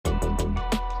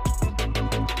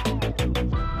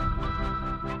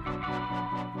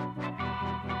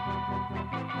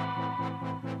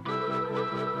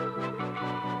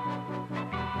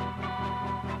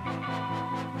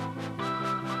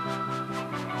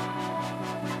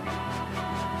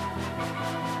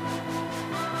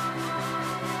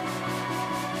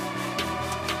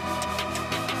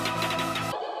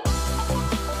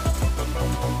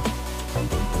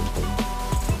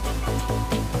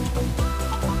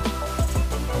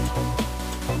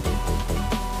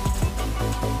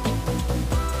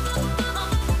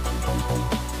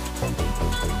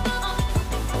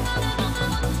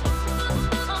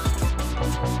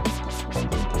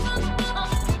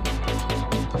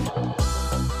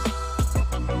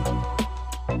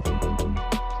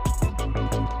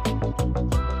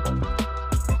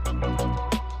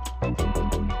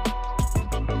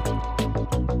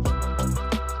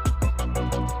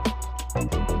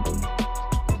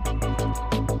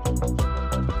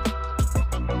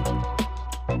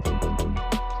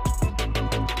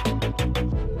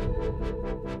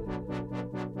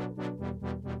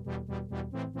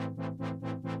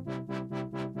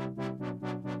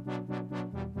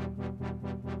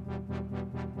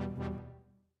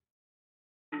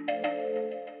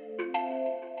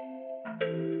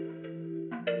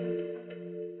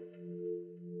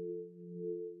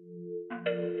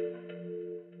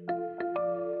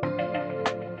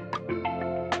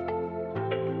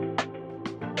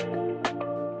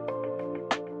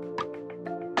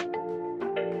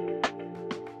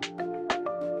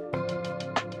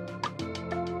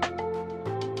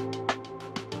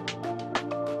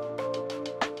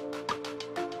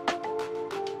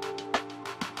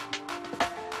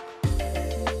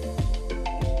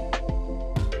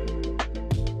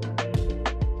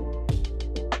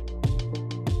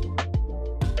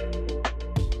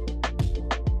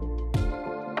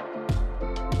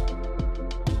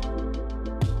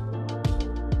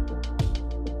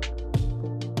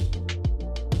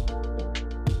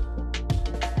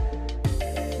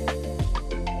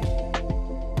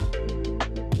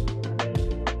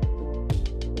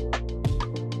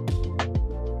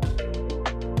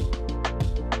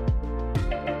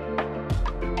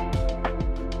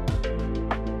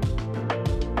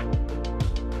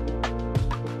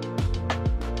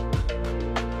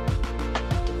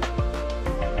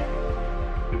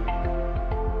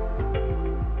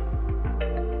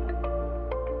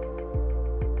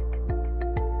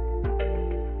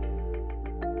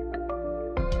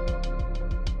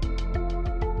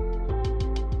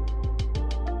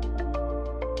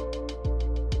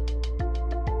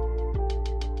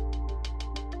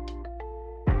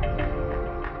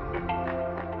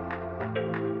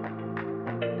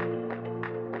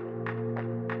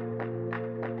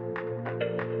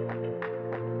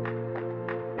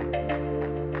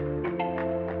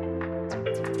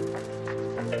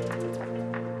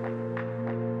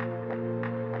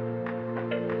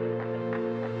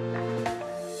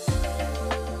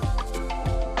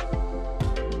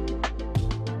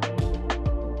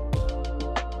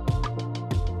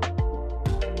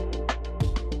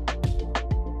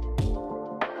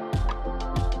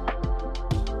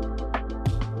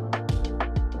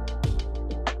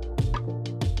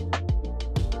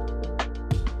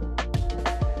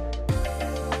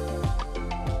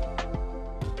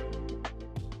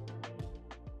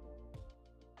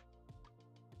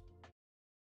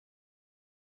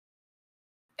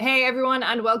Hey everyone,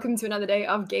 and welcome to another day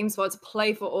of GameSpot's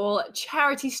Play for All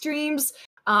charity streams.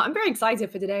 I'm very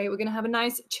excited for today. We're going to have a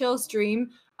nice chill stream.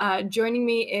 Joining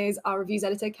me is our reviews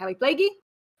editor, Kelly Plaguey.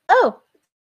 Oh.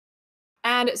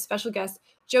 And special guest,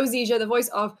 Joe Zieja, the voice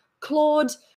of Claude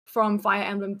from Fire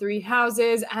Emblem 3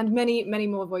 Houses, and many, many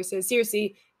more voices.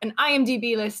 Seriously, an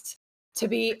IMDb list to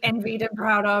be envied and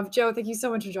proud of. Joe, thank you so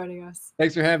much for joining us.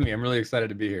 Thanks for having me. I'm really excited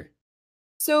to be here.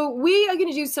 So we are going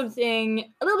to do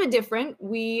something a little bit different.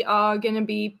 We are going to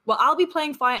be, well, I'll be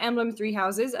playing Fire Emblem 3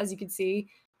 Houses, as you can see,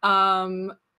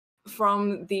 from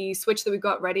the Switch that we've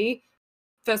got ready.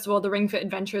 First of all, the Ring Fit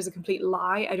Adventure is a complete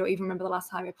lie. I don't even remember the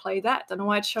last time I played that. Don't know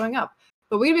why it's showing up.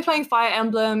 But we're going to be playing Fire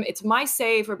Emblem. It's my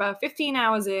save. We're about 15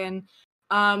 hours in.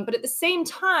 But at the same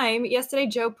time, yesterday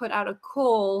Joe put out a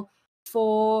call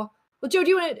for... Well, Joe, do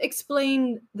you want to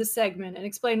explain the segment and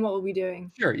explain what we'll be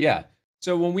doing? Sure, yeah.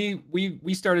 So when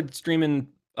we started streaming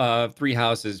 3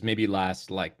 Houses maybe last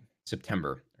like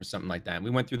September or something like that. And we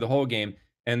went through the whole game,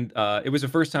 and it was the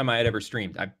first time I had ever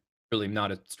streamed. I'm really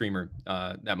not a streamer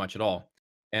that much at all.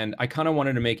 And I kind of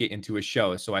wanted to make it into a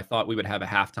show, so I thought we would have a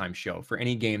halftime show for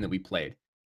any game that we played.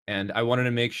 And I wanted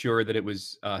to make sure that it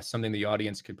was something the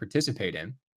audience could participate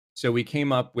in. So we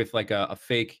came up with like a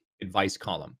fake advice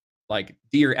column, like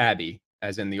Deer Abbey,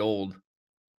 as in the old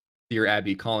Deer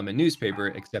Abbey column in newspaper,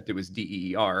 except it was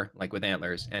DEER, like with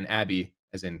antlers, and Abbey,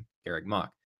 as in Garrick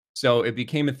Mock. So it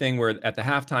became a thing where at the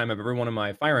halftime of every one of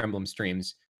my Fire Emblem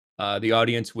streams, the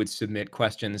audience would submit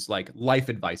questions like life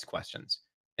advice questions.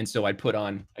 And so I'd put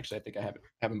on, actually, I think I have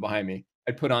them behind me.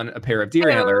 I'd put on a pair of deer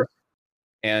antlers,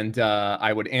 and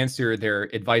I would answer their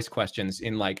advice questions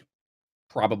in like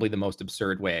probably the most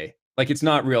absurd way. Like it's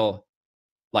not real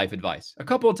life advice. A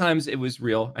couple of times it was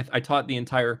real. I taught the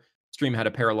entire stream how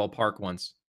to parallel park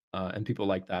once, and people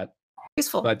like that.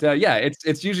 Useful. But yeah,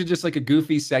 it's usually just like a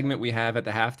goofy segment we have at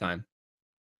the halftime.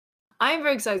 I'm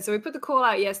very excited. So we put the call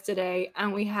out yesterday,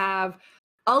 and we have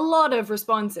a lot of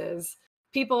responses.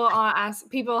 People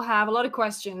have a lot of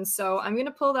questions, so I'm going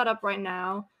to pull that up right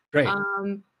now. Great.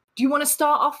 Do you want to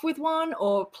start off with one,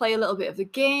 or play a little bit of the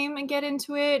game and get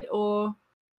into it, or?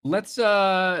 Let's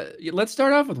start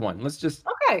off with one. Let's just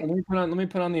okay. Let me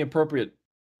put on the appropriate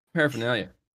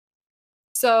paraphernalia.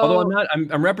 So although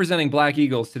I'm representing Black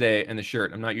Eagles today in the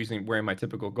shirt. I'm not wearing my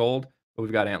typical gold, but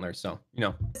we've got antlers, so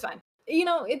it's fine.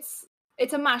 It's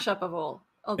a mashup of all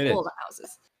the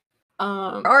houses.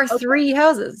 There are 3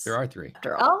 houses. There are 3.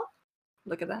 After all. Oh,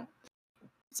 look at that.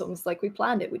 It's almost like we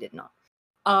planned it. We did not.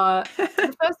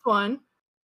 The first one.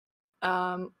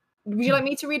 Would you like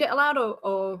me to read it aloud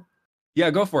or? Yeah,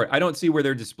 go for it. I don't see where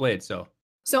they're displayed, so.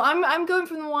 So I'm going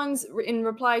from the ones in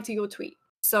reply to your tweet.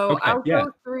 So okay, I'll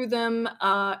go through them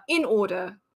in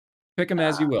order. Pick them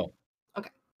as you will. Okay.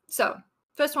 So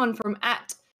first one from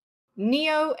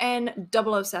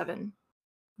 @NeoN007.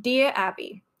 Dear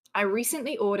Abbey, I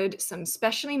recently ordered some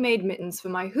specially made mittens for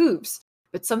my hooves,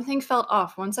 but something felt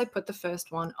off once I put the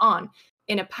first one on.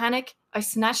 In a panic, I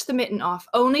snatched the mitten off,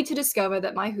 only to discover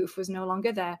that my hoof was no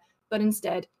longer there, but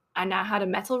instead, I now had a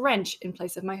metal wrench in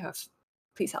place of my hoof.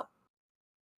 Please help.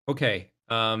 Okay.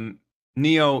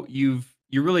 Neo,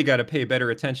 you really got to pay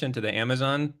better attention to the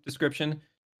Amazon description.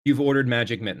 You've ordered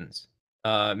magic mittens.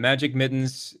 Magic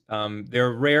mittens,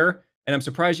 they're rare, and I'm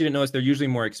surprised you didn't notice they're usually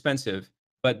more expensive,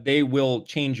 but they will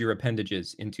change your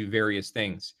appendages into various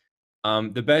things.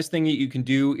 The best thing that you can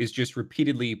do is just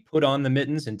repeatedly put on the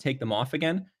mittens and take them off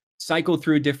again. Cycle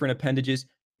through different appendages.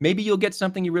 Maybe you'll get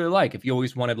something you really like. If you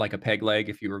always wanted like a peg leg,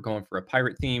 if you were going for a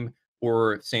pirate theme,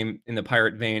 or same in the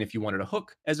pirate vein, if you wanted a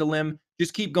hook as a limb,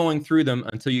 just keep going through them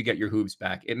until you get your hooves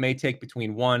back. It may take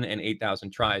between 1 and 8,000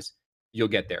 tries. You'll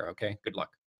get there, okay? Good luck.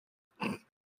 I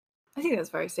think that's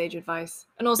very sage advice.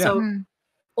 And also,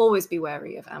 always be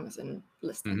wary of Amazon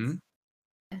listings.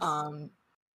 Although,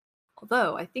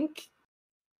 I think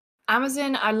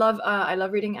Amazon, I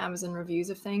love reading Amazon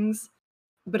reviews of things,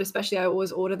 but especially I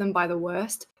always order them by the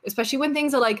worst, especially when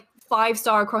things are like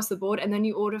 5-star across the board, and then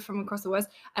you order from across the worst,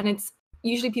 and it's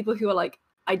usually people who are like,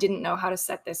 I didn't know how to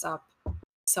set this up,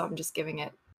 so I'm just giving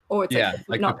it. Or it's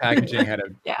like the packaging had a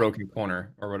broken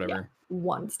corner or whatever. Yeah,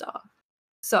 1 star.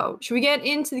 So should we get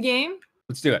into the game?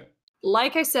 Let's do it.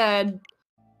 Like I said,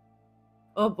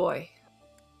 oh boy.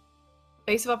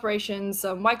 Base of operations,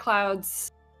 White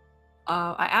Clouds.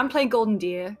 I am playing Golden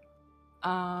Deer.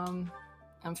 I'm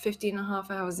 15 and a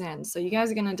half hours in, so you guys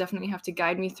are gonna definitely have to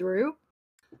guide me through.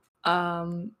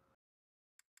 You're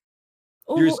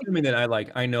assuming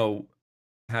that I know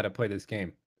how to play this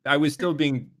game. I was still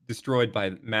being destroyed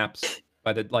by maps,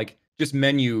 by the just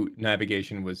menu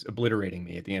navigation was obliterating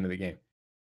me at the end of the game.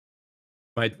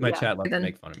 My chat loves to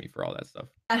make fun of me for all that stuff.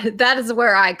 That is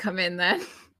where I come in then.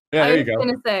 Yeah, I there you was go.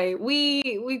 gonna say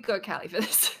we've got Callie for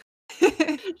this.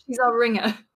 She's our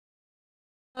ringer.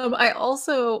 I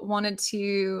also wanted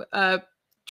to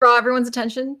draw everyone's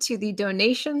attention to the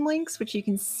donation links, which you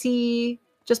can see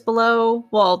just below,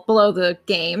 below the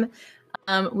game.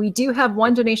 We do have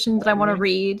one donation that I want to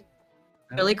read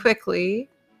really quickly.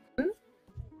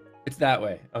 It's that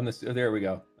way. On this, there we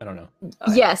go. I don't know.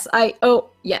 Yes,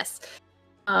 yes.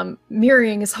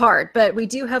 Mirroring is hard, but we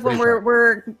do have one where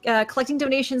we're collecting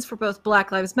donations for both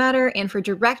Black Lives Matter and for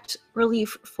direct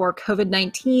relief for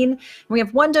COVID-19. We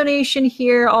have one donation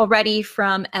here already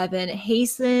from Evan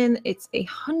Hasten. It's a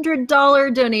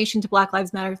 $100 donation to Black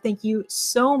Lives Matter. Thank you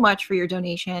so much for your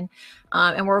donation.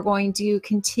 And we're going to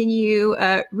continue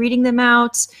reading them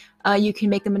out. You can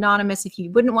make them anonymous if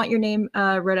you wouldn't want your name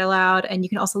read aloud, and you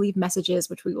can also leave messages,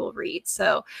 which we will read.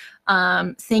 So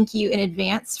thank you in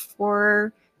advance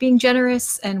for being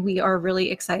generous, and we are really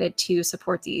excited to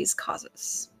support these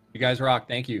causes. You guys rock.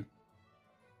 Thank you.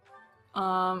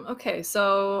 Okay,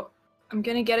 so I'm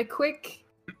gonna get a quick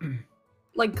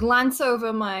glance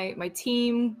over my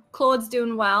team. Claude's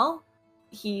doing well.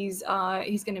 He's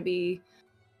gonna be,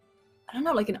 I don't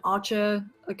know, like an archer,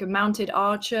 like a mounted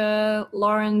archer.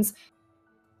 Lawrence,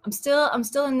 I'm still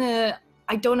in the,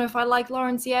 I don't know if I like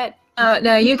Lawrence yet.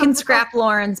 No, you can scrap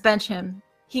Lawrence, bench him.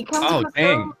 He comes Oh,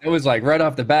 dang. It was like right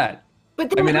off the bat.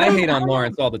 But I mean, I hate on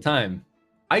Lawrence all the time.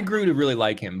 I grew to really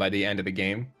like him by the end of the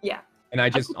game. Yeah. And I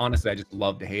just, honestly, I just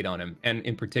love to hate on him. And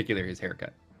in particular, his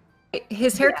haircut.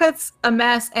 His haircut's a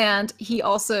mess, and he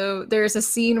also, there's a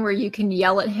scene where you can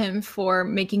yell at him for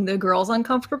making the girls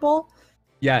uncomfortable.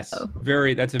 Yes, Oh.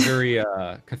 that's a very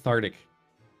cathartic.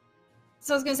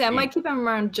 So I was gonna say, I might keep him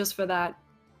around just for that.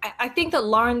 I think that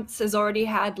Lawrence has already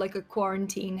had like a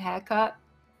quarantine haircut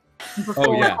before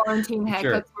quarantine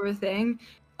haircuts were a thing.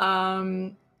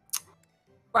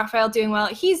 Raphael doing well.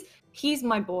 He's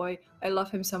my boy. I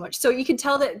love him so much. So you can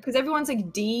tell that because everyone's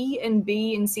like D and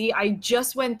B and C. I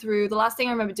just went through, the last thing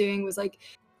I remember doing was like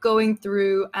going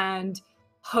through and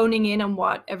honing in on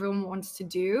what everyone wants to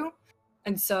do.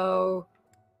 And so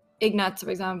Ignatz, for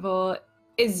example,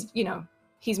 is,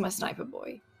 he's my sniper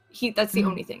boy. That's the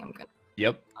only thing I'm gonna.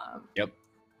 Yep.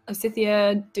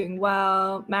 Osithia doing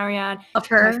well. Marianne, Love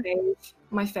her.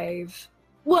 My fave.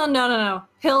 Well, no.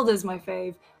 Hilda's my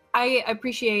fave. I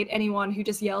appreciate anyone who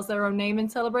just yells their own name in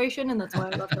celebration, and that's why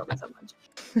I love Hilda so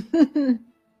much.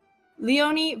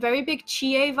 Leonie, very big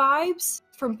Chie vibes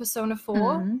from Persona 4.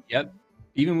 Mm-hmm. Yep.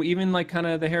 Even like kind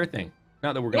of the hair thing.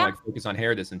 Not that we're gonna focus on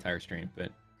hair this entire stream,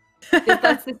 but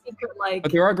that's the secret,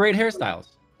 but there are great hairstyles.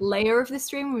 Layer of the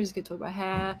stream. We're just gonna talk about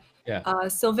hair. Yeah.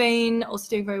 Sylvain also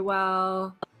doing very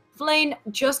well. Flane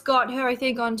just got her, I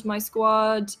think, onto my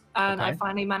squad, and I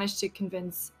finally managed to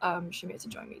convince Shamir to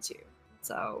join me too.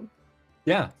 So.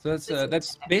 Yeah, so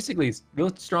that's basically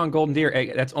real strong golden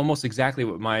deer. That's almost exactly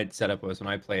what my setup was when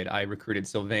I played. I recruited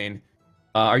Sylvain.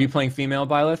 Are you playing female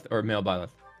Byleth or male Byleth?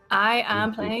 I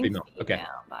am playing female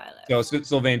Byleth. So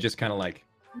Sylvain just kind of like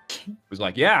was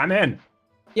like, "Yeah, I'm in."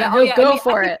 Yeah, go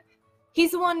for it.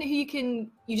 He's the one who you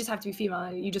just have to be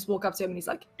female. You just walk up to him and he's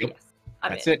like, "Yes,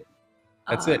 I'm That's it.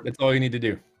 That's it. That's all you need to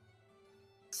do."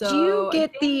 So do you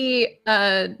get the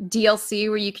DLC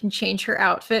where you can change her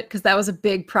outfit? Because that was a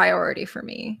big priority for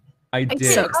me. I did.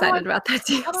 I'm so excited about that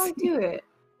DLC. How do I do it?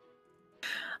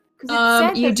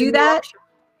 You do that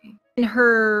in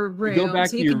her room. You go back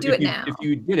so to you your, can do it now. If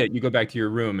you did it, you go back to your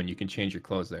room and you can change your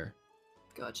clothes there.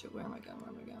 Gotcha. Where am I going?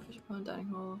 I should put on dining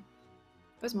hall.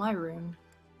 Where's my room?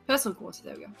 Personal quarters.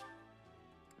 There we go.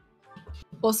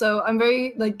 Also, I'm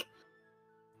very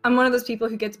I'm one of those people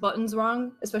who gets buttons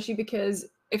wrong, especially because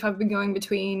if I've been going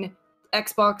between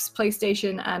Xbox,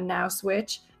 PlayStation, and now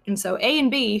Switch, and so A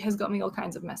and B has got me all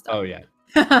kinds of messed up. Oh yeah.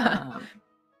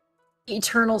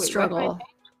 Eternal struggle.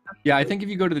 Yeah, I think if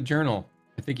you go to the journal,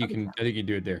 I think you can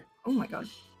do it there. Oh my god.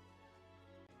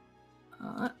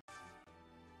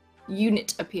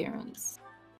 Unit appearance.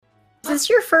 Is this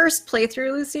your first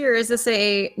playthrough, Lucy, or is this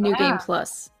a new game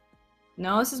plus?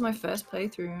 No, this is my first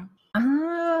playthrough.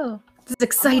 Oh, this is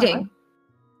exciting.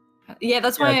 Yeah,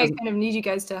 that's why I kind of need you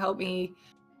guys to help me.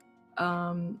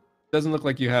 Doesn't look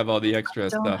like you have all the extra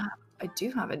stuff. I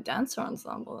do have a dancer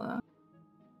ensemble though.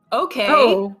 Okay.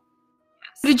 Oh.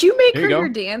 Yes. Did you make her your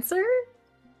dancer?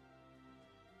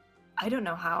 I don't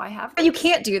know how I have. You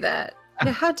can't do that.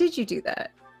 How did you do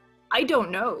that? I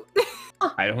don't know.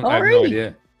 I have no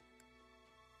idea.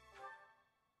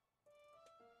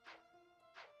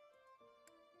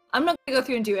 I'm not gonna go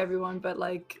through and do everyone, but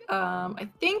I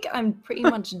think I'm pretty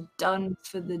much done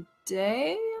for the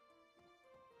day.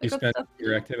 You spent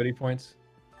your activity points?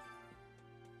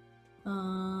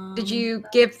 Did you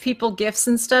give people gifts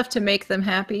and stuff to make them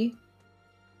happy?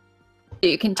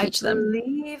 You can teach them. I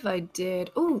believe I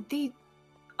did. Oh,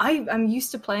 I'm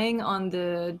used to playing on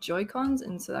the Joy-Cons,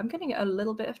 and so I'm getting a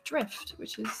little bit of drift,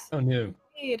 which is no.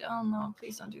 weird. Oh no,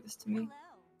 please don't do this to me.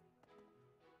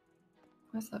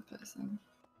 Where's that person?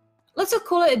 Let's just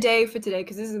call it a day for today,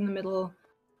 because this is in the middle,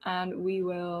 and we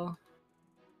will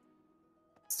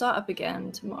start up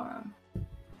again tomorrow.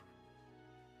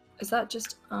 Is that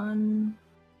just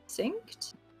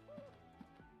unsynced?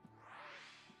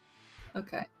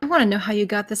 Okay. I want to know how you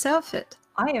got this outfit.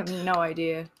 I have no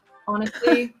idea.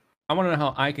 Honestly. I want to know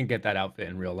how I can get that outfit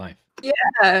in real life.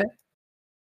 Yeah.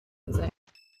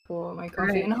 For my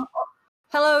coffee. Right. And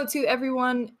hello to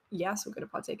everyone. Yes, we're going to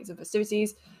partake in some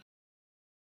festivities.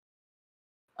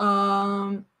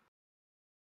 Dale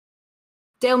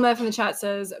Murph in the chat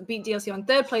says, beat DLC on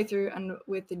 3rd playthrough and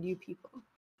with the new people.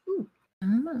 Ooh.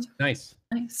 Nice.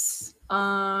 Nice.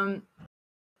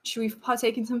 Should we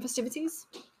partake in some festivities?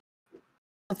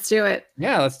 Let's do it.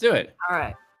 Yeah, let's do it. All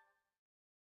right.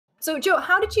 So, Joe,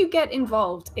 how did you get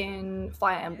involved in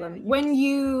Fire Emblem?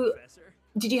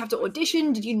 Did you have to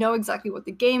audition? Did you know exactly what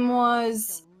the game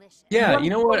was? Yeah, you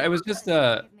know what? I was just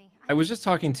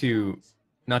talking to,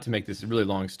 not to make this a really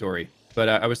long story, but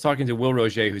I was talking to Will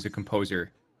Roger, who's a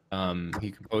composer.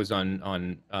 He composed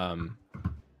on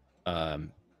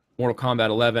Mortal Kombat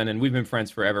 11, and we've been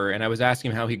friends forever. And I was asking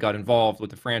him how he got involved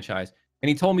with the franchise. And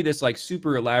he told me this like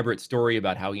super elaborate story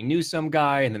about how he knew some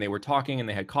guy, and then they were talking and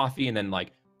they had coffee, and then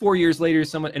like 4 years later,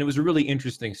 and it was a really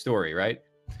interesting story, right?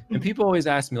 And people always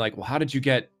ask me like, well, how did you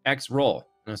get X role?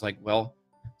 And I was like, well,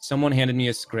 someone handed me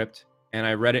a script and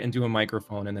I read it into a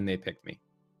microphone and then they picked me.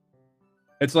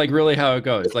 It's like really how it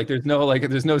goes. Like there's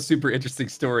no super interesting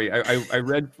story. I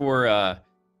read for a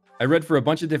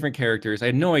bunch of different characters. I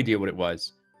had no idea what it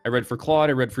was. I read for Claude,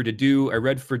 I read for Dedue, I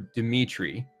read for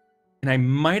Dimitri. And I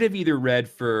might have either read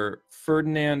for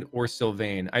Ferdinand or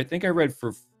Sylvain. I think I read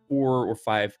for 4 or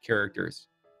 5 characters.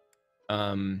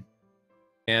 I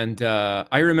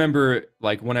remember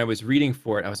like when I was reading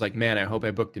for it, I was like, man, I hope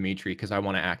I book Dimitri because I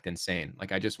want to act insane.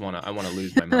 Like I want to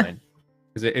lose my mind.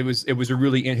 Because it was a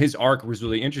really, his arc was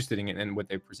really interesting in what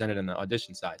they presented in the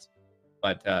audition size.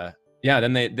 But yeah,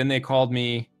 then they called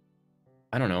me,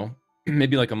 I don't know,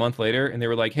 maybe like a month later, and they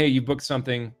were like, hey, you booked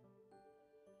something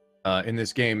in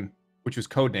this game, which was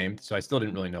codenamed, so I still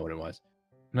didn't really know what it was.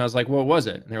 And I was like, what was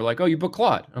it? And they were like, oh, you booked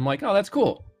Claude. I'm like, oh, that's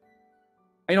cool.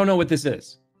 I don't know what this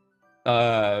is.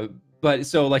 But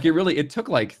so like it took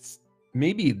like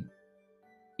maybe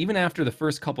even after the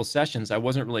first couple sessions, I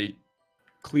wasn't really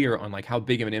clear on like how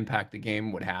big of an impact the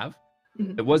game would have.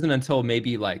 Mm-hmm. It wasn't until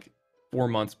maybe like 4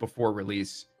 months before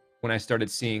release when I started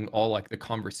seeing all like the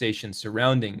conversation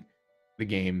surrounding the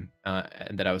game,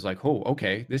 and that I was like, oh,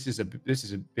 okay, this is a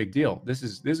big deal. This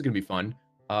is gonna be fun.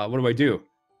 What do I do?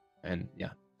 And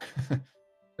yeah,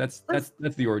 that's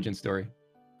the origin story.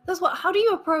 That's what. How do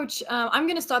you approach? I'm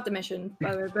gonna start the mission,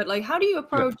 by the way, but like, how do you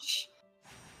approach?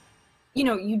 You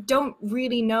know, you don't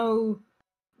really know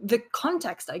the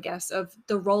context, I guess, of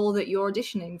the role that you're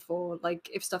auditioning for. Like,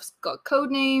 if stuff's got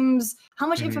code names, how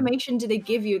much information do they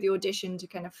give you at the audition to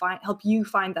kind of help you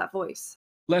find that voice?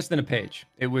 Less than a page.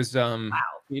 It was wow.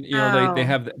 You know, they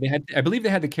had I believe they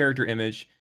had the character image.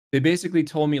 They basically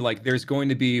told me like there's going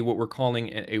to be what we're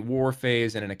calling a war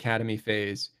phase and an academy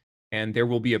phase, and there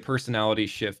will be a personality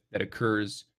shift that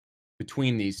occurs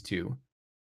between these two.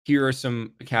 Here are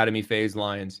some academy phase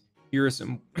lines. Here are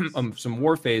some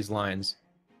war phase lines.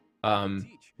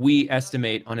 We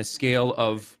estimate on a scale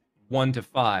of 1 to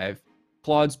 5,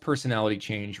 Claude's personality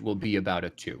change will be about a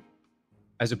 2.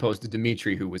 As opposed to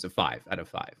Dimitri, who was a 5 out of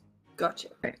 5. Gotcha.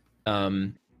 Right.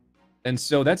 And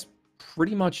so that's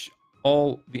pretty much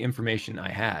all the information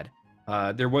I had.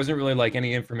 There wasn't really like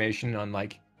any information on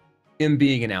like him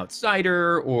being an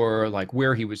outsider or like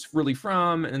where he was really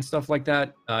from and stuff like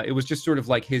that. It was just sort of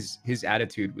like his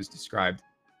attitude was described,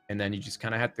 and then you just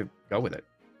kind of had to go with it.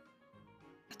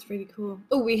 That's really cool.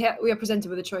 Oh, we are presented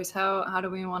with a choice. How do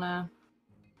we want to?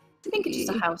 I think it's just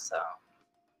a house, though.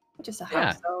 Just a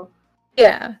house, though.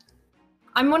 Yeah.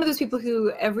 I'm one of those people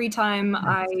who every time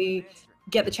I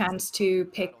get the chance to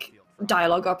pick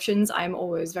dialogue options, I'm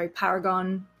always very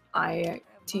Paragon. To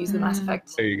use the Mass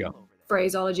Effect there you go.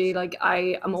 phraseology. Like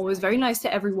I'm always very nice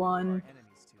to everyone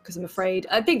because I'm afraid.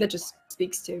 I think that just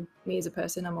speaks to me as a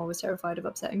person. I'm always terrified of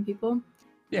upsetting people.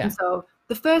 Yeah. And so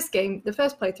the first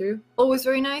playthrough, always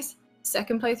very nice.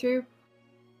 Second playthrough,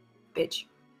 bitch.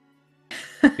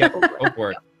 Yep, go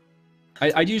for it.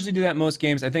 I usually do that in most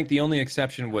games. I think the only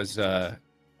exception was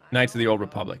Knights of the Old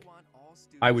Republic.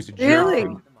 I was a jerk.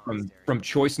 Really? from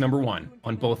choice number 1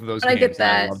 on both of those I games. get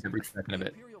that. I loved every second of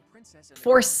it.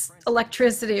 Force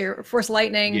electricity or force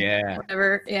lightning. Yeah.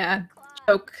 Whatever. Yeah.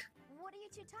 Choke.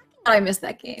 I miss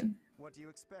that game.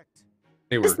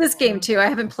 They Just were. this game too. I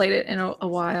haven't played it in a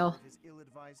while.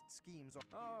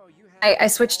 I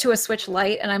switched to a Switch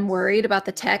Lite, and I'm worried about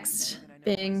the text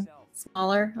being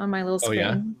smaller on my little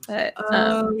screen. But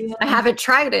I haven't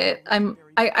tried it. I'm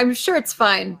sure it's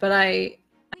fine, but I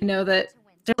know that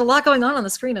there's a lot going on the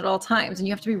screen at all times, and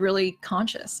you have to be really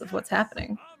conscious of what's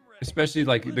happening. Especially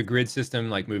like the grid system,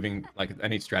 like moving like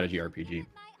any strategy RPG.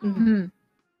 Mm-hmm.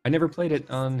 I never played it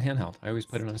on handheld. I always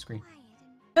played it on a screen.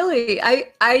 Really,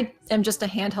 I am just a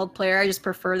handheld player. I just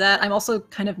prefer that. I'm also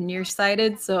kind of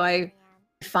nearsighted, so I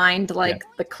find like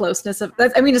the closeness of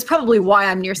that. I mean, it's probably why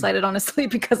I'm nearsighted, honestly,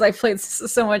 because I played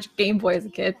so much Game Boy as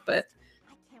a kid. But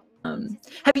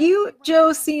have you,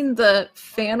 Joe, seen the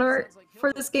fan art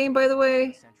for this game, by the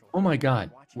way? Oh my god.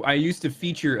 I used to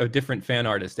feature a different fan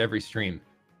artist every stream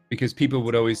because people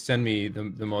would always send me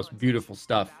the most beautiful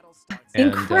stuff.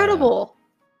 Incredible.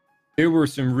 There were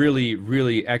some really,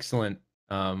 really excellent,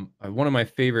 one of my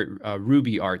favorite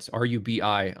Ruby arts,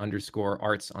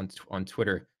 RUBI_arts on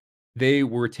Twitter. They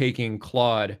were taking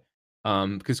Claude,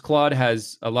 because Claude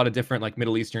has a lot of different like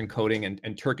Middle Eastern coding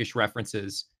and Turkish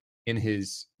references in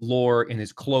his lore, in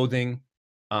his clothing.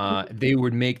 They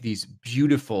would make these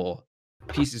beautiful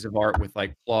pieces of art with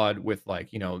like Claude, with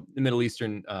like, you know, the Middle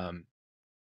Eastern,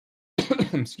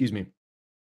 excuse me,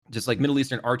 just like Middle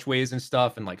Eastern archways and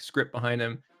stuff, and like script behind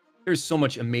them. There's so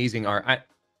much amazing art.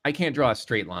 I can't draw a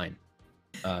straight line,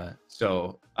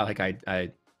 so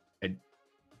it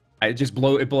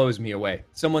blows me away.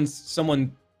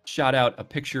 Someone shot out a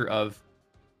picture of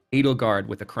Edelgard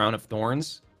with a crown of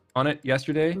thorns on it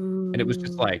yesterday, and it was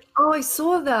just like, oh, I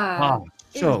saw that. Wow,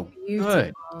 so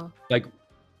good. Like,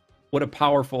 what a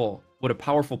powerful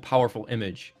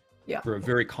image for a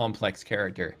very complex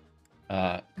character.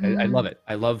 I love it.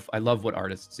 I love what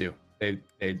artists do. They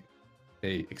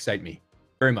excite me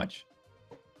very much.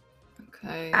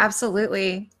 Okay.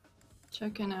 Absolutely.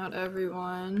 Checking out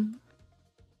everyone.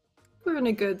 We're in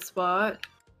a good spot.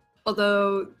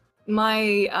 Although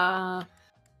my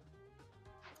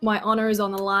honor is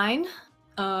on the line.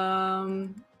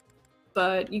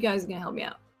 But you guys are gonna help me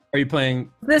out. Are you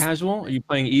playing casual? Are you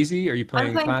playing easy? Are you playing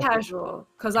I'm playing classic? casual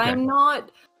because Okay.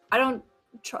 I don't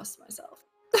trust myself.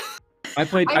 I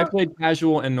played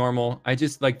casual and normal. I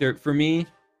just like for me,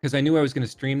 because I knew I was going to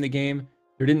stream the game,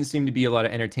 there didn't seem to be a lot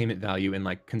of entertainment value in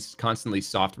like constantly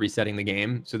soft resetting the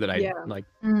game, so that if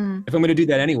I'm going to do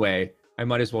that anyway, I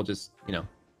might as well just, you know,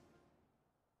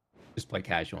 just play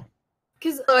casual.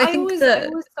 Because I always start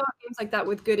games like that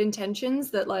with good intentions,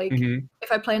 that like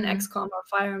if I play an XCOM or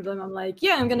Fire Emblem, I'm like,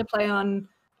 yeah, I'm going to play on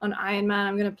Iron Man,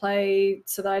 I'm going to play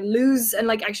so that I lose and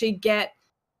like actually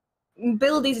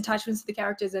build these attachments to the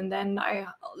characters, and then I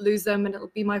lose them and it'll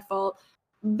be my fault.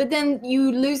 But then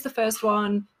you lose the first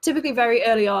one, typically very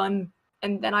early on,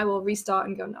 and then I will restart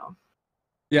and go, no.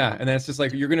 Yeah, and that's just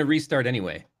like, you're going to restart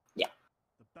anyway. Yeah.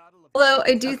 Although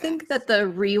I do think that the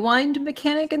rewind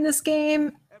mechanic in this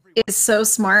game is so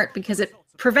smart because it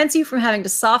prevents you from having to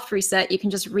soft reset. You can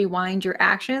just rewind your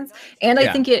actions. And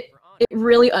I think it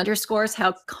really underscores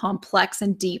how complex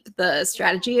and deep the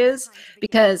strategy is,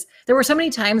 because there were so many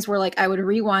times where like I would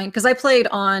rewind, because I played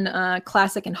on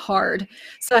classic and hard,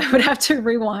 so I would have to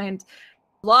rewind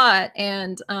a lot,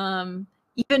 and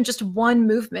even just one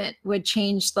movement would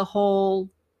change the whole,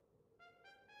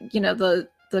 you know, the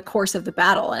course of the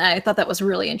battle, and I thought that was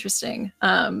really interesting.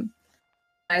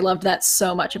 I loved that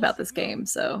so much about this game.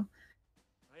 So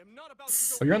well,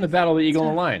 you're on the Battle of the Eagle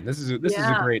and the Lion. This is a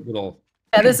great little.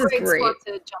 Yeah, this is great. Spot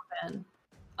to jump in.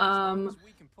 Oh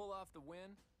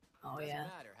yeah,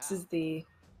 this is the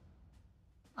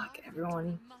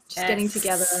everyone just getting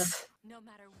together.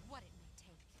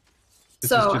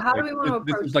 So how do we want to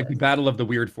approach this? Is like the Battle of the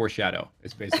Weird Foreshadow.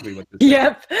 Is basically what this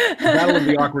Yep. is. The Battle of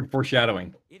the Awkward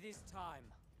Foreshadowing. It is time.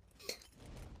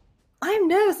 I'm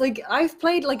nervous. Like, I've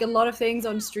played like a lot of things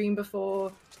on stream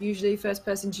before, usually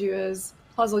first-person shooters,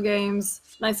 puzzle games,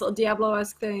 nice little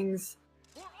Diablo-esque things.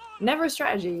 Never a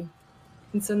strategy.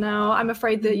 And so now I'm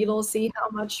afraid that you'll all see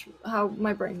how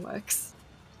my brain works.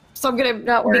 So I'm gonna be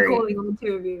calling on the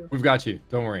two of you. We've got you.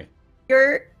 Don't worry.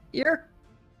 You're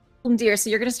Deer,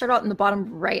 so you're gonna start out in the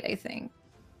bottom right, I think.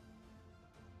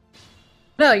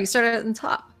 No, you start out in the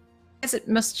top. I guess it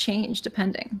must change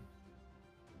depending.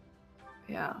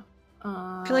 Yeah.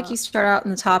 I feel like you start out in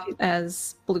the top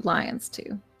as Blue Lions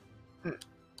too.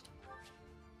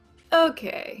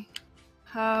 Okay.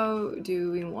 How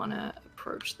do we want to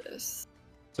approach this?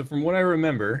 So from what I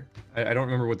remember, I don't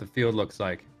remember what the field looks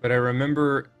like, but I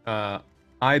remember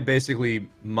I basically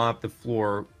mopped the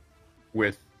floor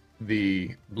with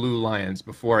the Blue Lions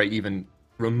before I even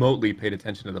remotely paid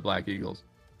attention to the Black Eagles.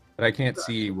 But I can't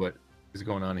see what is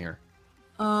going on here.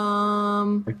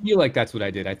 I feel like that's what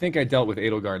I did. I think I dealt with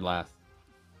Edelgard last.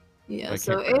 Yeah,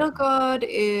 so Edelgard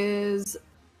is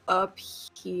up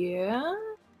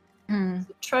here. The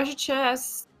treasure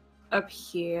chest up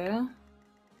here.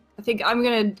 I think I'm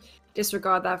gonna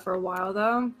disregard that for a while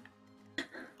though.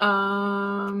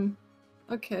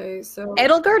 Okay, so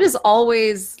Edelgard is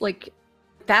always like,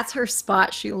 that's her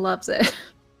spot. She loves it.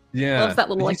 Yeah. Loves that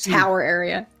little like tower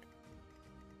area.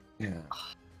 Yeah.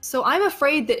 So I'm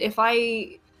afraid that if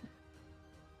I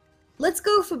let's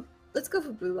go for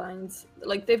Blue Lines.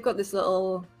 Like they've got this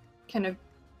little kind of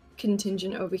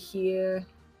contingent over here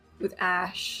with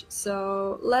Ash.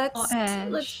 So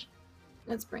let's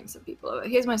bring some people over.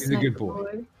 Here's my sniper. He's a good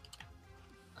boy.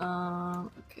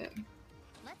 Okay.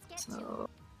 So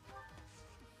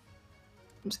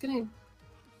I'm just gonna.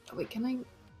 Oh, wait, can I?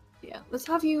 Yeah, let's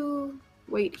have you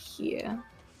wait here.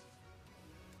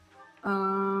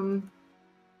 I'm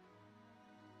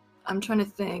trying to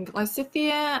think.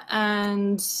 Lysithia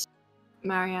and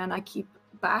Marianne, I keep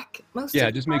back most. Yeah,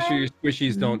 of the just make sure time. your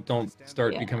squishies don't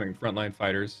start becoming frontline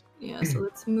fighters. Yeah, so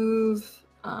let's move.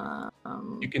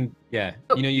 You can,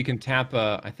 you can tap.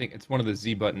 I think it's one of the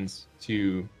Z buttons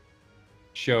to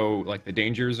show like the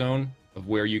danger zone of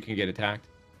where you can get attacked.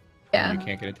 Yeah. You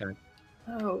can't get attacked.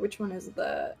 Oh, which one is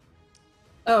that?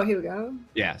 Oh, here we go.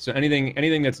 Yeah. So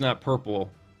anything that's not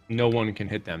purple, no one can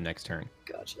hit them next turn.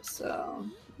 Gotcha. So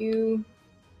you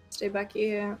stay back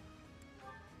here.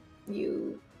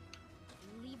 You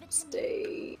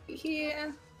stay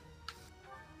here.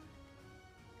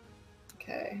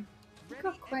 Okay. We've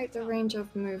got quite the range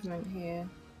of movement here.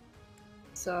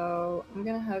 So I'm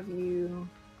gonna have you.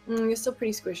 You're still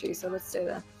pretty squishy, so let's stay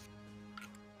there.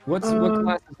 What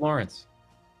class is Lawrence?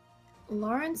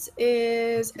 Lawrence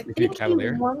is. I think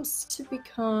he wants to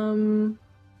become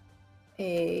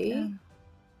a.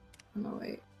 Oh, no,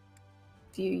 wait.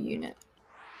 View unit.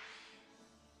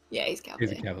 Yeah, he's Cavalier.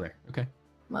 He's a Cavalier. Okay.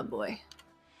 My boy.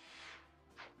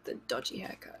 The dodgy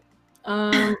haircut.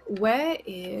 Where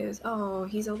is... Oh,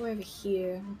 he's all the way over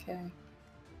here. Okay.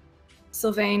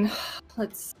 Sylvain,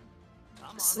 let's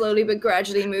slowly but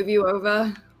gradually move you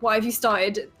over. Why have you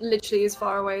started literally as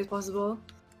far away as possible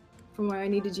from where I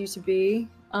needed you to be?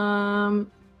 I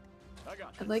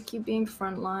like you being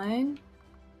frontline.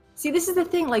 See, this is the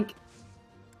thing, like,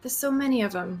 there's so many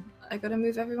of them. I gotta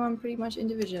move everyone pretty much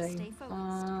individually.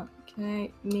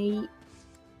 Okay, me.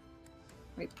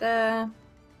 Right there.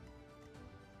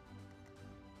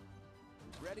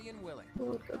 Ready and willing.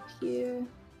 Look up here.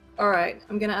 Alright,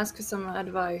 I'm gonna ask for some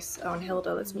advice. Oh, and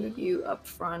Hilda, let's move you up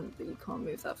front, but you can't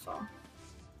move that far.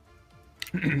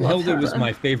 Hilda was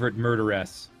my favorite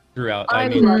murderess throughout. I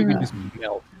mean, love she could her. just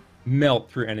melt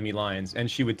through enemy lines,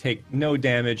 and she would take no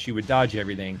damage. She would dodge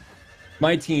everything.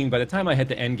 My team, by the time I hit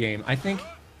the end game, I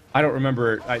don't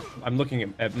remember. I'm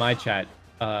looking at my chat.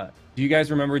 Do you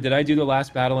guys remember? Did I do the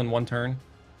last battle in one turn?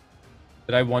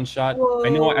 Did I one shot? Whoa. I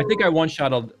know. I think I one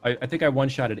shotted. I think I one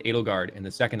shotted Edelgard in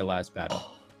the second to last battle.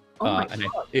 Oh my and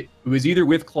God. it was either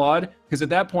with Claude, because at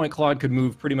that point Claude could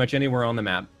move pretty much anywhere on the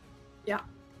map. Yeah.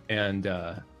 And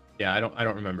yeah, I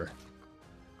don't remember.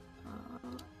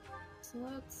 So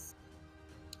let's.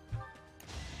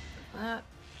 That.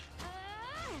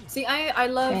 See, I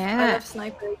love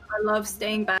sniping. I love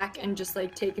staying back and just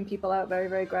like taking people out very,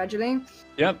 very gradually.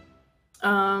 Yep.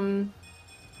 Level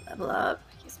up.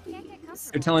 Yes,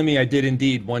 please. You're telling me I did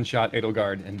indeed one shot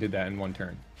Edelgard and did that in one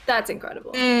turn. That's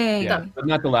incredible. Yeah, but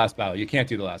not the last battle. You can't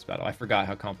do the last battle. I forgot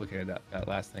how complicated that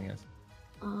last thing is.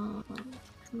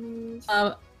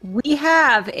 We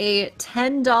have a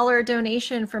 $10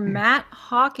 donation from Matt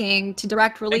Hawking to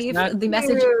Direct Relief. Matt. The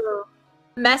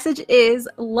message is,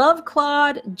 love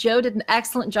Claude. Joe did an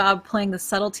excellent job playing the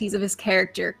subtleties of his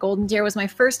character. Golden Deer was my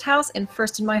first house and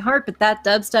first in my heart, but that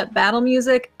dubstep battle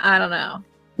music, I don't know.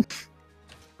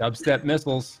 Dubstep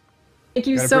missiles. Thank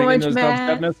you Gotta so bring in much, those Matt.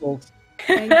 Dubstep missiles.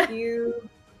 Thank you.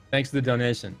 Thanks for the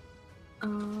donation.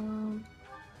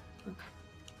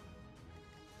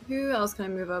 Who else can I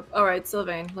move up? All right,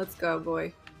 Sylvain, let's go,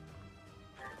 boy.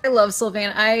 I love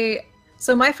Sylvain.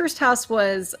 So my first house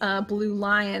was Blue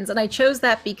Lions, and I chose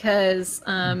that because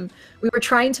we were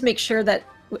trying to make sure that,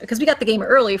 because we got the game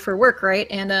early for work, right?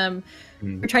 And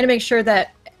we're trying to make sure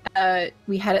that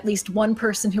we had at least one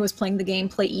person who was playing the game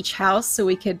play each house so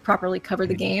we could properly cover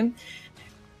the game.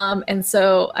 And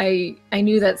so I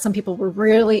knew that some people were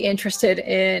really interested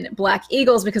in Black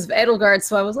Eagles because of Edelgard,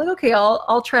 so I was like, okay,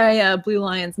 I'll try Blue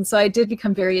Lions. And so I did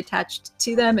become very attached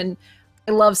to them, and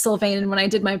I love Sylvain. And when I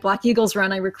did my Black Eagles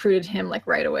run, I recruited him like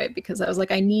right away because I was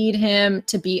like, I need him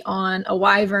to be on a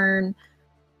Wyvern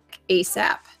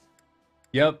ASAP.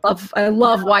 Yep. I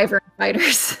love Wyvern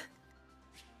fighters.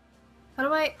 How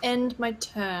do I end my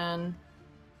turn?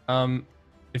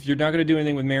 If you're not going to do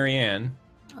anything with Marianne...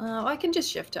 I can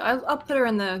just shift her. I'll put her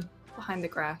in the behind the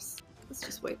grass. Let's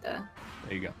just wait there.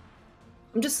 There you go.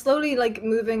 I'm just slowly like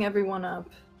moving everyone up.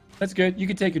 That's good. You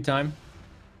can take your time.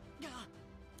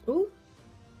 Ooh.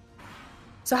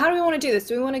 So how do we want to do this?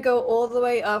 Do we want to go all the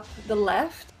way up the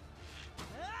left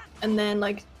and then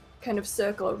like kind of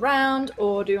circle around,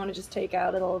 or do you want to just take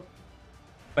out little...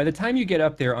 By the time you get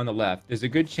up there on the left, there's a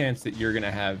good chance that you're going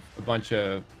to have a bunch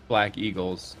of Black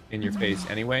Eagles in your face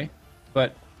anyway,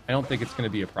 but I don't think it's going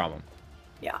to be a problem.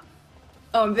 Yeah.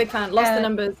 Oh, I'm a big fan. Lost the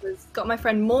Numbers has got my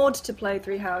friend Maud to play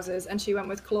Three Houses, and she went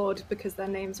with Claude because their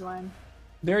names rhyme.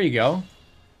 There you go.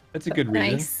 That's a good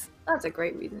reason. Nice. That's a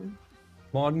great reason.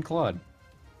 Maud and Claude.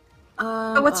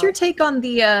 What's your take on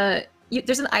the...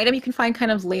 there's an item you can find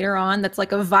kind of later on that's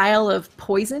like a vial of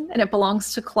poison, and it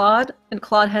belongs to Claude. And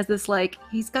Claude has this like...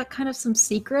 He's got kind of some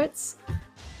secrets.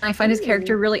 I find his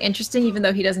character really interesting, even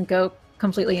though he doesn't go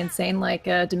completely insane like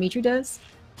Dimitri does.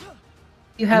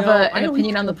 You have an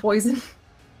opinion on the poison?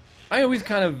 I always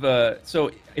kind of,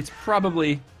 so it's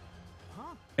probably,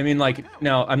 I mean, like,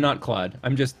 no, I'm not Claude.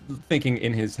 I'm just thinking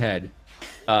in his head.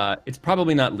 It's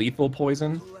probably not lethal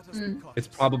poison. It's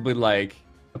probably like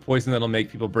a poison that'll make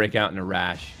people break out in a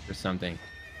rash or something.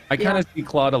 I kind of see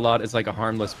Claude a lot as like a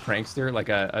harmless prankster, like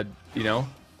a you know?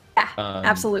 Yeah,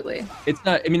 absolutely. It's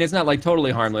not, I mean, it's not like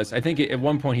totally harmless. I think at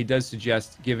one point he does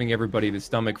suggest giving everybody the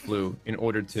stomach flu in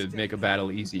order to make a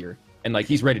battle easier. And like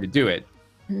he's ready to do it.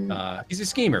 He's a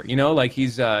schemer, you know. Like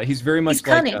he's very much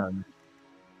like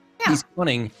he's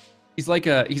cunning. He's like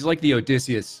the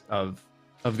Odysseus of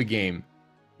the game,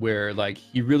 where like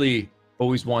he really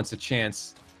always wants a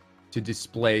chance to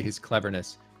display his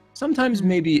cleverness. Sometimes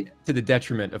maybe to the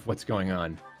detriment of what's going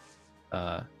on,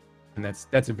 and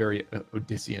that's a very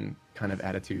Odyssean kind of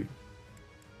attitude.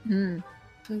 I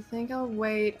think I'll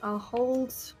wait. I'll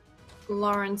hold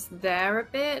Lawrence there a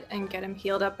bit and get him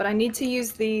healed up, but I need to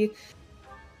use the...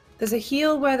 There's a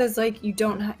heal where there's like you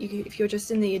don't if you're just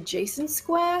in the adjacent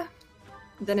square,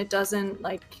 then it doesn't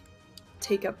like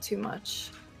take up too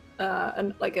much,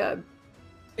 and like a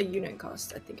unit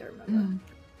cost. I think I remember.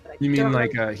 You mean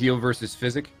like heal versus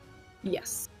physic?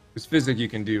 Yes. Because physic you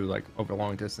can do like over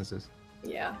long distances.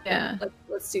 Yeah. Yeah.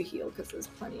 Let's do heal because there's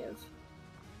plenty of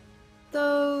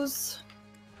those.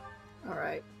 All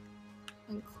right.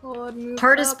 And Claude moves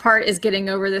Hardest up. part is getting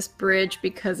over this bridge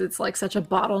because it's like such a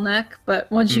bottleneck, but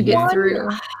once you get through...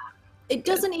 It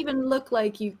doesn't even look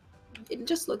like you... It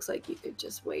just looks like you could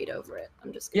just wade over it.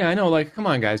 I'm just... Yeah, I know, like, come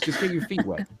on guys, just get your feet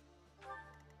wet.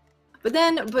 But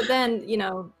then, you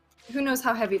know, who knows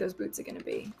how heavy those boots are going to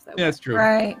be. So Yeah, that's true.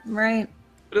 Right.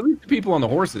 But at least the people on the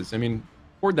horses, I mean,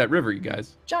 ford that river, you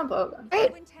guys. Jump over.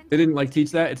 Right. They didn't like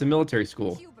teach that? It's a military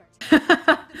school.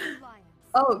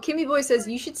 Oh, Kimmy Boy says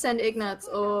you should send Ignatz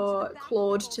or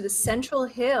Claude to the Central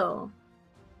Hill.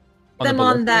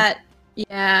 On that...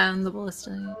 Yeah, on the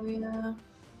ballista. Oh, yeah.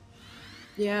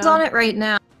 Yeah. Who's on it right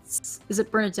now? Is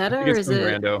it Bernadetta I or think is it's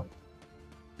it... Rando.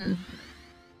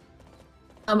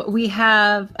 We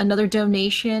have another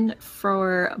donation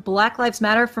for Black Lives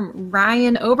Matter from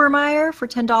Ryan Obermeyer for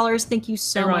 $10. Thank you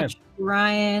so much,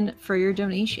 Ryan, for your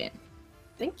donation.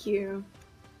 Thank you.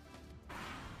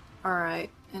 All right,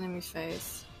 enemy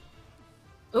face.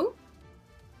 Oh,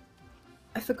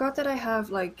 I forgot that I have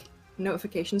like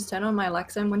notifications turned on my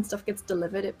Alexa, and when stuff gets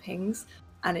delivered, it pings,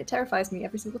 and it terrifies me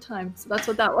every single time. So that's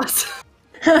what that was.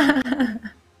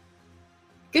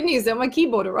 Good news that my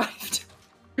keyboard arrived.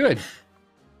 Good.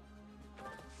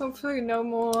 Hopefully, no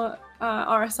more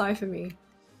RSI for me.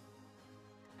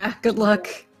 Good luck.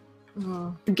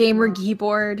 The gamer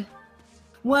keyboard.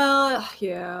 Well,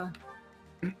 yeah.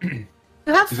 You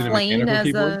have Is it a Flame mechanical as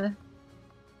keyboard?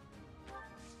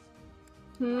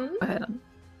 Go ahead.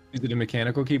 Is it a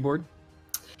mechanical keyboard?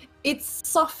 It's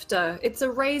softer. It's a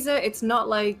Razer. It's not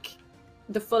like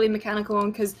the fully mechanical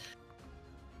one, because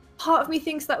part of me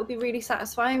thinks that would be really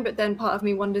satisfying, but then part of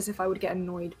me wonders if I would get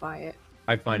annoyed by it.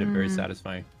 I find it very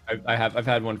satisfying. I've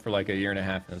had one for like a year and a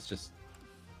half, and it's just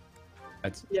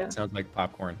it sounds like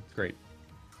popcorn. It's great.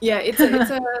 Yeah, it's a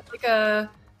like a...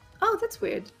 Oh, that's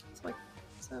weird. It's like...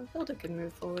 So Hilda can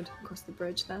move forward across the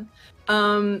bridge then.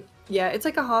 Yeah, it's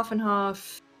like a half and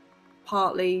half,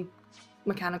 partly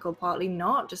mechanical, partly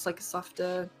not, just like a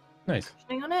softer... Nice.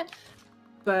 on it.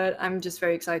 But I'm just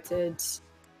very excited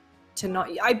to not.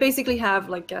 I basically have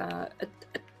like a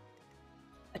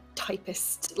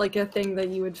typist, like a thing that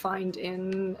you would find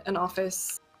in an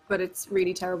office, but it's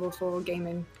really terrible for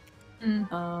gaming.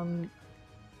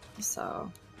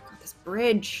 So got this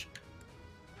bridge.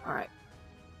 All right.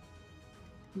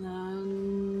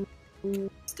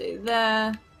 Stay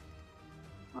there.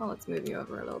 Well, let's move you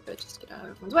over a little bit just to get out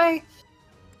of everyone's way.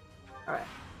 All right.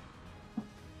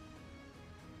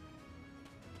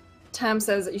 Tam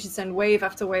says that you should send wave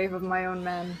after wave of my own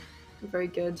men. Very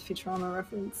good Futurama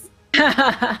reference.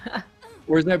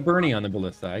 Or is that Bernie on the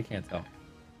ballista? I can't tell.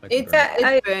 It's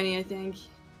Bernie, I think.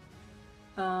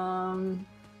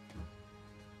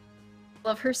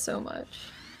 Love her so much.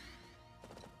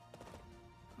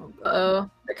 Oh,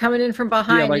 they're coming in from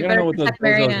behind. Yeah, like, you I better don't know what protect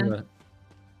Marianne.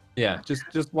 Yeah,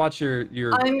 just watch your.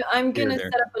 I'm gonna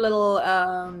there. set up a little.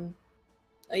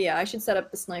 Yeah, I should set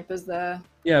up the snipers there.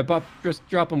 Yeah, Bob, just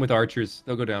drop them with archers.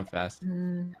 They'll go down fast.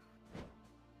 Why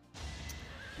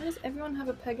does everyone have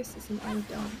a Pegasus and I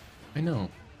don't? I know.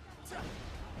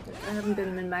 I haven't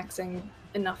been min-maxing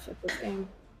enough at this game.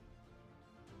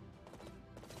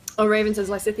 Oh, Raven says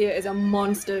Lysithea is a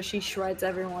monster. She shreds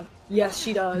everyone. Yes,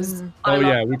 she does. Oh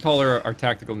yeah, we call her our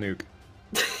tactical nuke.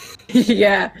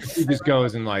 Yeah. She just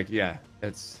goes and like, yeah,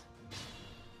 it's.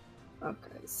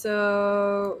 Okay,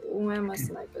 so where are my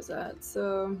snipers at?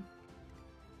 So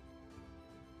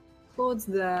Claude's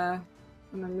there.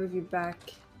 I'm gonna move you back.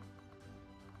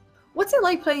 What's it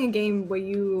like playing a game where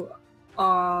you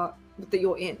are that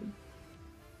you're in?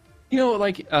 You know,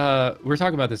 like we were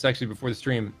talking about this actually before the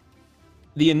stream.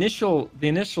 The initial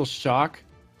shock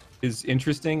is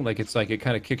interesting. Like it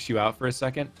kind of kicks you out for a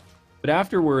second, but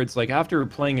afterwards, like after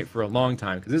playing it for a long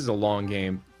time, because this is a long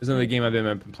game. This is another game I've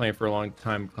been playing for a long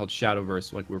time called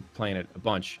Shadowverse. Like we're playing it a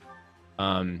bunch.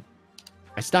 I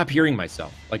stop hearing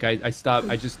myself. Like I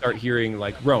just start hearing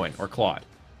like Rowan or Claude,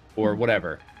 or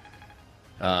whatever.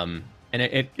 And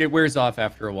it wears off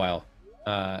after a while.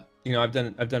 You know, I've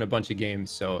done a bunch of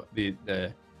games, so the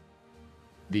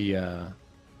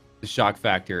shock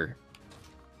factor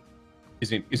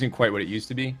isn't quite what it used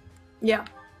to be. Yeah.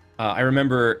 I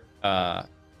remember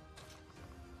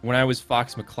when I was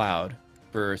Fox McCloud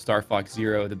for Star Fox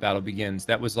Zero: The Battle Begins.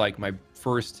 That was like my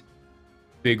first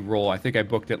big role. I think I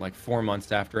booked it like 4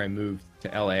 months after I moved to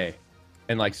LA,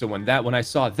 and like so when I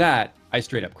saw that, I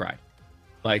straight up cried.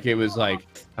 Like it was like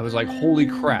I was like, holy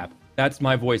crap, that's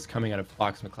my voice coming out of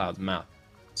Fox McCloud's mouth.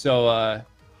 So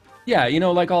yeah, you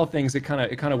know, like all things, it kind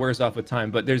of wears off with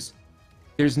time. But there's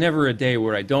never a day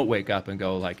where I don't wake up and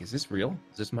go like, is this real?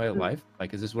 Is this my life?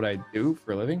 Like, is this what I do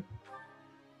for a living?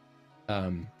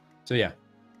 So yeah,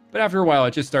 but after a while,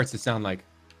 it just starts to sound like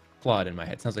Claude in my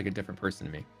head. It sounds like a different person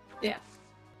to me. Yeah.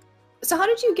 So how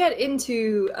did you get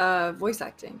into voice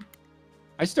acting?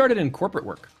 I started in corporate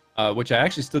work, which I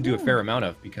actually still do a fair amount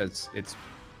of because it's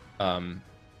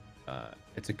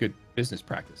a good business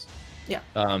practice. Yeah.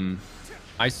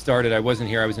 I wasn't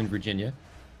here, I was in Virginia.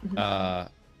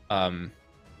 The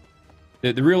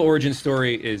real origin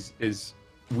story is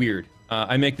weird.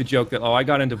 I make the joke that, I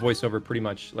got into voiceover pretty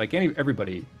much like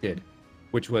everybody did,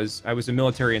 which was I was a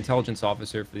military intelligence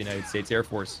officer for the United States Air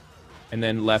Force, and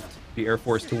then left the Air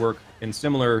Force to work in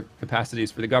similar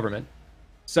capacities for the government.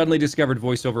 Suddenly discovered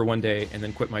voiceover one day, and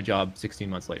then quit my job 16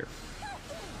 months later.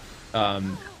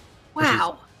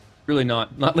 Wow. Really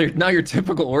not your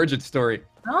typical origin story.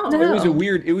 Oh, No.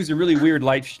 It was a really weird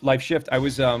life shift. I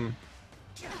was on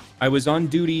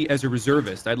duty as a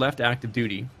reservist. I left active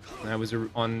duty, and I was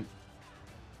on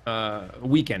a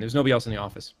weekend. There's nobody else in the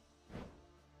office,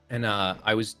 and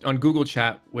I was on Google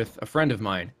Chat with a friend of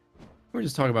mine. We were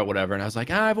just talking about whatever, and I was like,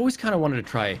 I've always kind of wanted to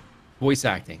try voice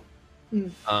acting.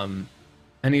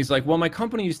 And he's like, well, my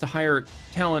company used to hire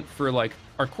talent for like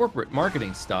our corporate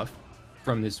marketing stuff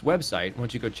from this website. Why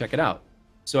don't you go check it out?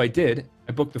 So I did.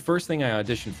 I booked the first thing I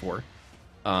auditioned for,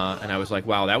 and I was like,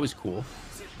 wow, that was cool.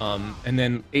 And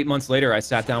then 8 months later, I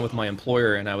sat down with my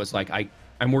employer, and I was like,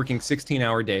 I'm working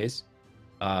 16-hour days,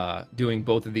 doing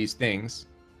both of these things,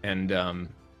 and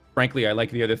frankly, I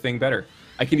like the other thing better.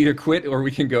 I can either quit or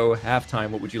we can go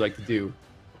half-time. What would you like to do?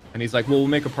 And he's like, well, we'll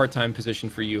make a part-time position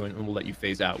for you, and we'll let you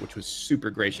phase out, which was super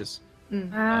gracious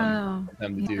Wow. of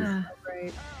them to do.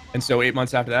 Right. And so 8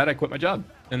 months after that, I quit my job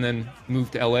and then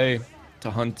moved to LA to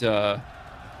hunt,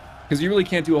 because you really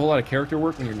can't do a whole lot of character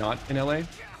work when you're not in LA.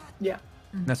 Yeah.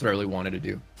 And that's what I really wanted to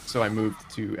do. So I moved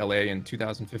to LA in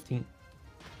 2015.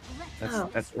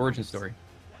 That's the origin story.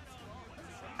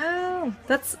 Oh,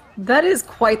 that is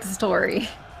quite the story.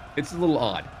 It's a little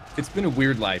odd. It's been a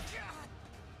weird life.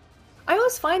 I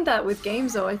always find that with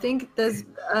games, though. I think there's,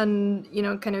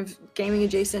 kind of gaming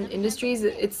adjacent industries.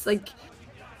 It's like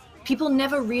people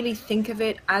never really think of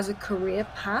it as a career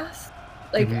path.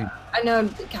 Like, I know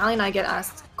Callie and I get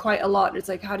asked quite a lot. It's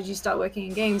like, how did you start working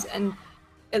in games? And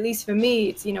at least for me,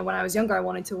 it's, when I was younger, I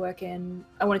wanted to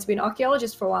be an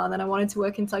archaeologist for a while, and then I wanted to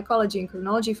work in psychology and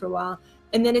criminology for a while.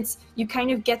 And then you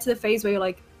kind of get to the phase where you're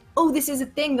like, oh, this is a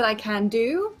thing that I can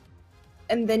do.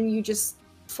 And then you just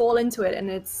fall into it, and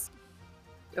it's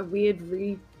a weird,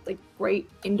 really great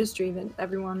industry that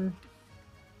everyone,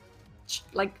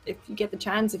 if you get the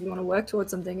chance, if you want to work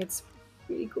towards something, it's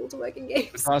really cool to work in games.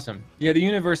 It's awesome. Yeah, the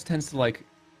universe tends to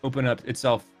open up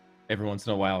itself every once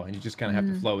in a while, and you just kind of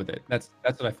have to flow with it. That's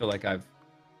what I feel like I've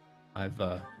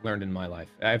learned in my life.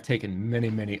 I've taken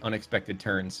many unexpected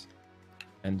turns,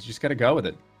 and you just got to go with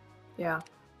it. Yeah.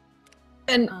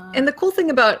 And the cool thing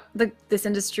about this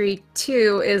industry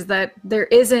too is that there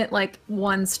isn't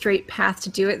one straight path to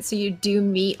do it. So you do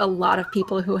meet a lot of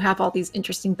people who have all these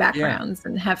interesting backgrounds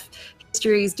and have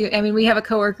histories. We have a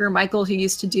coworker, Michael, who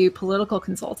used to do political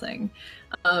consulting.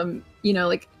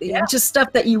 Just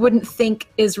stuff that you wouldn't think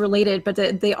is related, but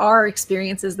they are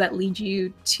experiences that lead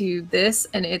you to this.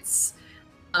 And it's,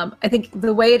 I think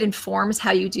the way it informs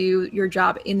how you do your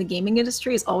job in the gaming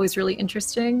industry is always really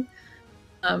interesting.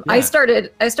 I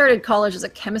started college as a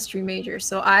chemistry major,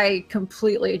 so I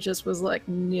completely just was like,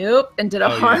 nope, and did a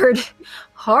hard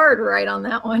right on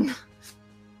that one.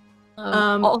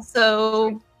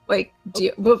 Also,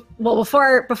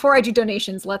 before I do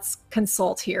donations, let's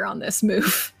consult here on this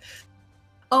move.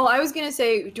 Oh, I was gonna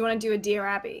say, do you want to do a Deer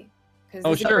Abbey? Because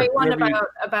there's a great one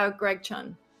about Greg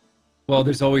Chun. Well,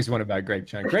 there's always one about Greg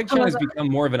Chun. Greg Chun has become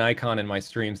more of an icon in my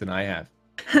streams than I have.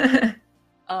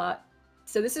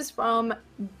 So this is from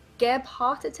Geb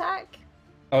Heart Attack.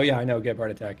 Oh yeah, I know Geb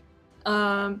Heart Attack.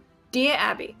 Dear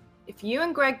Abby, if you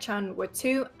and Greg Chun were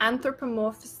two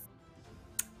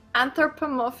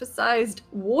anthropomorphized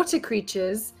water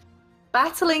creatures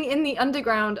battling in the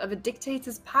underground of a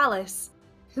dictator's palace,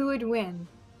 who would win?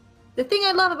 The thing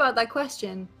I love about that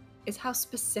question is how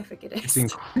specific it is. It's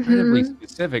incredibly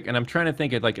specific, and I'm trying to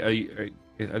think of are they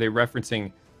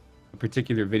referencing a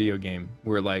particular video game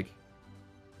where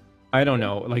I don't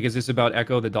know. Is this about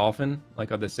Echo the Dolphin,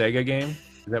 of the Sega game?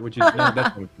 Is that what you? No,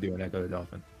 that's what you do in Echo the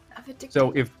Dolphin.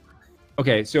 So if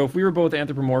we were both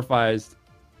anthropomorphized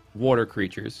water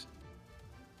creatures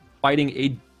fighting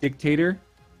a dictator.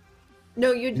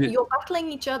 No, you're battling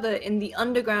each other in the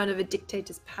underground of a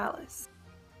dictator's palace.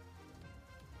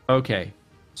 Okay,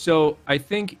 so I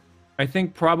think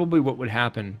probably what would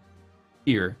happen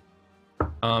here,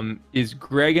 is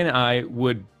Greg and I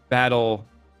would battle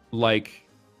like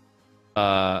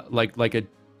a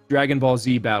Dragon Ball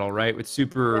Z battle, right? With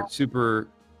super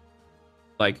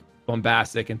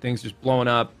bombastic and things just blowing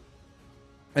up,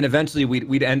 and eventually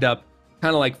we'd end up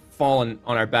kind of falling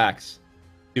on our backs,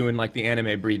 doing the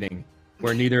anime breathing,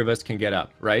 where neither of us can get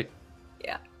up, right?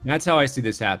 Yeah. That's how I see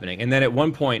this happening. And then at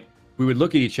one point we would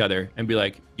look at each other and be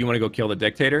like, "You want to go kill the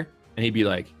dictator?" And he'd be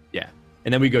like, "Yeah."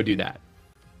 And then we go do that.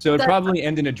 So it'd probably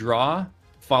end in a draw,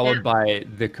 followed by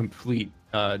the complete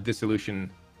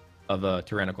dissolution of a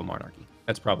tyrannical monarchy.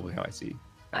 That's probably how I see.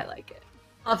 I like it.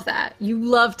 Love that. You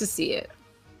love to see it.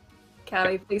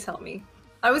 Callie, please help me.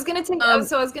 I was gonna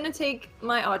take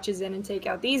my archers in and take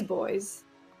out these boys.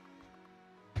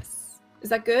 Is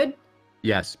that good?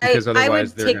 Yes, because otherwise I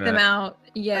would take them out.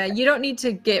 Yeah, okay. You don't need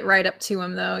to get right up to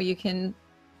them though. You can.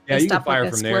 Yeah, you can fire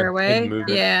from there. Away.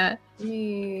 Yeah.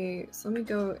 Let me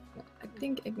go. I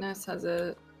think Ignace has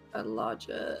a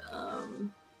larger.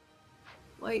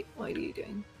 What are you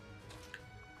doing?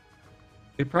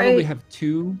 They probably have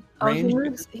two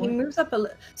range. He moves up a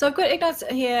little. So I've got Ignace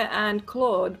here and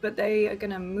Claude, but they are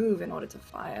gonna move in order to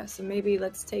fire. So maybe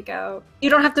let's take out. You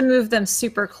don't have to move them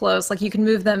super close. You can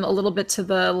move them a little bit to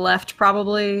the left,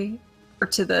 probably, or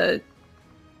to the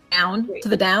down. Wait. To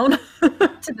the down.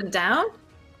 To the down.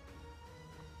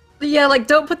 Yeah,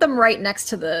 don't put them right next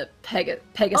to the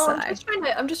Pegasi. Oh,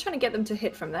 I'm just trying to get them to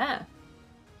hit from there.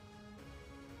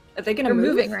 Are they gonna They're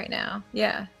move? Moving right now.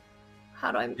 Yeah. How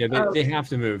do I? Yeah, they have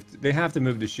to move. They have to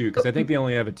move the shoot because I think they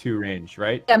only have a 2 range,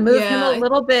 right? Yeah, move him a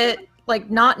little bit,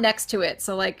 not next to it,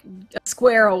 so a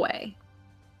square away.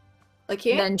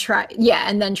 Here. And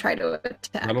then try to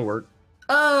attack. That'll work.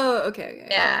 Oh, okay.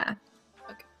 Yeah.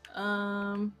 Okay.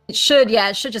 It should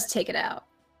just take it out.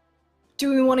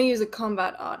 Do we want to use a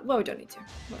combat art? Well, we don't need to.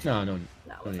 No.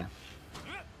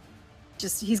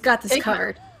 Just he's got this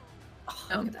covered. Oh,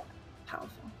 look at that.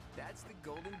 Powerful. That's the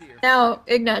golden deer. Now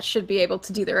Ignat should be able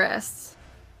to do the rest.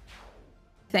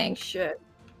 I think. Should.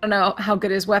 I don't know how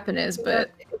good his weapon is, but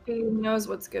if he knows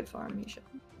what's good for him, he should.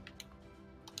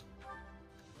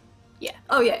 Yeah.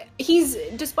 Oh yeah. He's,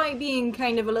 despite being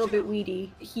kind of a little bit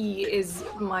weedy, he is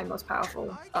my most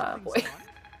powerful boy.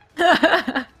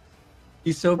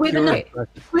 He's so With pure.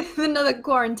 with another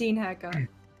quarantine haircut. You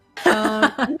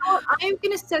know what? I'm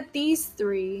gonna set these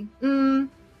 3.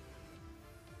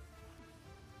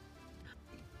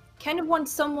 Kind of want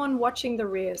someone watching the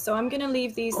rear, so I'm gonna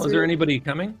leave these 3. Is there anybody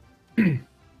coming?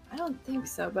 I don't think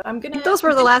so, but I'm gonna. Those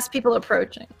were the last people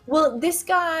approaching. Well, this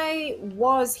guy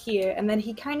was here, and then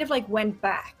he kind of like went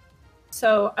back.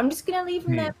 So I'm just gonna leave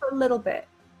him there for a little bit,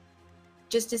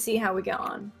 just to see how we get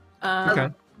on. Okay.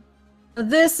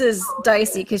 This is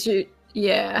dicey because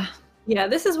yeah,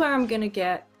 this is where I'm gonna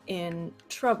get in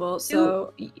trouble.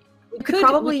 So you could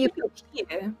probably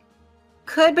here.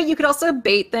 but you could also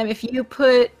bait them if you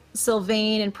put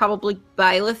Sylvain and probably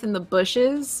Byleth in the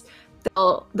bushes.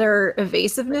 Their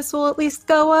evasiveness will at least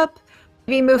go up.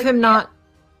 Maybe move him not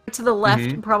to the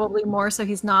left, probably more, so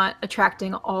he's not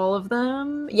attracting all of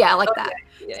them. Yeah, like that.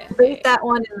 Yeah. Bait that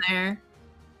one in there.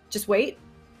 Just wait.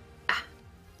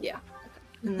 Yeah.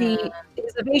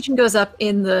 His evasion goes up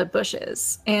in the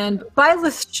bushes, and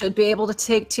Byleth should be able to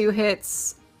take 2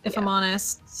 hits. If I'm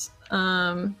honest,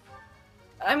 I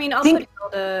mean, I'll put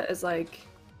Hilda as like.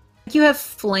 You have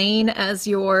Flane as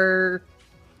your.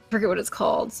 I forget what it's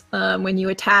called. When you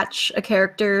attach a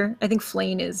character, I think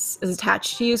Flane is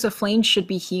attached to you, so Flane should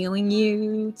be healing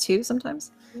you too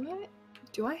sometimes. What?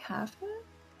 Do I have her?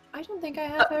 I don't think I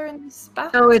have her in this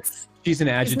battle. Oh, She's an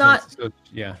adjutant. not- So,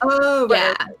 yeah. Oh,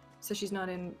 right. Yeah. So she's not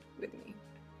in with me.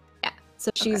 Yeah. So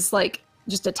she's like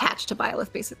just attached to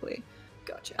Byleth, basically.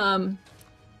 Gotcha.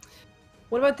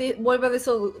 What about this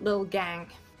little gang?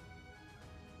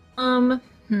 So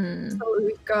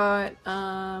we've got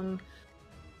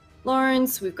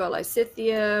Lawrence, we've got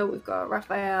Lysithia, we've got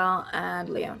Raphael, and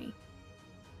Leonie.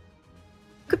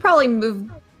 Could probably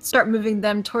start moving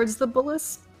them towards the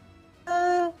ballista.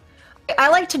 I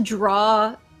like to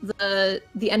draw the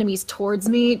enemies towards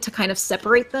me to kind of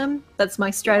separate them. That's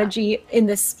my strategy in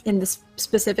this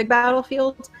specific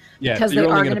battlefield. Yeah, because so you're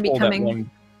they only are going to gonna be pull that coming.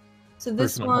 one So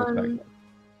this person on one, horseback.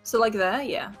 so like that,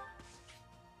 yeah.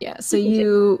 Yeah. So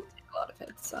you, Take a lot of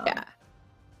hits. So. yeah.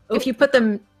 If you put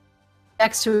them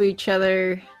next to each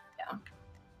other,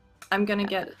 I'm gonna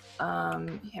get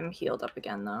him healed up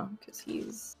again though, because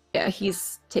he's. yeah,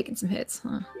 he's taking some hits.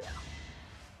 Huh? Yeah.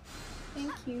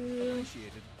 Thank you.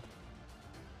 Initiated.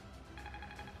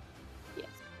 Yes.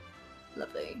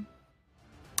 Lovely.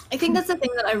 I think that's the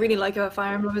thing that I really like about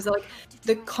Fire Emblem is like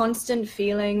the constant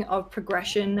feeling of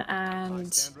progression,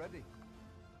 and Stand ready.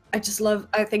 I just love.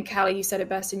 I think Callie, you said it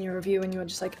best in your review, and you were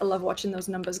just like, I love watching those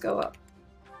numbers go up.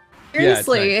 Yeah, it's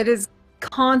Seriously, nice. it is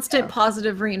constant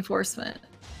positive reinforcement.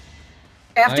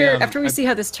 After we see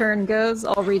how this turn goes,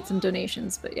 I'll read some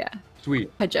donations. But yeah,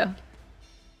 Sweet. hi Joe.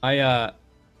 I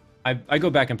go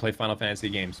back and play Final Fantasy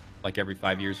games like every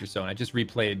 5 years or so, and I just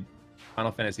replayed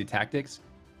Final Fantasy Tactics,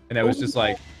 and I was just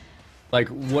like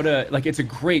it's a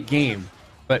great game,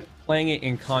 but playing it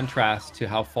in contrast to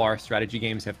how far strategy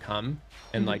games have come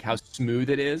and like how smooth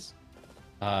it is.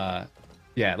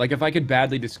 Yeah, like if I could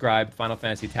badly describe Final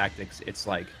Fantasy Tactics, it's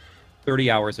like 30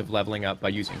 hours of leveling up by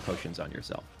using potions on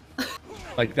yourself.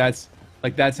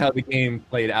 that's how the game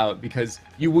played out, because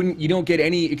you don't get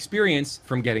any experience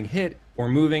from getting hit or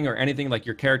moving or anything. Like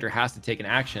your character has to take an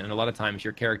action, and a lot of times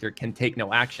your character can take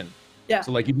no action. Yeah.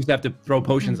 So like you just have to throw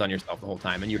potions on yourself the whole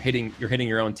time, and you're hitting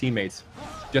your own teammates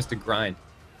just to grind.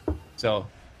 So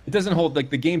it doesn't hold, like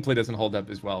the gameplay doesn't hold up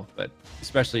as well, but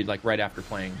especially like right after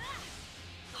playing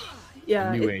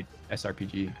New Age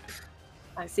SRPG.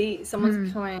 I see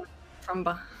someone's coming from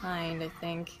behind. I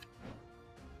think.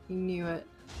 You knew it.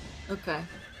 Okay.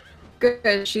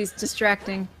 Good, she's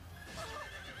distracting.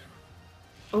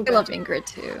 Oh, I love Ingrid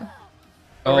too.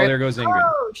 Oh, Rip. there goes Ingrid.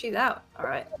 Oh, she's out. All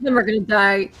right. Then we're gonna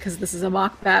die because this is a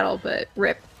mock battle, but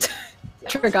rip.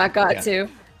 Trigot got Yeah. to.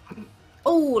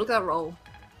 Oh, look at that roll.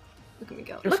 Look at me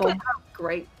go. Beautiful. Look at how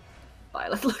great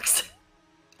Violet looks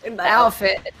in that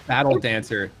Outfit. Battle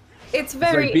dancer. It's It's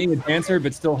very. like being a dancer,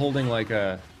 but still holding like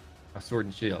a sword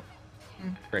and shield.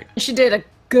 Great. She did a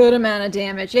good amount of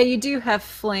damage. Yeah, you do have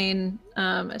Flame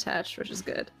attached, which is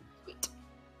good.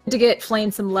 To get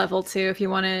Flame some level too, if you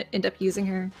want to end up using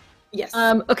her. Yes.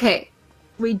 Okay.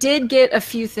 We did get a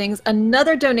few things.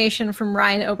 Another donation from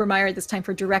Ryan Obermeyer, this time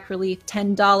for direct relief,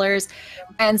 $10,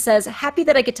 and says, happy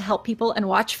that I get to help people and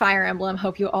watch Fire Emblem.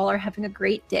 Hope you all are having a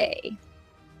great day.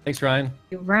 Thanks, Ryan. Thank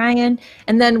you, Ryan.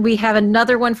 And then we have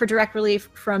another one for direct relief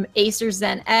from Acer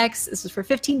Zen X. This is for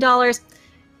 $15.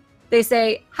 They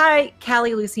say, "Hi,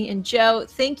 Callie, Lucy, and Joe.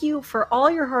 Thank you for all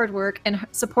your hard work and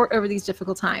support over these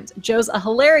difficult times. Joe's a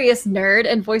hilarious nerd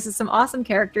and voices some awesome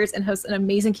characters and hosts an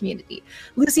amazing community.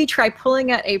 Lucy, try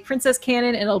pulling out a princess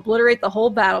cannon and obliterate the whole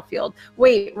battlefield.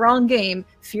 Wait, wrong game.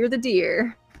 Fear the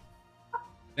deer."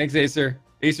 Thanks, Acer.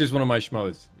 Acer's one of my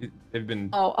schmoes. They've been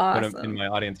awesome. in my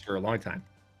audience for a long time.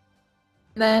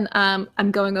 Then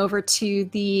I'm going over to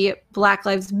the Black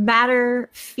Lives Matter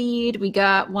feed. We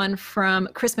got one from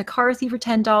Chris McCarthy for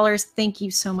 $10. Thank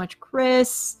you so much,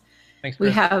 Chris. Thanks, Chris.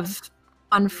 We have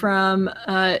one from,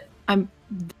 I'm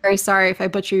very sorry if I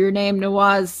butcher your name,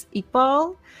 Nawaz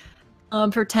Iqbal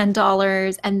for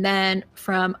 $10. And then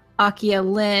from Akia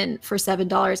Lin for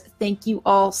 $7. Thank you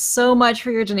all so much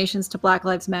for your donations to Black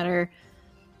Lives Matter.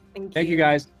 Thank you,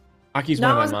 guys. Aki's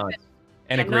one of my mods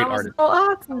and a great artist.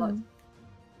 Oh, awesome.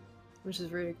 Which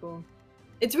is really cool.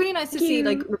 It's really nice to see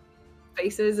like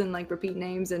faces and like repeat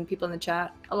names and people in the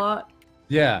chat a lot.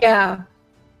 Yeah. Yeah.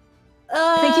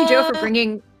 Thank you, Joe, for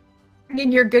bringing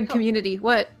in your good community.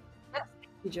 What? Thank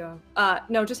you, Joe.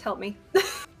 No, just help me.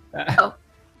 Oh,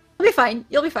 you'll be fine.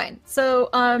 You'll be fine. So,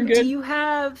 do you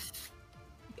have?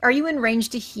 Are you in range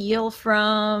to heal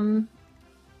from?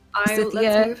 Let's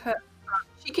move her.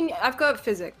 She can. I've got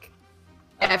physic.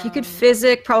 Yeah, if you could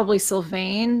physic, probably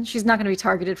Sylvain. She's not going to be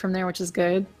targeted from there, which is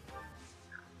good.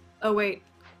 Oh wait,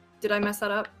 did I mess that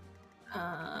up?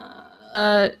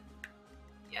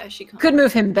 Yeah, she can't. Could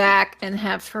move him back and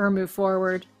have her move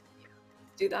forward.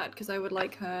 Do that because I would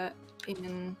like her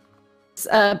in.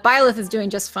 Byleth is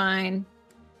doing just fine.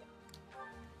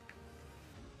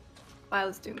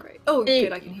 Violet's doing great. Oh,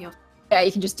 good, I can heal. Yeah,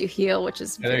 you can just do heal, which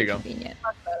is there you go. Convenient.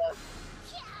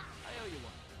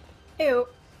 Ew.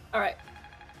 All right.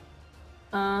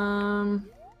 I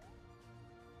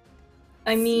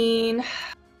mean,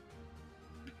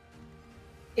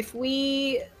 if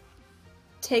we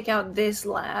take out this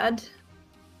lad,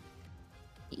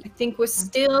 I think we're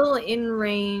still in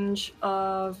range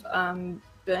of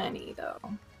Bernie, though.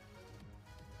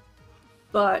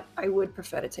 But I would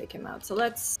prefer to take him out. So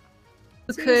let's.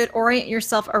 You could orient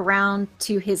yourself around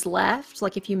to his left,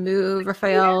 like if you move,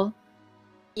 Raphael.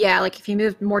 Yeah, like if you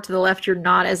move more to the left, you're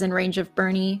not as in range of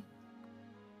Bernie.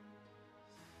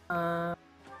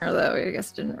 Although I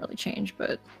guess it didn't really change,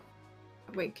 but...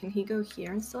 Wait, can he go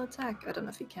here and still attack? I don't know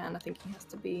if he can. I think he has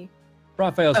to be...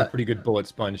 Raphael's a pretty good bullet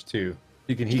sponge, too.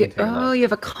 He can take oh, you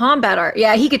have a combat art.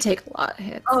 Yeah, he could take a lot of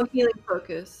hits. Oh, healing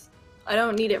focus. I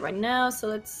don't need it right now, so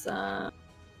let's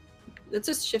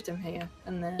just shift him here,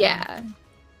 and then... Yeah.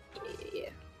 Yeah.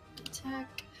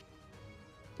 Attack.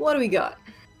 What do we got?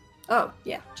 Oh,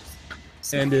 yeah.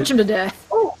 And Push him to death.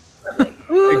 Oh!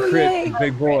 Ooh, big crit, yay.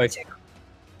 big boy.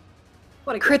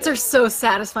 What a Crits are so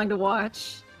satisfying to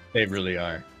watch. They really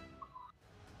are.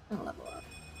 Level up.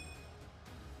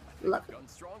 Level.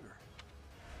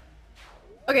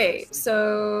 Okay,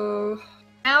 so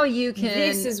Now you can...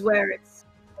 this is where it's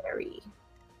scary.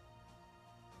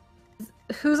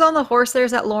 Who's on the horse there?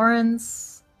 Is that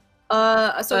Lawrence? So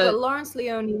I've got Lawrence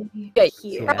Leone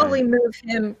here. Probably move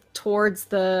him towards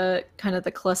the kind of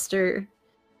the cluster.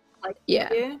 Like Yeah.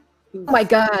 here. Oh my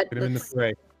god. Put him in the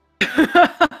fray.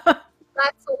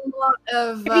 That's a lot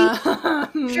of.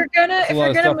 If you're gonna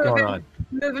Going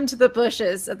move him to the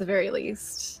bushes at the very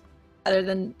least, other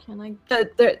than Can I?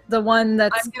 the one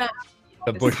that's I'm gonna.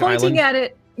 The bush pointing island. at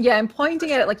it. Yeah, I'm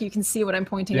pointing at it like you can see what I'm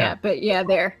pointing Yeah. at. But yeah,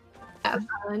 there.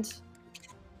 Island.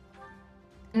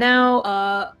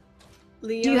 Now,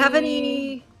 do you have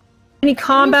any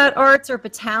combat arts or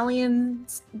battalion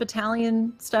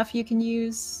stuff you can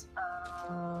use?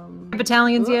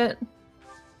 Battalions what? yet?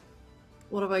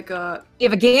 What have I got? You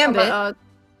have a gambit.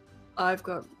 I've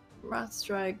got Wrath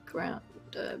Strike, Ground,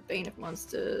 Bane of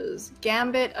Monsters,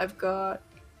 Gambit. I've got.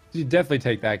 You definitely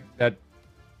take the axe That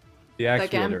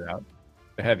gam- wielder out.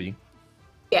 The heavy.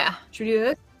 Yeah. Should we do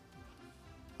this?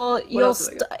 Well, else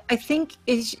have I I think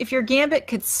if your gambit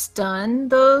could stun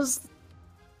those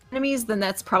enemies, then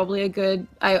that's probably a good.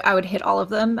 I would hit all of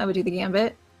them. I would do the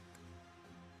gambit.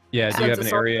 Yeah, do you have an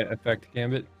Assault- area effect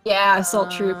gambit? Yeah,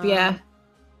 assault troop. Yeah,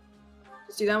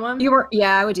 Just do that one.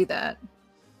 Yeah, I would do that.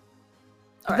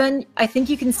 All right. Then I think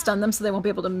you can stun them so they won't be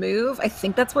able to move. I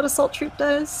think that's what assault troop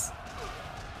does.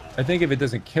 I think if it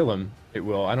doesn't kill him, it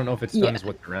will. I don't know if it stuns Yeah.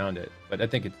 what's around it, but I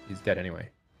think he's dead anyway.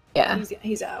 Yeah.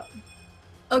 He's out.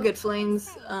 Oh, good. Flames.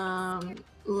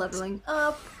 Leveling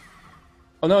up.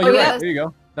 Oh no, you're yeah. right. There you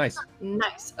go. Nice.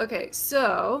 Nice. Okay,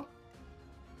 so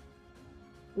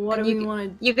what And do we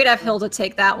want to? You could have Hilda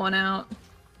take that one out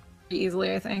pretty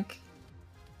easily, I think.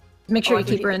 Make sure you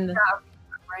keep her in the.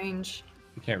 range.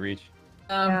 You can't reach.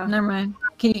 Oh, Yeah. never mind.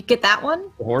 Can you get that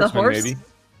one? The horseman, horse? maybe.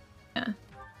 Yeah.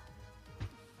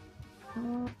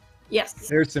 Yes.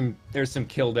 There's some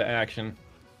Kilda action.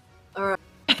 All right.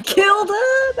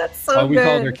 Kilda, that's so We good.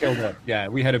 called her Kilda. Yeah,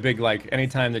 we had a big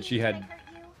anytime that she had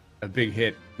a big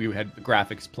hit, we had the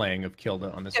graphics playing of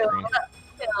Kilda on the screen.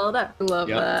 Kilda. Love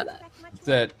Yep. that. That's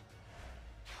it.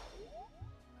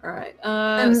 All right.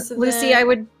 And So Lucy, then- I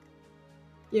would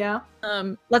Yeah.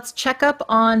 let's check up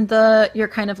on your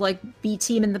kind of like B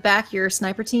team in the back, your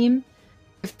sniper team.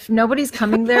 If nobody's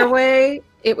coming their way,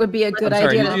 it would be a good I'm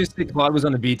sorry, idea. did you just say Claude was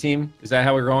on the B team? Is that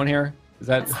how we're going here? Is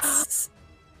that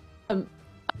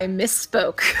I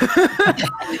misspoke.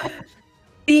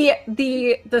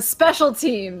 the special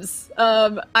teams.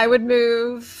 I would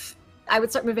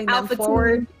start moving them Alpha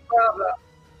forward. team, Bravo.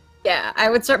 Yeah, I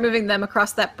would start moving them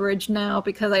across that bridge now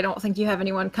because I don't think you have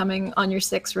anyone coming on your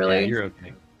 6 really. Yeah, you're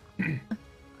okay.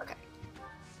 Okay.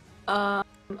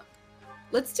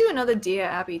 Let's do another Deer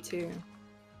Abbey too.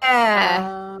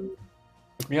 Yeah.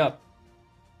 Hook me up.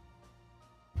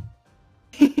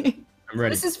 I'm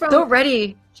ready. This is from So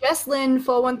ready.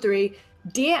 Jesslyn413.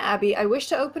 Dear Abby, I wish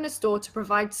to open a store to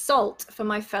provide salt for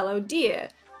my fellow deer.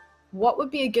 What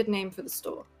would be a good name for the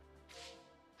store?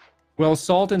 Well,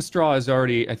 Salt and Straw is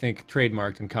already, I think,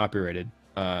 trademarked and copyrighted.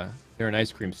 They're an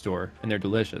ice cream store, and they're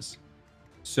delicious.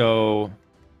 So,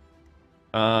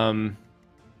 that's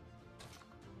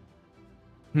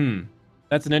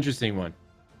an interesting one.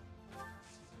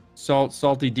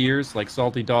 Salty deers, like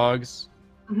salty dogs.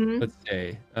 Mm-hmm.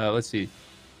 Let's see.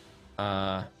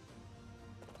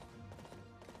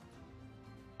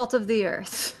 Salt of the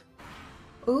earth.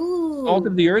 Ooh. Salt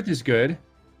of the Earth is good.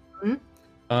 Mhm.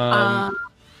 How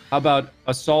about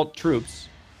Assault Troops?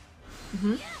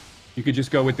 Mhm. You could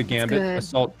just go with the gambit. good.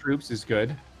 Assault Troops is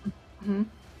good. Mhm.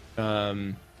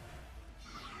 I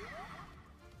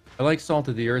like Salt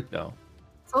of the Earth though.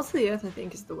 Salt of the Earth, I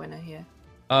think, is the winner here.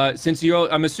 Since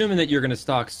I'm assuming that you're gonna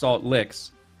stock Salt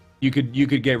Licks, you could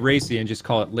get racy and just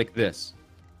call it Lick This.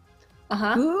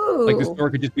 Uh-huh. Ooh. Like the store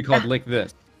could just be called Lick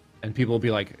This, and people will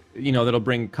be like, that'll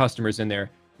bring customers in there.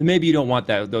 And maybe you don't want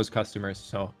those customers,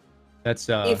 so that's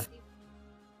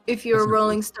If you're a that's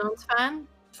Rolling Stones fan,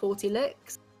 40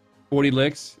 licks. 40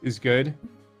 Licks is good.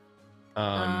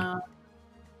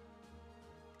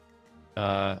 It's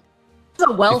a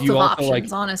wealth you of also, options,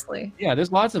 like- honestly. Yeah,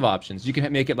 there's lots of options. You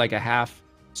can make it like a half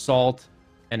salt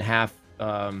and half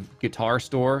guitar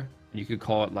store. And you could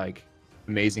call it like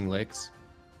Amazing Licks,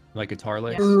 like guitar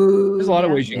licks. Ooh, There's a lot of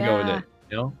yeah, ways you can go with yeah. it.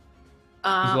 There's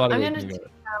a lot of I'm ways going you to can go take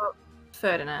with it. out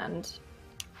Ferdinand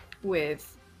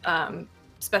with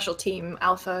special team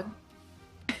Alpha.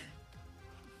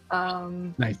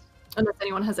 Nice. Unless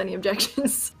anyone has any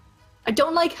objections. I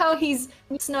don't like how he's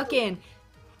snuck in.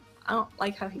 I don't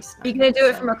like how he's snuck Are you gonna do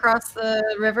it so- from across the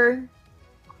river?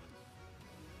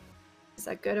 Is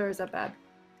that good or is that bad?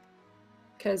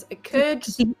 Because I could...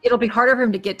 It'll be harder for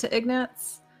him to get to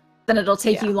Ignatz. Then it'll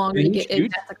take Yeah. you longer to Can he get shoot?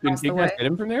 Ignatz Can across the way. Ignatz get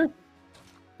him from there?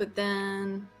 But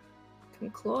then... Can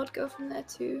Claude go from there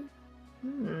too?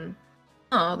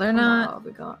 Oh, they're What not. have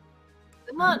we got?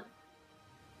 They're not...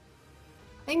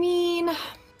 I mean...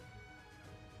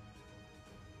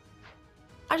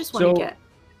 I just want So- to get...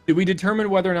 Did we determine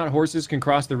whether or not horses can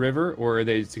cross the river, or are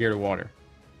they scared of water?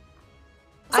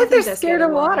 It's like they're scared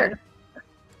of water.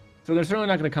 So they're certainly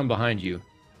not going to come behind you.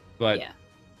 But Yeah.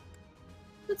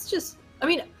 Let's just... I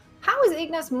mean, how is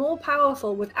Ignatz more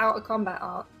powerful without a combat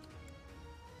art?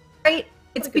 Right?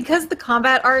 It's because the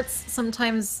combat arts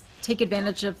sometimes take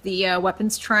advantage of the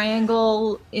weapons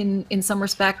triangle in some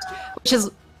respect, which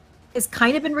is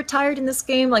kind of been retired in this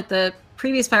game. Like the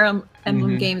previous Fire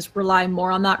Emblem Mhm. games rely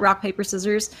more on that rock, paper,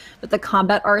 scissors, but the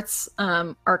combat arts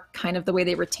are kind of the way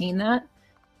they retain that.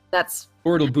 That's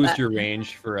or it'll boost that- your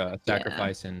range for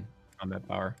sacrifice and combat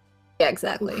power. yeah,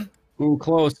 exactly. Ooh,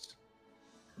 close.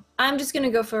 I'm just gonna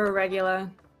go for a regular.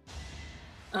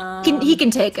 He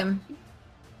can take him.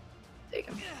 Take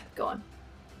him. Go on.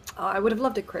 Oh, I would have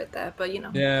loved a crit there, but you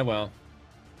know. Yeah, well.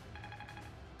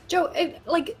 Joe,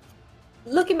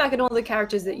 looking back at all the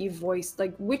characters that you've voiced,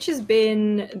 like, which has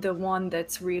been the one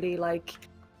that's really, like,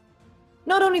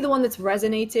 not only the one that's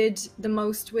resonated the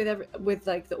most with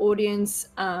like, the audience,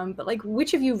 but, like,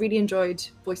 which of you really enjoyed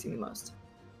voicing the most?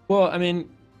 Well, I mean,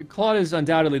 Claude is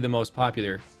undoubtedly the most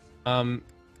popular.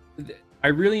 I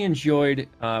really enjoyed.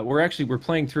 We're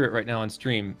playing through it right now on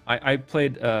stream. I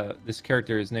played this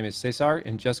character. His name is Cesar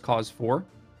in Just Cause 4.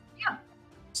 Yeah.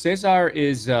 Cesar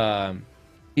is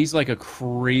he's like a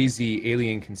crazy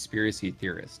alien conspiracy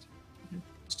theorist.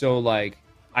 So like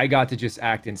I got to just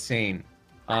act insane.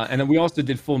 And then we also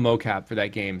did full mocap for that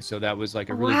game, so that was like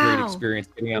a really great Wow. experience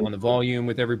getting out on the volume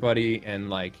with everybody and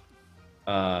like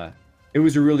it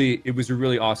was a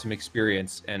really awesome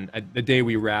experience. And the day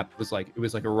we wrapped was like, it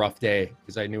was like a rough day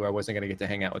because I knew I wasn't going to get to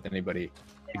hang out with anybody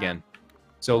again.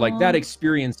 So like that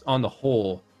experience on the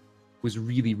whole was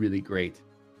really, really great.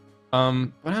 But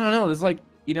I don't know. There's like,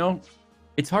 you know,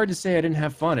 it's hard to say I didn't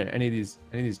have fun at any of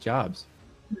these jobs.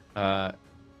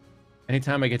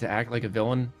 Anytime I get to act like a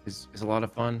villain is a lot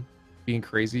of fun. Being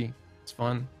crazy, it's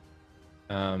fun.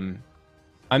 I'm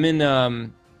in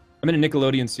a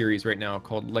Nickelodeon series right now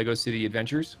called Lego City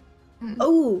Adventures.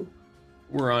 Oh,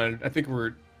 I think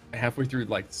we're halfway through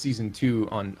like season 2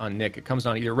 on Nick. It comes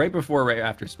on either right before or right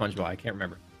after SpongeBob. I can't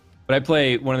remember. But I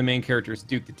play one of the main characters,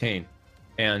 Duke Detain,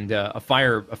 and a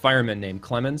fireman named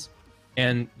Clemens.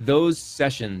 And those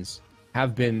sessions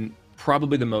have been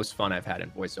probably the most fun I've had in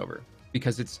voiceover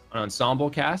because it's an ensemble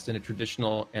cast in a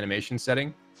traditional animation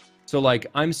setting. So like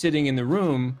I'm sitting in the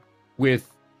room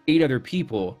with 8 other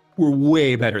people who are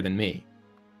way better than me.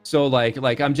 So like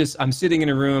I'm sitting in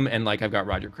a room and like I've got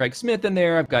Roger Craig Smith in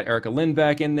there, I've got Erica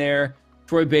Lindbeck in there,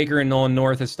 Troy Baker and Nolan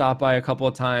North have stopped by a couple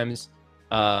of times.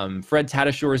 Fred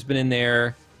Tatasciore has been in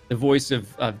there, the voice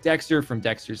of Dexter from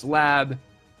Dexter's Lab,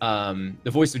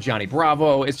 the voice of Johnny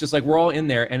Bravo. It's just like we're all in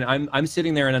there, and I'm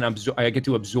sitting there, and then I get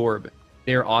to absorb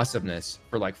their awesomeness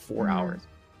for like 4 hours,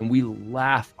 and we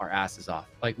laugh our asses off.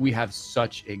 Like we have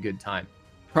such a good time.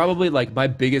 Probably like my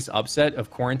biggest upset of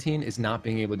quarantine is not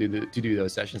being able to do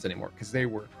those sessions anymore because they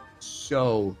were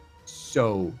so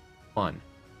fun.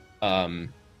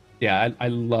 Yeah, I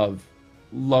love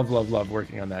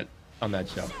working on that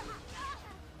show.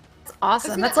 It's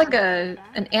awesome. That's like an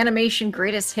animation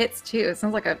greatest hits too. It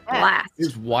sounds like a blast.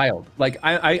 It's wild. Like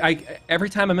I every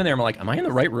time I'm in there, I'm like, am I in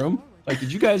the right room? Like,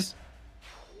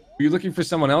 were you looking for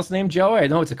someone else named Joe? I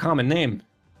know it's a common name.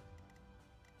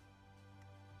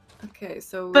 okay.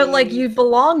 So, But like you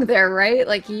belong there, right?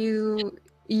 Like you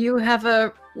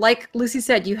have like Lucy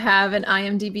said, you have an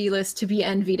IMDb list to be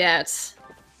envied at.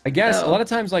 I guess So- a lot of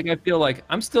times, like I feel like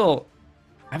I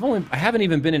haven't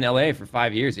even been in LA for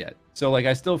 5 years yet. So like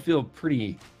I still feel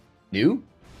pretty new.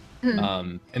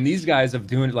 And these guys have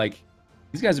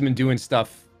been doing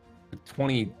stuff for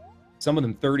 20, some of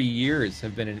them 30 years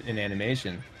have been in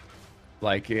animation.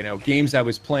 Like, you know, games I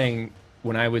was playing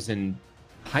when I was in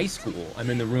high school, I'm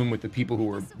in the room with the people who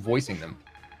were voicing them.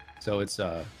 So it's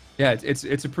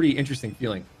it's a pretty interesting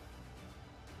feeling.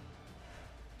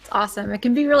 It's awesome. It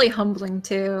can be really humbling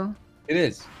too. It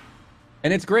is.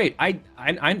 And it's great. I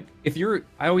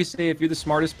always say if you're the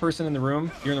smartest person in the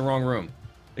room, you're in the wrong room.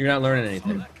 You're not learning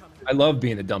anything. I love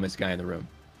being the dumbest guy in the room.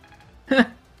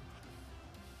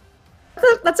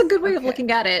 That's a good way of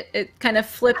looking at it. It kind of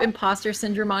flip imposter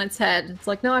syndrome on its head. It's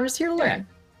like, no, I'm just here to learn. Yeah.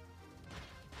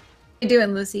 How you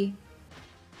doing, Lucy?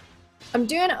 I'm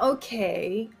doing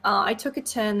okay. I took a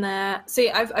turn there.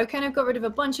 See, I've kind of got rid of a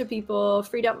bunch of people,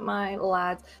 freed up my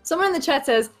lads. Someone in the chat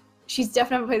says, she's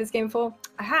definitely played this game before.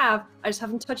 I have. I just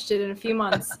haven't touched it in a few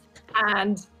months.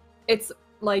 And it's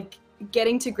like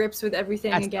getting to grips with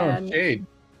everything again. Shade.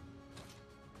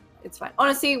 It's fine.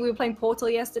 Honestly, we were playing Portal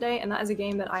yesterday, and that is a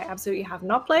game that I absolutely have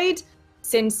not played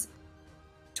since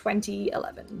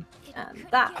 2011. And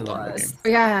that I love that was...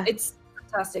 game. Yeah. It's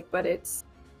fantastic, but it's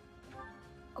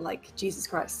like, Jesus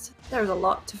Christ. There's a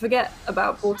lot to forget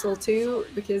about Portal 2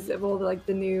 because of all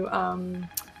the new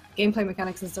gameplay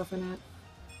mechanics and stuff in it.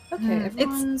 Okay,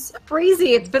 everyone's... It's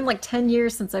crazy. It's been like 10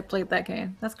 years since I played that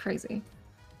game. That's crazy.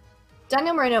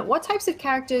 Daniel Moreno, what types of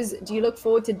characters do you look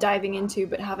forward to diving into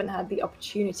but haven't had the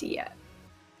opportunity yet?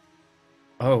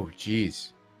 Oh,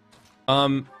 geez.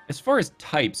 As far as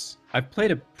types, I've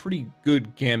played a pretty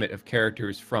good gamut of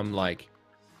characters from like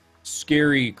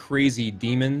scary, crazy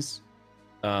demons,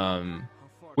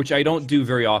 which I don't do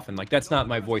very often. Like that's not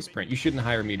my voice print. You shouldn't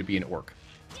hire me to be an orc.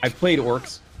 I've played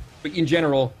orcs, but in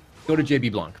general, go to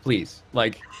JB Blanc, please.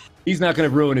 Like, he's not going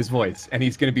to ruin his voice, and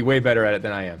he's going to be way better at it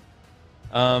than I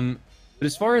am. But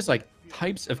as far as like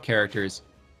types of characters,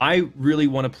 I really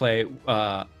want to play.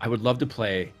 I would love to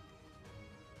play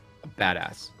a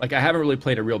badass. Like I haven't really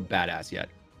played a real badass yet.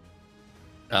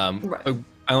 Right.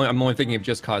 I'm only thinking of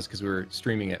Just Cause because we were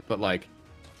streaming it, but like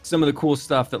some of the cool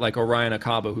stuff that like Orion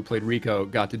Akaba, who played Rico,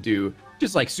 got to do,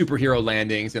 just like superhero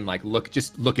landings and like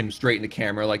looking straight in the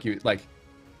camera,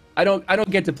 I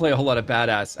don't get to play a whole lot of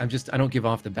badass. I don't give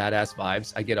off the badass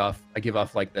vibes. I give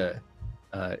off like the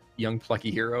young plucky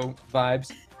hero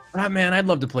vibes. But man, I'd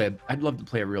love to play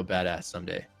a real badass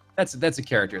someday. That's a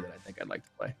character that I think I'd like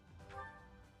to play.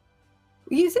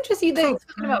 It's interesting that you're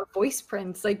talking about voice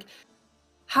prints. Like,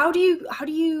 how do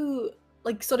you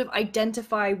like sort of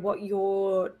identify what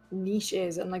your niche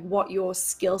is and like what your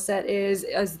skill set is?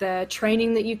 Is there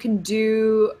training that you can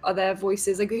do? Are there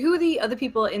voices, like who are the other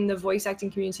people in the voice acting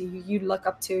community who you look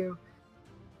up to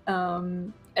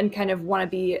and kind of want to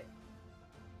be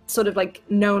sort of like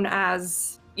known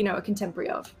as, you know, a contemporary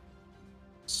of?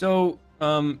 So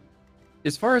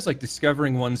as far as like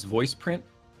discovering one's voice print,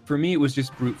 for me it was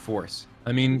just brute force.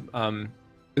 I mean,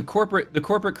 the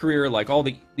corporate career, like all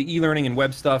the e-learning and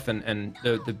web stuff and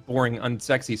the boring,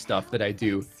 unsexy stuff that I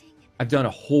do, I've done a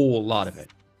whole lot of it.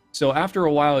 So after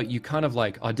a while, you kind of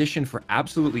like audition for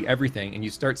absolutely everything, and you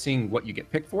start seeing what you get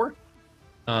picked for.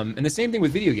 And the same thing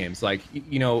with video games. Like,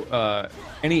 you know,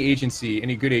 any agency,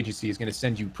 any good agency is going to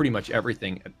send you pretty much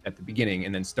everything at the beginning,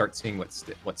 and then start seeing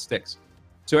what sticks.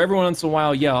 So every once in a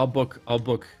while, yeah, I'll book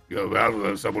someone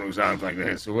who sounds like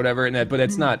this or whatever, but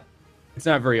it's not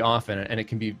very often, and it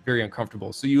can be very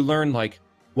uncomfortable. So you learn like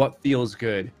what feels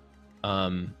good,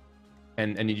 and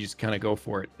you just kind of go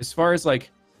for it. As far as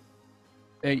like,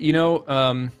 you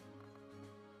know,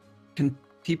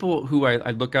 people who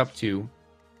I look up to,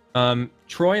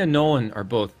 Troy and Nolan are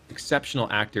both exceptional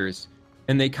actors,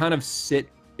 and they kind of sit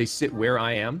where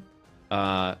I am.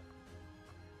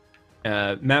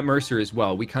 Matt Mercer as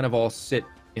well. We kind of all sit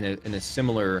in a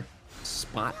similar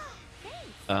spot.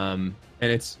 And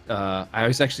it's I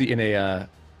was actually in a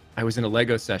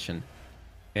Lego session,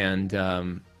 and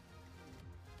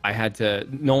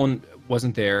Nolan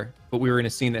wasn't there, but we were in a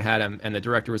scene that had him, and the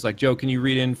director was like, "Joe, can you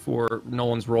read in for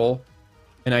Nolan's role?"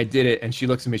 And I did it, and she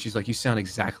looks at me, she's like, you sound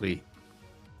exactly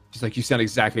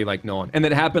like Nolan. And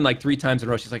that happened like 3 times in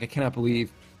a row. She's like, I cannot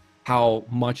believe how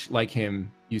much like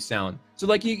him you sound. So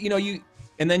like and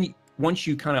then once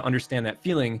you kind of understand that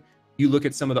feeling, you look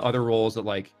at some of the other roles that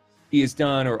like he has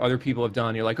done or other people have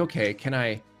done. You're like, okay, can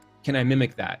I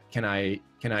mimic that? Can I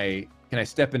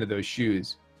step into those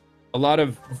shoes? A lot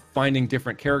of finding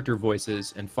different character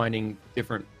voices and finding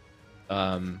different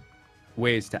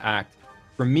ways to act,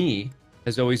 for me,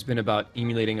 has always been about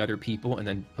emulating other people and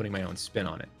then putting my own spin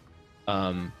on it.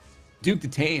 Duke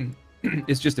Detain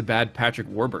is just a bad Patrick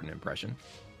Warburton impression.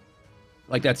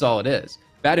 Like, that's all it is.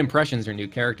 Bad impressions are new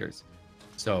characters.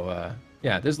 So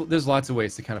yeah, there's lots of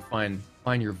ways to kind of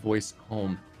find your voice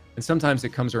home, and sometimes it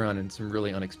comes around in some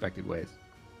really unexpected ways.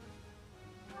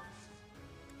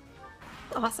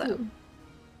 Awesome.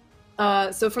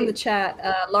 So from the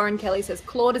chat, Lauren Kelly says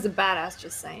Claude is a badass.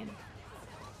 Just saying.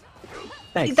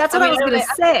 Thanks. That's what I was gonna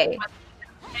say.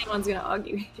 Anyone's gonna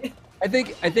argue. I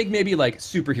think maybe like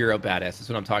superhero badass is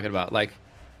what I'm talking about. Like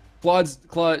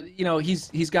Claude, you know,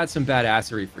 he's got some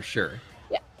badassery for sure.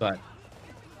 Yeah. But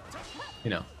you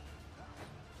know,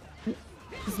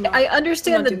 I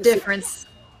understand the difference.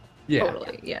 Yeah.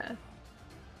 Totally. Yeah.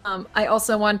 I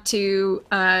also want to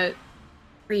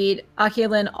read.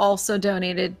 Akilin also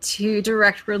donated to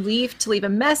Direct Relief to leave a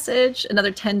message.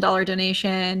 Another $10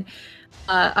 donation.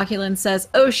 Akilin says,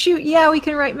 "Oh shoot, yeah, we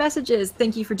can write messages.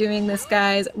 Thank you for doing this,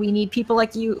 guys. We need people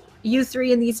like you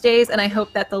three in these days, and I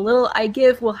hope that the little I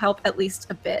give will help at least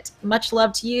a bit. Much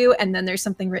love to you." And then there's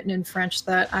something written in French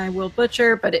that I will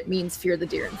butcher, but it means "fear the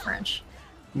deer" in French.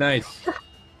 Nice.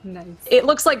 Nice. It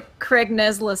looks like Craig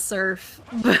Nesla Surf.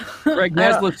 Craig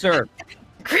Nesla Surf.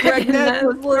 Craig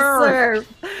Nesla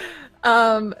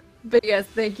Surf. But yes,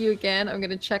 thank you again. I'm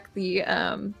gonna check the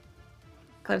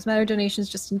Lives Matter donations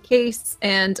just in case.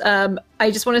 And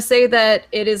I just want to say that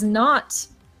it is not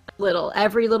little.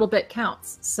 Every little bit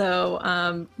counts.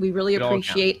 So we really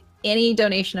appreciate any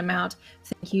donation amount.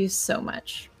 Thank you so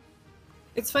much.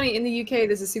 It's funny, in the UK,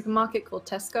 there's a supermarket called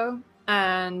Tesco,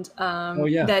 and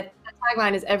that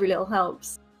tagline is "Every little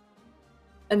helps."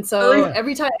 And so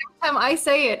every time I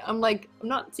say it, I'm like, I'm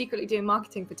not secretly doing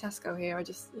marketing for Tesco here. I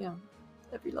just, you know,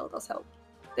 every little does help.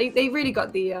 They really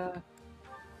got the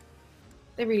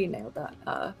they really nailed that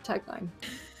tagline.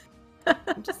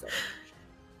 I'm just like,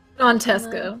 on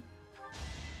Tesco.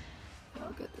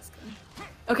 I'll get this guy.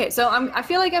 Okay, so I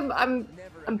feel like I'm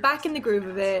back in the groove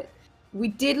of it. We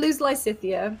did lose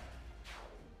Lysithia.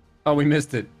 Oh, we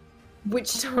missed it.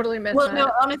 Which totally missed Well, that.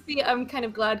 no, honestly, I'm kind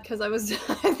of glad because I was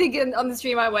I think on the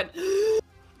stream I went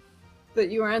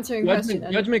that you were answering questions.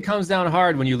 Judgment comes down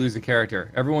hard when you lose a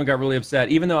character. Everyone got really upset.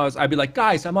 Even though I'd be like,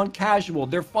 guys, I'm on casual.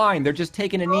 They're fine. They're just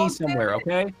taking a knee somewhere,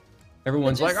 okay?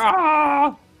 Everyone's like,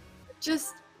 ah!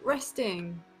 Just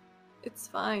resting. It's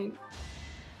fine.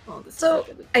 Oh, this So is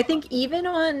so good. I think even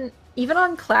on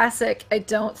Classic, I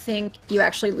don't think you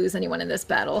actually lose anyone in this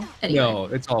battle. Anyway. No,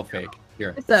 it's all fake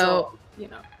here. So you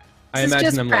know. I this is imagine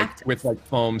just them practice. like with like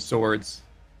foam swords.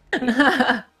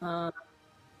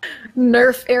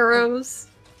 Nerf arrows.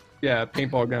 Yeah,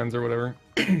 paintball guns or whatever.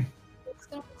 Let's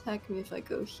go attack me if I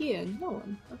go here? No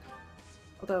one. Okay.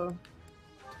 Although,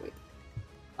 wait.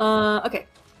 Okay.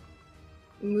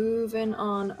 Moving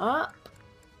on up.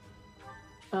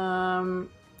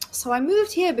 So I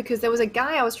moved here because there was a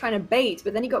guy I was trying to bait,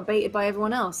 but then he got baited by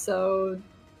everyone else. So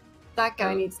that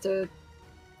guy needs to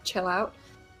chill out.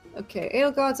 Okay,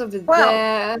 Edelgard's over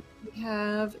there. We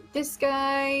have this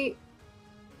guy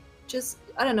just,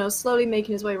 I don't know, slowly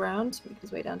making his way around, making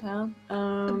his way downtown.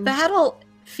 The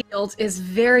battlefield is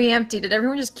very empty. Did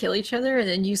everyone just kill each other and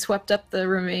then you swept up the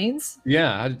remains?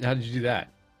 Yeah, how did you do that?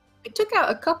 I took out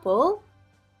a couple.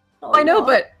 I know,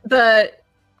 but the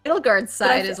Edelgard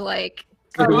side is like,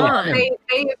 come on. They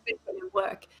have been putting in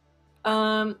work.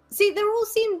 See, they all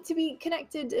seem to be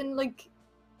connected and, like,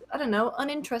 I don't know,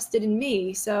 uninterested in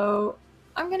me, so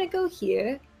I'm gonna go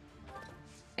here.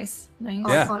 Nice.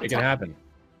 Yeah, it can happen.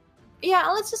 Yeah,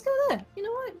 let's just go there. You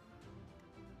know what?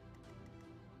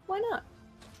 Why not?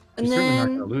 And You're certainly not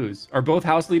gonna lose. Are both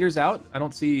house leaders out? I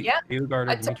don't see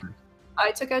Edelgard or Dimitri.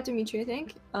 I took out Dimitri, I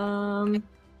think.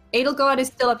 Edelgard is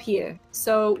still up here.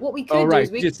 So what we could do is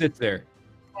just sits there.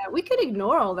 Yeah, we could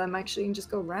ignore all them actually and just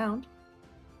go around.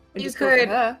 You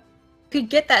could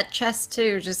get that chest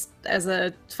too, just as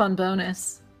a fun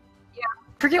bonus. Yeah.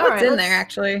 Forget what's in there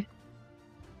actually.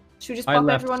 Should we just pop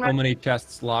left everyone so many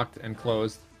chests locked and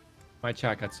closed. My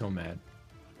chat got so mad.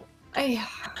 I'm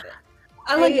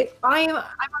one of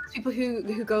those people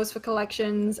who goes for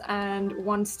collections and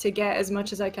wants to get as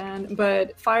much as I can,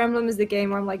 but Fire Emblem is the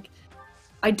game where I'm like,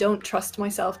 I don't trust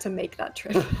myself to make that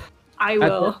trip. I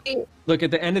will. Look, at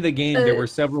the end of the game, there were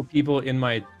several people in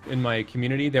my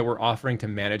community that were offering to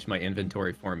manage my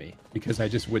inventory for me because I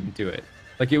just wouldn't do it.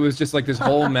 Like, it was just like this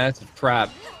whole mess of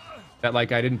crap that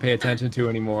like I didn't pay attention to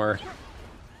anymore.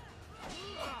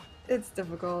 It's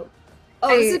difficult. Oh,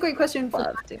 this is a great question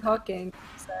for Hot Game.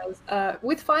 Says,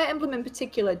 with Fire Emblem in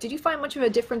particular, did you find much of a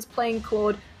difference playing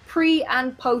Claude pre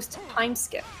and post time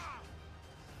skip?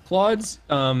 Claude's,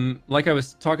 like I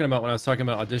was talking about when I was talking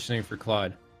about auditioning for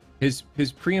Claude, his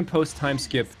pre and post time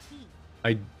skip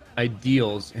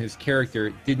ideals, his character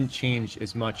didn't change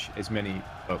as much as many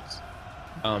folks.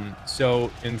 So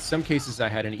in some cases I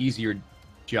had an easier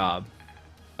job,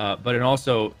 but it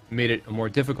also made it a more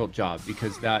difficult job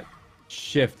because that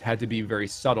shift had to be very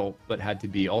subtle, but had to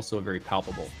be also very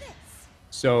palpable.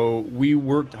 So we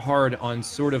worked hard on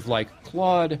sort of like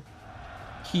Claude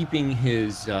keeping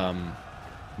his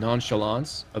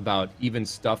nonchalance about even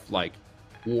stuff like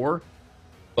war,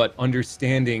 but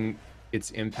understanding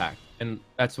its impact. And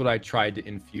that's what I tried to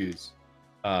infuse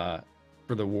for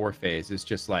the war phase. It's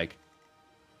just like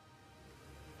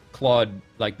Claude,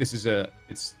 like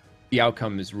the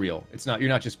outcome is real. It's not, you're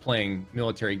not just playing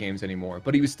military games anymore,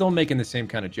 but he was still making the same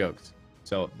kind of jokes.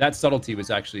 So that subtlety was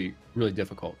actually really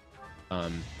difficult.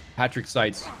 Patrick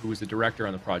Seitz, who was the director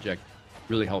on the project,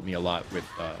 really helped me a lot with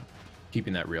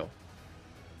keeping that real.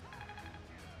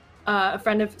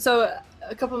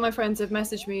 A couple of my friends have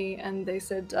messaged me and they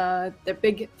said they're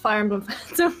big Fire Emblem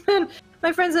fans. And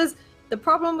my friend says the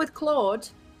problem with Claude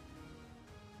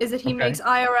is that he makes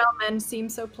IRL men seem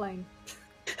so plain.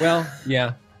 Well,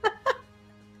 yeah.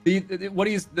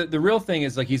 The real thing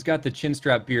is like he's got the chin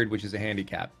strap beard, which is a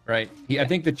handicap, right? I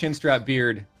think the chin strap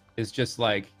beard is just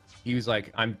like he was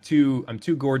like, I'm too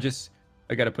gorgeous.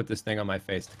 I got to put this thing on my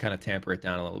face to kind of tamper it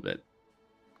down a little bit.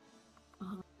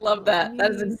 Love that.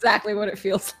 That is exactly what it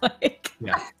feels like.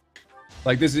 Yeah.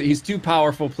 Like he's too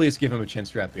powerful. Please give him a chin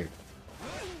strap beard.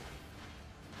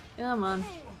 Yeah, man.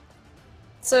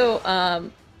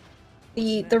 So,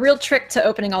 the real trick to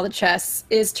opening all the chests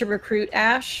is to recruit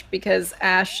Ash, because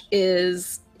Ash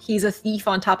he's a thief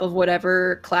on top of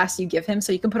whatever class you give him.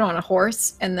 So you can put him on a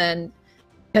horse, and then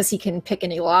because he can pick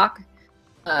any lock,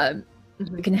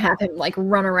 you can have him like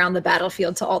run around the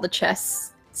battlefield to all the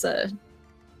chests.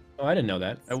 Oh, I didn't know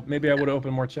that. Maybe I would have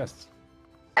opened more chests.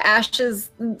 I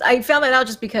found that out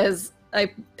just because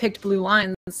I picked blue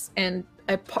lines, and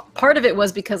part of it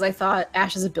was because I thought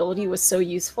Ash's ability was so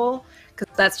useful,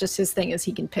 because that's just his thing, is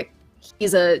he can pick.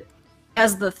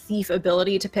 Has the thief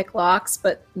ability to pick locks,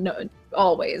 but no,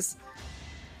 always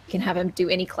you can have him do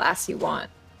any class you want.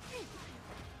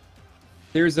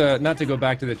 There's not to go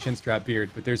back to the chin strap beard,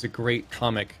 but there's a great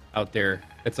comic out there.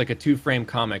 It's like a 2-frame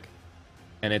comic,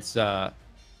 and it's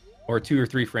or 2 or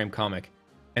 3-frame comic,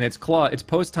 and it's Claude. It's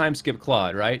post time skip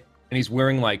Claude, right? And he's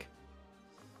wearing like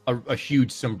a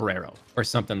huge sombrero or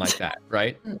something like that,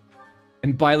 right?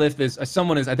 And Byleth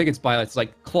I think it's Byleth. It's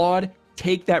like, Claude,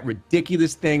 take that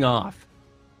ridiculous thing off.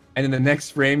 And in the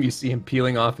next frame, you see him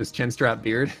peeling off his chin strap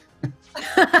beard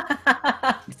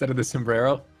instead of the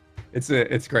sombrero.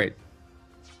 It's great.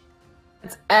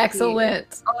 It's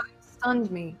excellent. Oh, it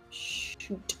stunned me. Shoot.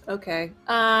 Shoot. Okay.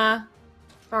 All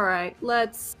right.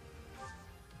 Let's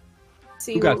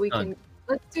see Who got what we stunned? can.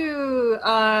 Let's do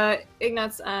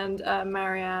Ignatz and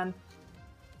Marianne.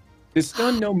 Is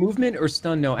stun no movement or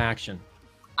stun no action?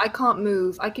 I can't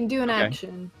move. I can do an Okay.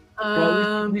 action.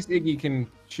 Well, at least Iggy can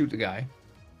shoot the guy.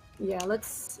 Yeah.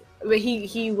 But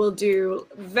he will do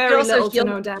very also little to heal-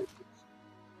 no damage.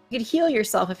 You could heal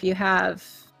yourself if you have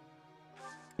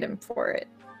item for it.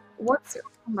 What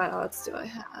combat odds do I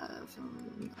have?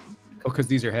 No. Oh, because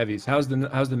these are heavies. How's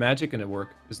the magic gonna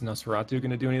work? Is Nosferatu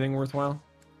gonna do anything worthwhile?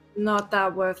 Not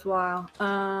that worthwhile.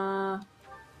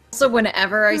 So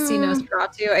whenever I see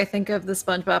Nosferatu, I think of the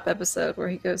SpongeBob episode where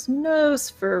he goes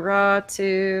Nosferatu,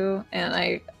 and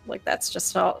I like that's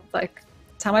just all like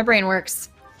that's how my brain works.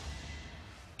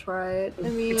 Try it. I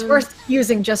mean, It's worth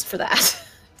using just for that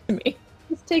to me.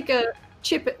 let's take a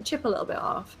chip a little bit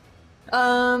off.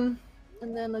 And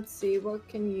then let's see, what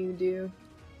can you do?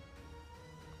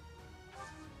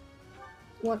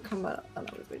 What combat? Oh no,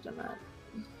 we've already done that.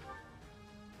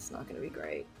 It's not gonna be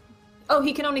great. Oh,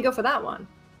 he can only go for that one.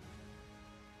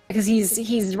 Because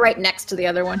he's right next to the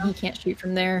other one. He can't shoot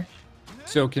from there.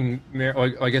 So can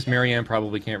I guess Marianne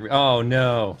probably can't. Oh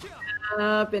no.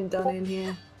 I've been done in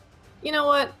here. You know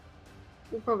what?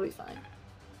 We're probably fine.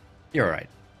 You're all right.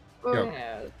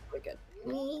 Yeah, we're good.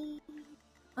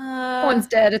 One's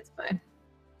dead. It's fine.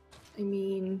 I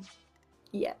mean,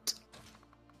 yet.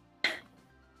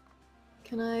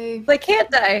 Can I? They can't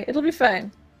die. It'll be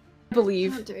fine. I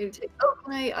believe. Oh,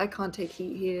 can I? I can't take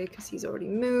heat here because he's already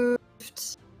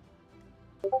moved.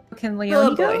 Can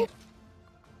Leonie go?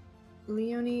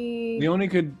 Leonie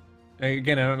could.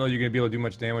 Again, I don't know. You're gonna be able to do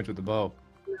much damage with the bow.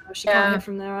 No, she can't hit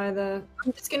from there either.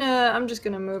 I'm just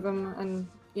gonna move him and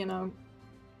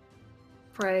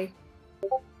pray.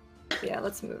 Yeah,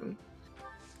 let's move him.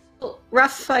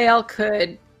 Raphael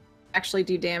could actually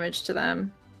do damage to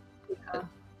them. Yeah.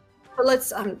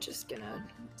 But I'm just gonna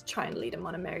try and lead him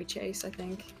on a merry chase, I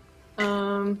think.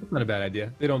 Not a bad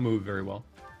idea. They don't move very well.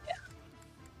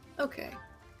 Yeah. Okay.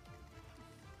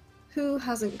 Who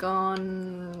hasn't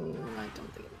gone? I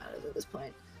don't think it matters at this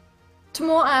point.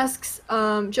 Tamor asks,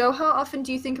 Joe, how often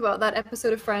do you think about that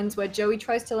episode of Friends where Joey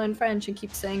tries to learn French and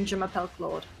keeps saying Je m'appelle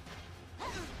Claude?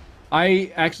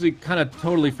 I actually kind of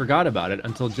totally forgot about it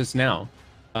until just now.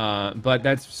 But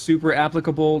that's super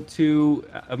applicable to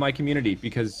my community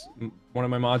because one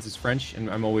of my mods is French and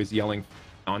I'm always yelling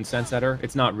nonsense at her.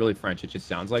 It's not really French, it just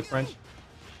sounds like French.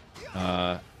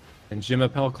 And Je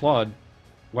m'appelle Claude.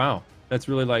 Wow, that's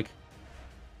really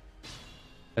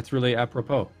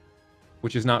apropos.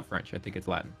 Which is not French, I think it's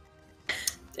Latin.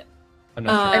 Yeah. I'm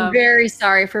not sure. I'm very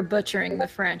sorry for butchering the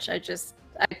French. I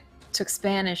took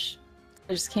Spanish.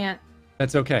 I just can't.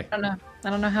 That's okay. I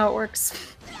don't know how it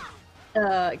works.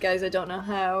 Guys, I don't know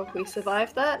how we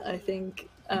survived that. I think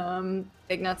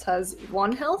Ignatz has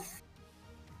 1 health.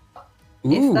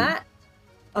 Ooh. If that.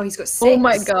 Oh, he's got 6. Oh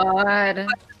my god.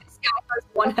 This guy has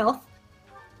 1 health.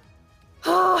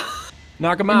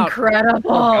 Knock him out.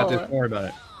 Incredible. Oh, don't worry about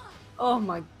it. Oh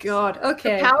my god.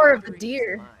 Okay. The power of the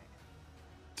deer.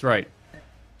 That's right.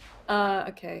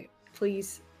 Okay.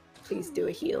 Please do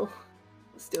a heal.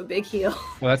 Let's do a big heal.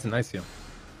 Well, that's a nice heal.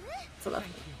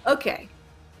 Okay.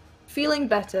 Feeling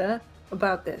better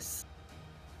about this.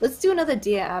 Let's do another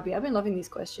Deer Abbey. I've been loving these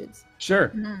questions.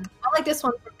 Sure. I like this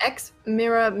one from X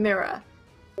Mirror.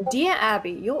 Dear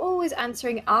Abby, you're always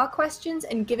answering our questions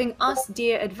and giving us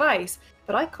dear advice,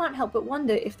 but I can't help but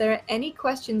wonder if there are any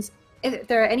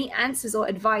answers or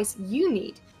advice you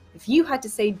need. If you had to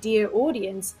say dear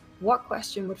audience, what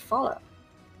question would follow?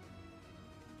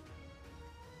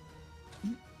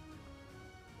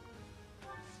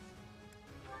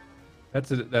 That's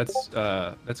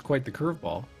quite the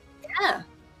curveball. Yeah.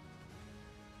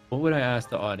 What would I ask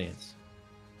the audience?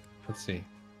 Let's see.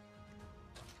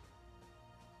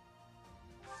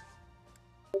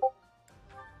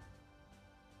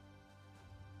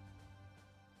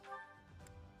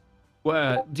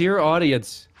 Well, dear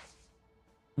audience,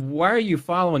 why are you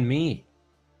following me?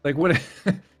 Like, what?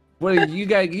 What are you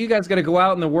guys? You guys got to go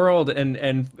out in the world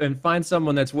and find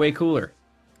someone that's way cooler.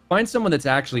 Find someone that's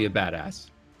actually a badass.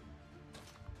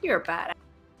 You're a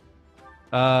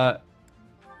badass.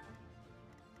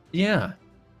 Yeah.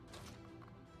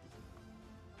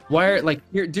 Why are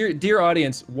dear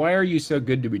audience? Why are you so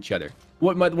good to each other?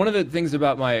 One of the things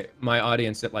about my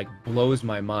audience that blows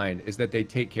my mind is that they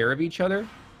take care of each other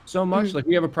so much. Like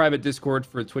we have a private Discord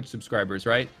for Twitch subscribers,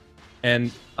 right?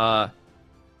 And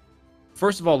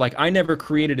first of all, I never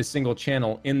created a single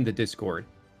channel in the Discord.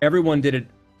 Everyone did it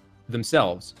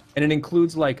themselves, and it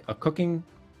includes a cooking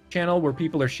channel where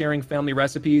people are sharing family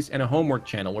recipes and a homework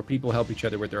channel where people help each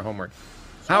other with their homework.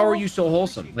 How are you so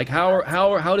wholesome? Like how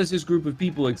does this group of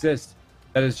people exist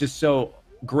that is just so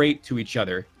great to each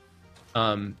other?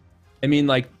 I mean,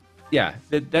 like, yeah,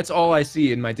 that's all I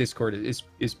see in my Discord is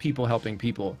people helping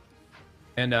people,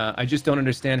 and I just don't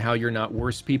understand how you're not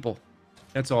worse people.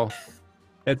 That's all.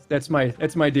 That's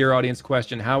my dear audience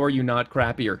question. How are you not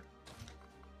crappier?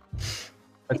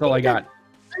 That's all I got.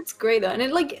 That's great though, and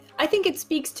I think it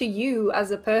speaks to you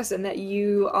as a person that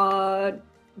you are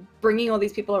bringing all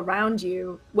these people around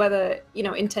you, whether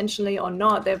intentionally or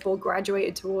not. They've all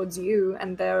graduated towards you,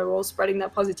 and they're all spreading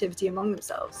that positivity among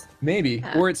themselves. Maybe,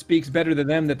 or it speaks better to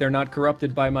them that they're not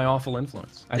corrupted by my awful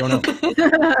influence. I don't know.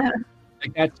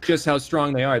 Like, that's just how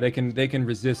strong they are. They can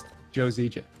resist Joe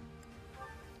Zieja.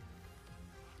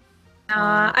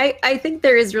 I think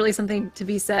there is really something to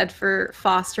be said for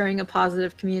fostering a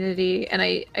positive community, and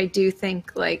I do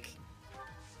think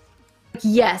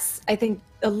yes, I think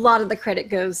a lot of the credit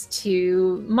goes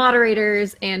to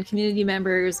moderators and community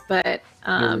members, but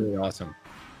They're really awesome.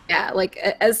 Yeah,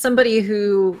 as somebody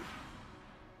who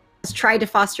has tried to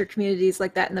foster communities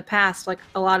like that in the past,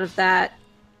 a lot of that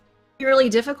is really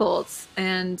difficult,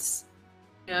 and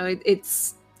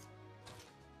it's.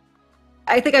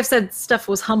 I think I've said stuff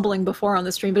was humbling before on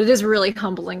the stream, but it is really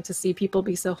humbling to see people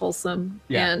be so wholesome.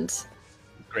 Yeah. And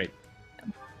great.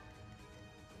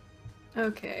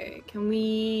 Okay, can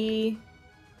we?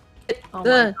 Oh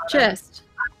the chest.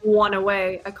 One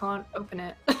away. I can't open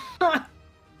it.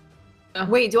 Oh.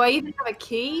 Wait, do I even have a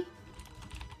key?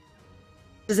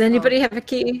 Does anybody have a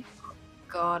key?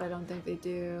 God, I don't think they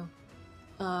do.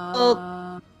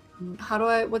 Well- How do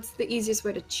I? What's the easiest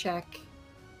way to check?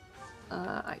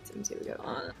 Items. Here we go.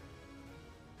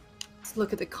 Let's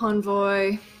look at the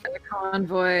convoy. The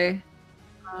convoy.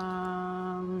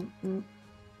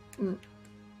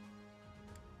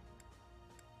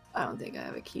 I don't think I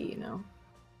have a key,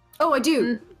 Oh, I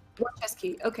do. One chest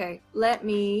key. Okay, let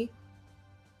me.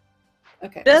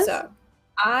 Okay, This? so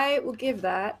I will give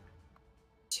that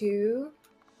to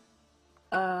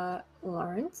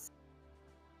Lawrence.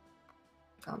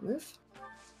 Can't move.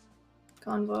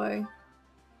 Convoy.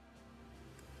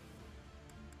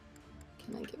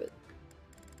 Can I give it?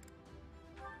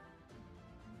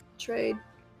 Trade?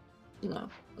 No, I'll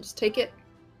just take it.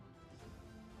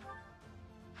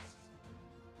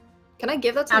 Can I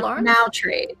give that to Lawrence? Now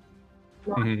trade.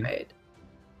 Trade.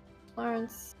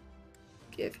 Lawrence,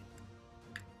 give.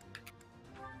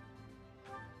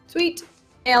 Sweet.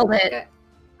 Nailed it.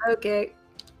 Okay. Okay.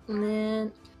 And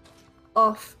then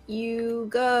off you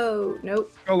go.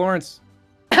 Nope. Go, Lawrence.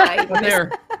 I Not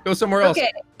there. Go somewhere else.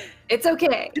 Okay. It's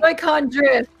okay. Joy-Con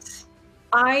drift.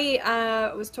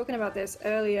 I was talking about this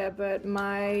earlier, but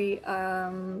my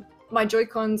my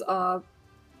Joy-Cons are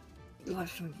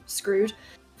screwed,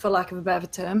 for lack of a better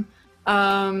term.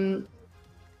 And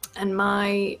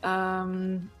my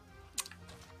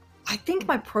I think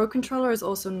my Pro controller is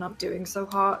also not doing so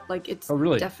hot. It's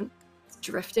definitely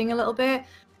drifting a little bit,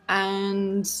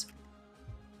 and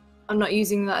I'm not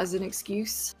using that as an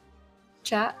excuse,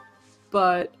 chat,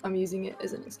 but I'm using it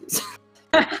as an excuse.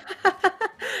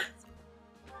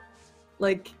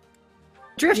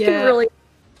 Drifting yeah. really,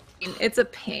 it's a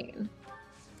pain.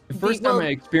 The first time I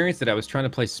experienced it, I was trying to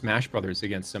play Smash Brothers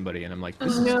against somebody, and I'm like,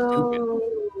 this is stupid.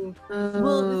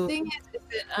 Well, the thing is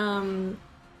that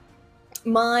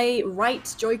my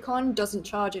right Joy-Con doesn't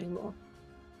charge anymore,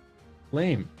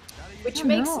 Lame. which Oh,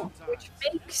 makes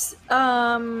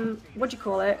no. what do you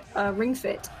call it, Ring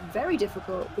Fit very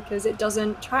difficult because it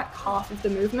doesn't track half of the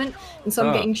movement, and so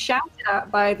I'm getting shouted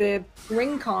at by the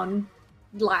Ring-Con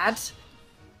lad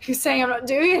who's saying I'm not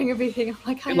doing everything. I'm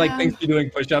like, I am. Thinks you're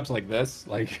doing push-ups like this,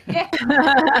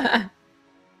 Yeah.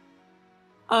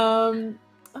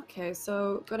 Okay,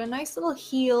 so got a nice little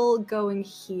heal going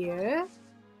here.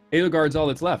 Edelgard's all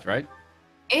that's left, right?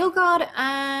 Aelgard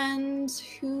and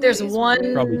who? There's is one-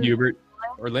 with- Probably Hubert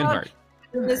or Linhardt.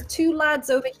 And there's two lads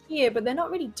over here, but they're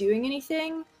not really doing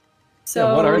anything. So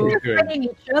Yeah, what are they doing? Fighting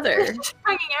each other. just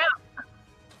hanging out.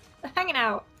 They're hanging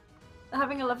out. They're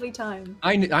having a lovely time.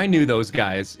 I knew those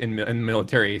guys in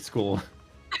military school.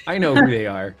 I know who they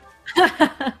are.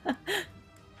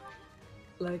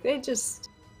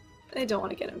 They don't want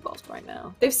to get involved right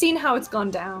now. They've seen how it's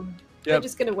gone down. They're Yep.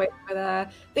 just gonna wait over there.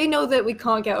 They know that we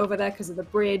can't get over there because of the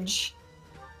bridge.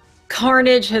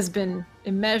 Carnage has been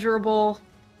immeasurable.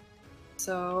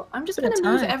 So I'm just Been a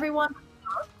gonna move time. everyone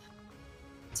up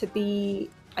to be,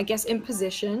 I guess, in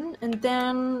position, and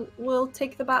then we'll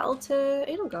take the battle to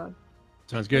Edelgard.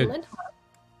 Sounds good.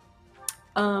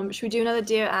 Should we do another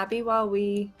Deer Abbey while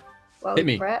we Hit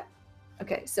me. prep?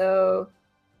 Okay, so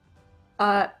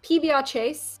PBR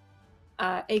Chase,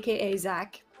 aka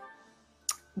Zach.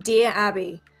 Deer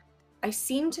Abbey, I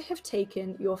seem to have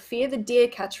taken your fear the deer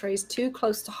catchphrase too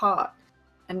close to heart,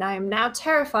 and I am now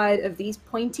terrified of these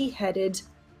pointy-headed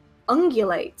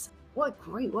ungulates. What a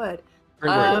great word.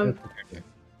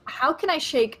 How can I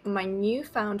shake my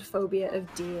newfound phobia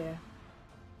of deer?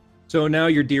 So now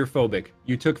you're deer phobic.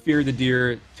 You took fear the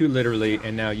deer too literally,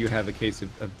 and now you have a case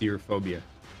of deer phobia.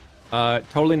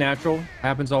 Totally natural,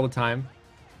 happens all the time.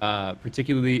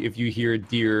 Particularly if you hear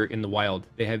deer in the wild.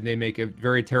 They make a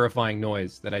very terrifying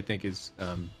noise that I think is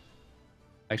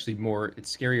actually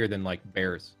it's scarier than like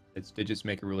bears. They just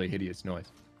make a really hideous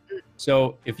noise.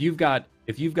 So if you've got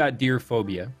deer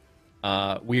phobia,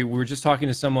 we were just talking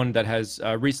to someone that has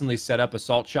recently set up a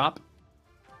salt shop.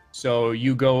 So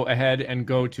you go ahead and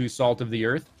go to Salt of the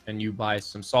Earth and you buy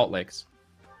some salt licks,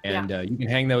 and you can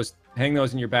hang those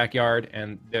in your backyard,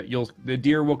 and the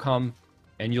deer will come.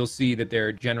 And you'll see that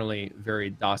they're generally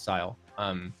very docile.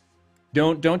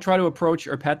 Don't try to approach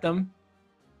or pet them.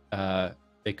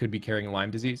 They could be carrying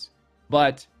Lyme disease.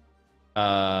 But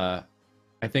I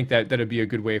think that'd be a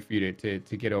good way for you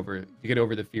to get over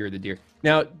the fear of the deer.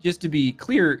 Now, just to be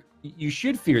clear, you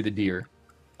should fear the deer,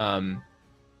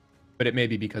 but it may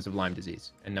be because of Lyme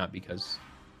disease and not because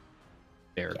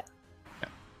they're. Yeah.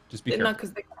 Just be careful. Not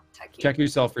because they can attack you. Check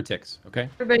yourself for ticks. Okay.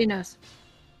 Everybody knows.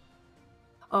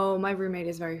 Oh, my roommate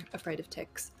is very afraid of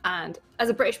ticks. And as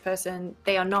a British person,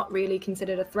 they are not really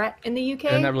considered a threat in the UK.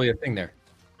 They're not really a thing there.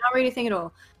 Not really a thing at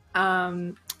all.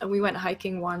 And we went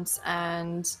hiking once,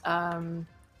 and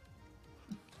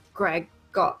Greg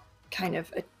got kind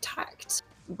of attacked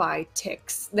by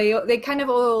ticks. They kind of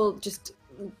all just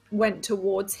went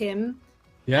towards him.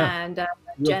 Yeah. And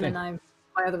Jen and I,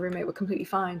 my other roommate, were completely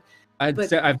fine. I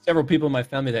have several people in my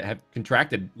family that have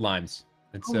contracted Lymes.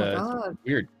 It's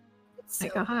weird. My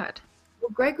God.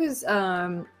 Well, Greg was,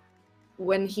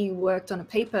 when he worked on a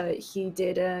paper, he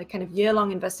did a kind of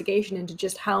year-long investigation into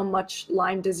just how much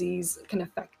Lyme disease can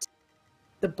affect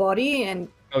the body. And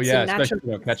especially if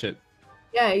you don't catch it.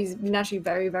 Yeah, he's naturally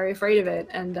very, very afraid of it.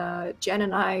 And Jen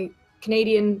and I,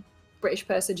 Canadian, British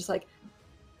person, just like,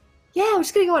 yeah, we're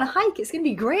just going to go on a hike. It's going to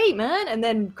be great, man. And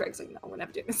then Greg's like, no, we're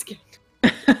never doing this again.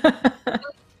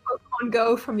 Pokemon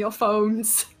Go from your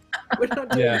phones. We're not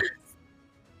doing this.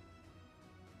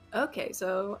 Okay,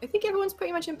 so I think everyone's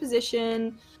pretty much in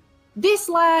position. This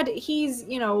lad, he's,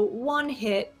 one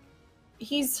hit.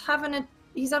 He's having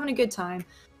a good time.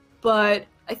 But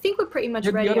I think we're pretty much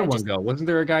ready. Where'd the other one go? Wasn't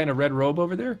there a guy in a red robe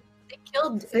over there? They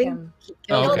killed him.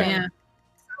 Him.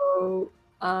 So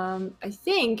I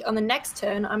think on the next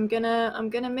turn I'm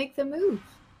gonna make the move.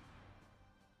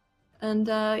 And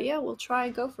we'll try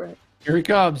and go for it. Here he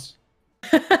comes.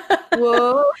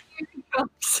 Whoa, here he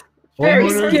comes. Very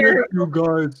scary. You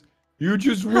guys, you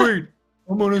just wait.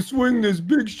 I'm gonna swing this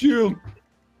big shield.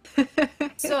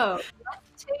 So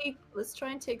let's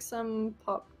try and take some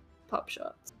pop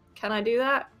shots. Can I do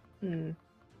that?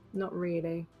 Not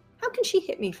really. How can she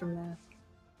hit me from there?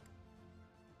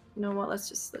 You know what? Let's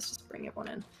just bring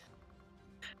everyone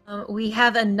in. We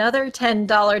have another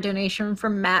 $10 donation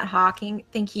from Matt Hawking.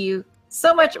 Thank you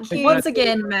so much once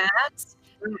again, Matt,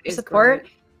 for your support.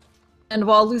 Great. And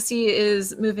while Lucy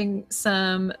is moving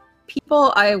some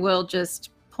people, I will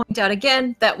just point out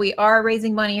again that we are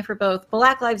raising money for both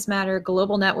Black Lives Matter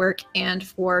Global Network and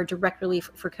for direct relief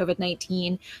for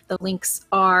COVID-19. The links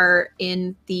are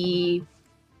in the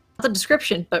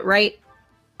description, but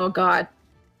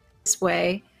this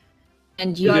way.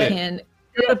 And you can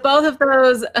go to both of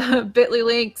those bit.ly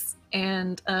links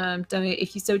and donate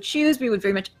if you so choose. We would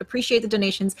very much appreciate the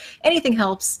donations. Anything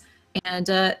helps. And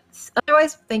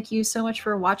otherwise, thank you so much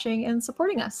for watching and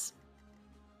supporting us.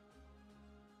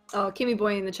 Oh, Kimmy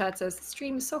Boy in the chat says, the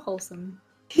stream is so wholesome.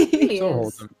 So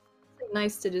wholesome. It's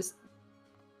nice to just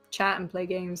chat and play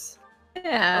games.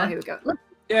 Yeah. Oh, here we go. Look.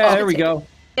 Yeah, there we go.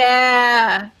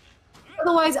 Yeah.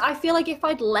 Otherwise, I feel like if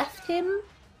I'd left him,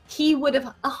 he would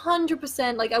have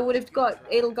 100%, like I would have got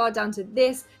Edelgard down to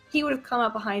this. He would have come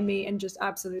up behind me and just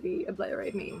absolutely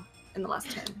obliterated me in the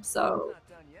last turn. So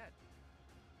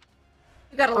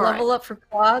we got a level up for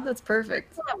Claude. That's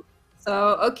perfect.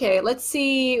 So, okay, let's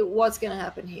see what's going to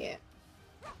happen here.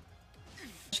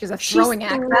 She's a throwing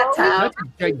axe. That's a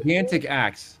gigantic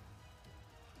axe.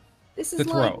 This is to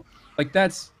throw. Like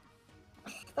that's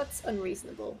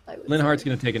unreasonable, I would Linhart's say.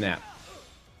 going to take a nap.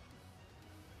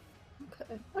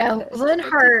 Okay. Yeah,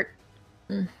 Linhart.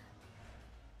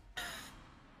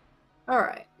 All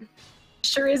right.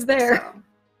 Sure is there.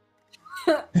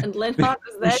 So. And Linhart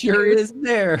was there. Sure is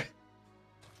there.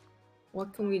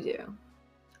 What can we do?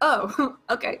 Oh,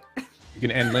 okay. You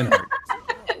can end Linhart.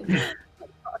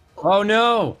 Oh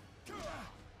no!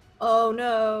 Oh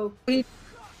no! We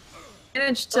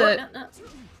managed to no.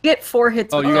 get 4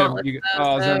 hits. Oh, with you Gauntlet, got. though,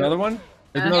 Oh, is there so- another one?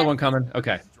 There's another one coming.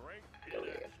 Okay.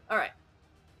 All right.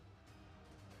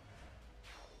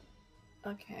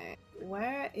 Okay.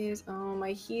 Where is? Oh,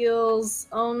 my heals.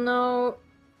 Oh no.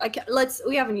 I can't.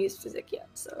 We haven't used physic yet,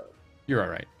 so You're all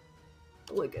right.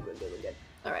 we're good.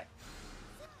 All right.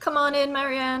 Come on in,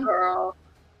 Marianne. Girl.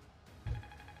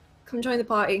 Come join the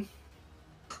party.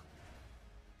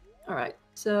 All right.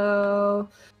 So,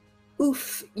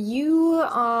 oof, you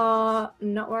are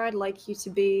not where I'd like you to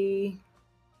be,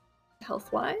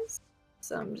 health-wise.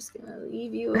 So I'm just gonna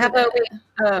leave you. How over about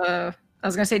there. I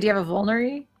was gonna say, do you have a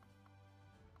vulnerary?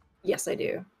 Yes, I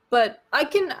do. But I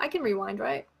can rewind,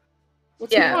 right?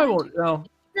 What's Yeah. I rewind? won't. No.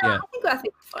 No, Yeah. I think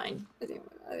we're fine. I think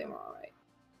we're all right.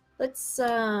 Let's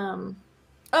Oh,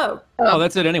 Oh,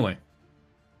 that's it anyway.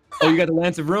 Oh, you got the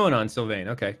Lance of Ruin on, Sylvain.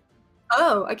 Okay.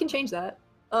 I can change that.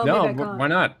 Oh, No, maybe I can't. why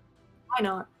not? Why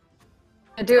not?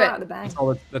 Do Out of it. the bag.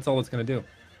 That's all it's gonna do.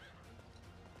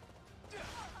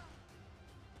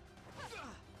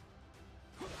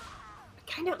 I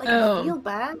kind of Oh. I feel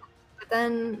bad, but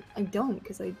then I don't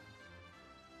because I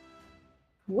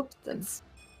whooped them.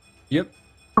 Yep.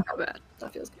 How bad.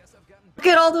 That feels good. Look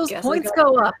at all those Guess I points got-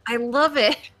 go up. I love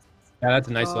it. Yeah, that's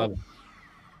a nice Oh. level.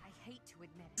 I hate to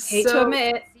admit it. Hate to So-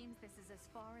 admit it. Seems this is as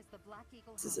far as the Black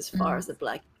Eagle This is as House far goes. as the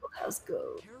Black Eagle House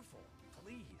goes. Careful,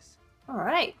 please. All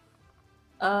right.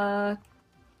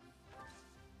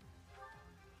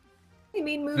 You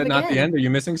mean move Is that again? not the end? Are you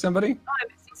missing somebody? Oh, I'm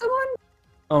missing someone.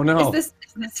 Oh no. Is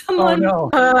this Oh someone? no.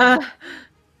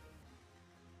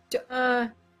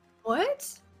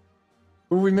 What?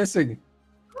 Who are we missing?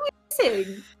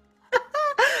 Missing?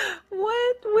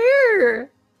 What? Where?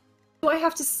 Do I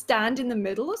have to stand in the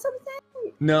middle or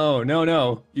something? No.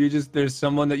 There's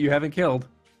someone that you haven't killed.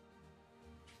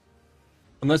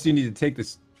 Unless you need to take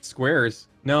the squares.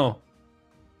 No.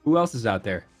 Who else is out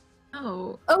there?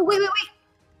 Oh. Oh wait.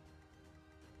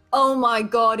 Oh my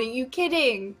god, are you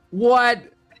kidding? What?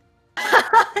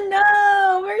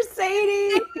 No,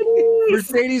 Mercedes.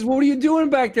 Mercedes, what are you doing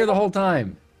back there the whole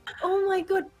time? Oh my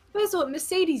god. First of all,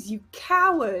 Mercedes, you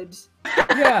coward.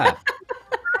 Yeah.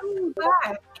 I'm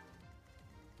back.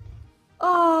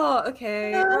 Oh,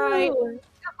 okay. Right.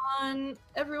 Come on,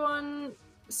 everyone.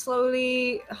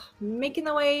 Slowly making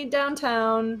their way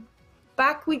downtown.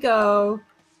 Back we go.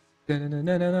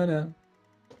 No.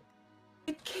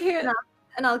 I can't.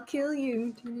 And I'll kill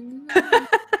you.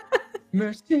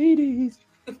 Mercedes.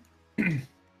 Okay.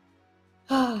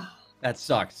 That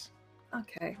sucks.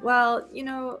 Well,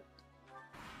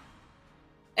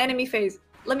 enemy phase.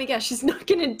 Let me guess, she's not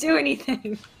gonna do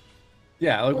anything.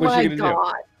 Yeah, like, Oh what's my she gonna do?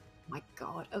 god. My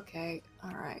god, okay.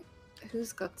 Alright.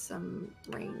 Who's got some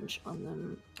range on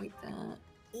them? Like that.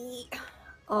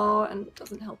 Oh, and it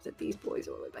doesn't help that these boys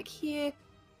are all the way back here.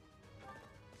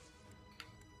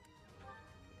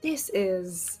 This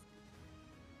is...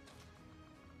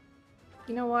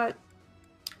 You know what?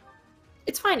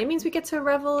 It's fine. It means we get to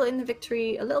revel in the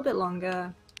victory a little bit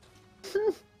longer.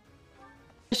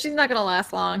 She's not gonna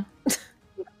last long.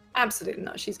 Absolutely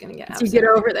not. She's gonna get You get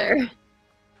over there.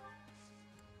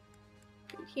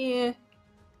 here.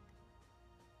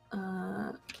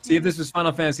 See, if this was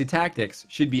Final Fantasy Tactics,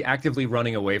 she'd be actively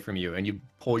running away from you, and you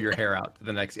pull your hair out for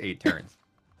the next 8 turns.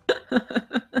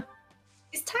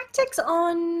 Is Tactics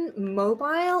on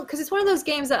mobile? Because it's one of those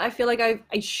games that I feel like I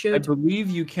I should. believe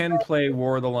you can play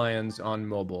War of the Lions on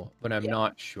mobile, but I'm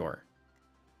not sure.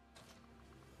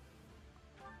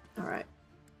 All right.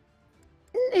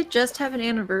 Didn't it just have an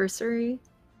anniversary?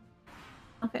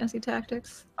 Final Fantasy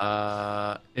Tactics.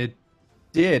 It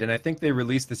did, and I think they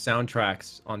released the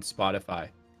soundtracks on Spotify.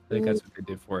 I think that's what they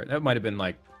did for it. That might have been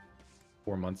like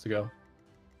 4 months ago.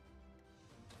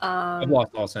 I've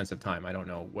lost all sense of time. I don't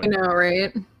know what. I know,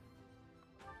 right?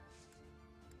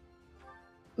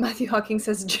 Matthew Hawking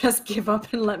says, "Just give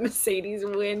up and let Mercedes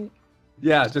win."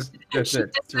 Yeah, just that's She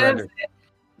it. deserves Surrender. it.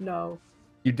 No.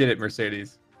 You did it,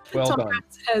 Mercedes. Well Tom done. Pratt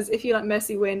says, "If you let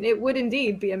Messi win, it would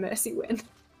indeed be a messy win."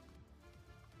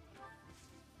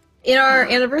 In our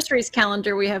anniversaries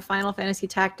calendar, we have Final Fantasy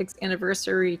Tactics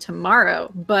anniversary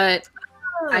tomorrow, but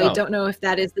I Oh. don't know if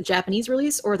that is the Japanese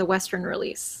release or the Western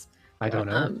release. I don't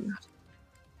know.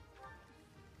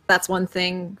 That's one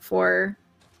thing for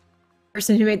the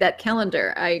person who made that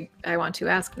calendar. I want to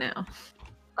ask now.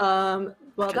 Well,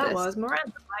 After that this. was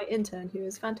Miranda, my intern, who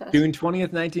is fantastic. June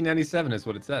 20th, 1997 is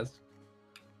what it says.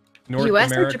 North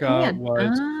US or America Japan?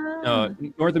 was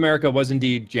North America was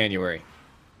indeed January.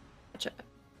 Gotcha.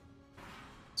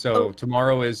 So Oh.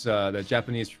 tomorrow is the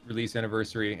Japanese release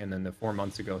anniversary, and then the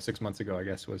 6 months ago, I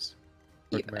guess, was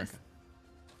North US. America.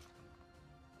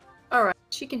 All right,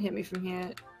 she can hit me from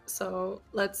here. So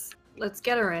let's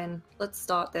get her in. Let's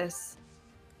start this.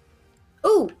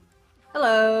 Oh,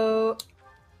 hello.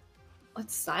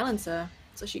 Let's silence her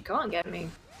so she can't get me.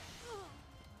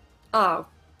 Oh,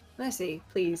 mercy,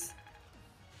 please.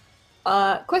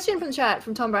 Question from the chat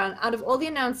from Tom Brown. Out of all the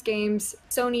announced games,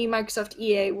 Sony, Microsoft,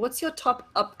 EA, what's your top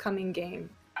upcoming game?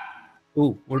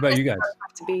 Ooh, what about you guys?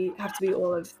 Have to be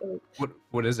all of them.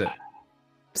 What is it?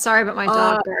 Sorry about my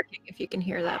dog barking, if you can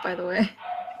hear that, by the way.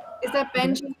 Is that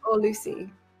Benji or Lucy?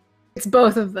 It's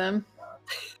both of them.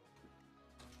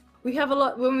 We have a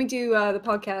lot when we do the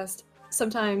podcast.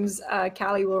 Sometimes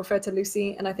Callie will refer to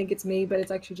Lucy, and I think it's me, but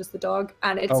it's actually just the dog.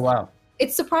 And it's wow.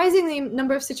 It's surprising the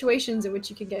number of situations in which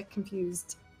you can get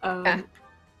confused. Yeah. For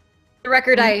the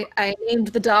record, I named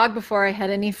the dog before I had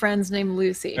any friends named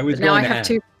Lucy. I was but now I going to have ask.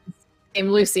 2 friends named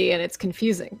Lucy, and it's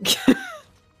confusing.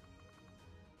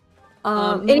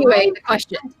 Anyway, the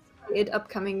question.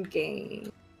 Upcoming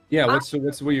game. Yeah, what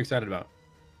are you excited about?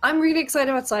 I'm really excited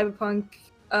about Cyberpunk.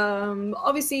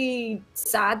 Obviously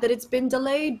sad that it's been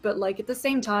delayed, but like at the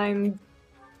same time,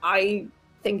 I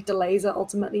think delays are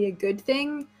ultimately a good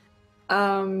thing.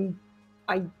 I'd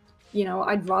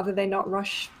rather they not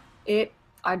rush it.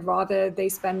 I'd rather they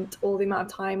spend all the amount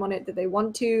of time on it that they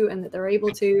want to and that they're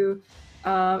able to.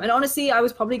 And honestly, I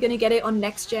was probably going to get it on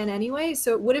next gen anyway,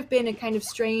 so it would have been a kind of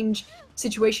strange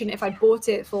situation if I bought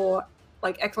it for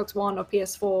like Xbox One or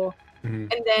PS4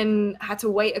 and then had to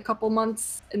wait a couple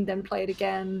months and then play it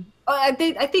again. I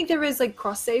think there is like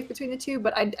cross save between the two,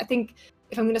 but I think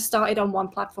if I'm going to start it on one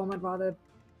platform, I'd rather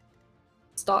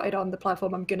start it on the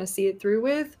platform I'm going to see it through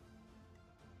with.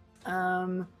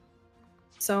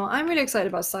 So I'm really excited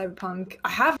about Cyberpunk. I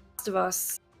have Last of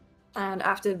Us, and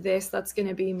after this, that's going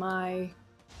to be my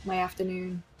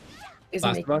afternoon. Is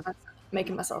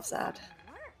making myself sad.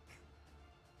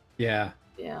 Yeah.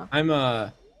 Yeah. I've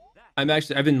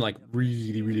been like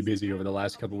really busy over the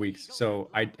last couple weeks, so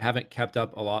I haven't kept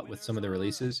up a lot with some of the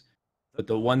releases. But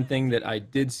the one thing that I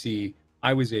did see,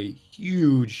 I was a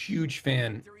huge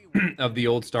fan of the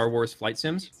old Star Wars flight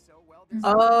sims.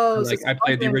 Oh, like I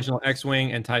played the original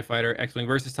X-Wing and TIE Fighter, X-Wing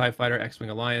versus TIE Fighter, X-Wing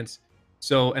Alliance.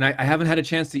 So, and I haven't had a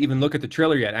chance to even look at the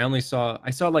trailer yet. I saw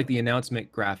like the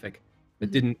announcement graphic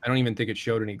that I don't even think it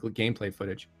showed any gameplay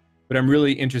footage. But I'm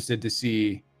really interested to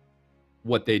see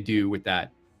what they do with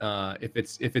that. If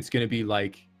it's going to be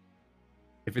like,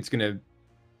 if it's going to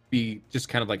be just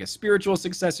kind of like a spiritual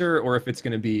successor, or if it's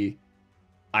going to be,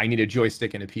 I need a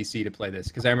joystick and a PC to play this.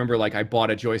 Because I remember like I bought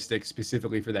a joystick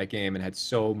specifically for that game and had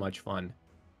so much fun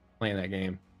playing that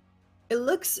game. It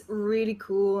looks really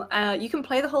cool. You can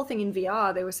play the whole thing in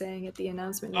VR, they were saying at the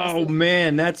announcement. Oh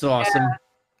man, that's awesome. Yeah.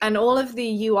 And all of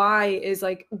the UI is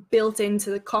like built into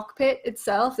the cockpit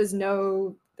itself. There's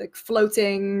no like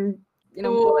floating,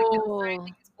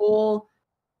 it's all.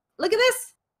 Look at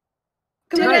this.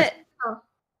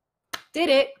 Did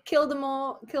it. Killed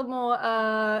more,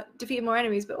 defeated more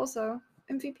enemies, but also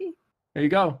MVP. There you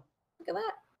go. Look at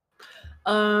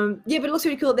that. Yeah, but it looks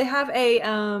really cool. They have a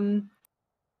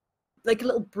like a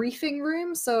little briefing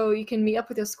room, so you can meet up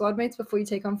with your squad mates before you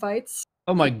take on fights.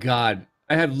 Oh my god.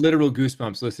 I have literal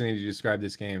goosebumps listening to you describe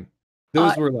this game.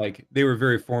 Those were like, they were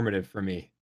very formative for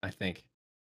me, I think.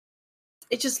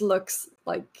 It just looks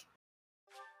like,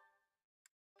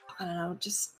 I don't know,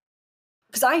 just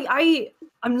because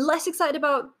I'm less excited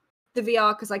about the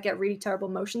VR because I get really terrible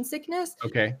motion sickness.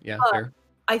 Okay, yeah, fair.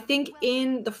 I think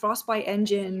in the Frostbite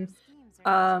engine,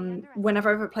 whenever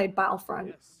I've ever played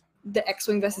Battlefront, the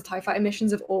X-Wing versus TIE Fighter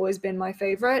missions have always been my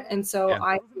favorite, and so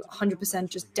I'm 100%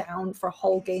 just down for a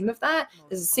whole game of that.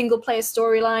 There's a single-player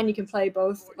storyline. You can play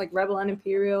both like Rebel and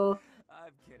Imperial.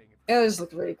 It just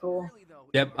looked really cool.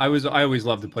 Yep, I always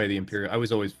loved to play the Imperial. I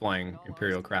was always flying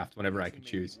Imperial craft whenever I could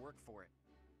choose.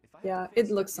 Yeah, it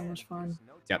looks so much fun.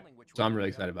 Yep, so I'm really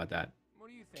excited about that.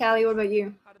 Callie, what about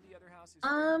you?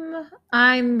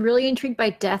 I'm really intrigued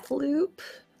by Deathloop.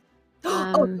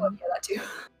 Oh, yeah, that too.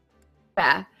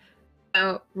 Yeah.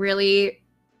 So really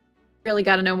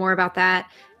got to know more about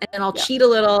that. And then I'll cheat a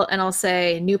little and I'll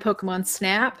say new Pokemon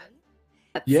Snap.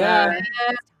 That's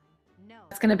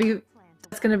gonna be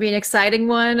an exciting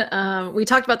one. We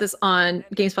talked about this on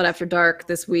GameSpot After Dark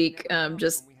this week.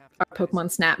 Just our Pokemon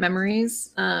Snap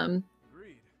memories. I'm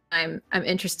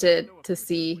interested to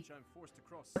see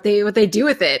what they do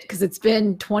with it because it's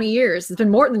been 20 years. It's been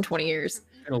more than 20 years.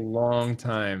 It's been a long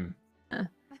time.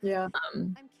 Yeah.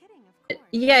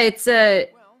 Yeah, it's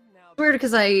weird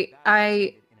because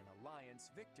I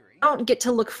don't get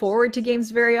to look forward to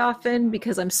games very often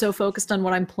because I'm so focused on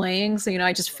what I'm playing. So,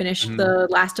 I just finished the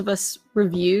Last of Us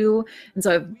review, and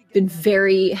so I've been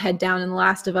very head down in The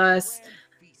Last of Us.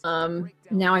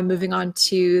 Now I'm moving on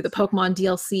to the Pokemon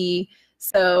DLC.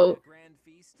 So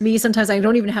me, sometimes I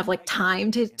don't even have like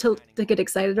time to get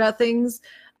excited about things,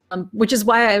 which is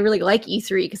why I really like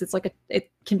E3, because it's like it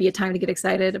can be a time to get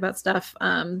excited about stuff.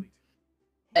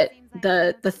 But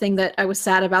the thing that I was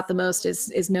sad about the most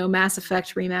is no Mass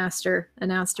Effect remaster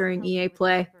announced during EA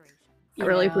Play. It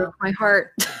really broke my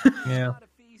heart. Yeah.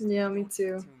 Yeah, me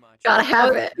too. Gotta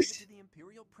have it.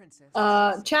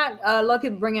 Chat, a lot of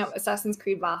people bring up Assassin's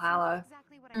Creed Valhalla.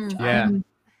 Yeah. I'm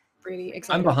pretty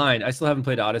excited. I'm behind. I still haven't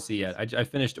played Odyssey yet. I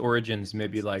finished Origins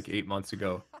maybe like 8 months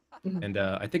ago, and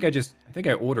I think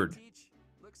I ordered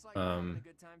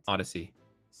Odyssey.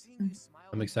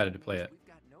 I'm excited to play it.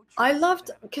 I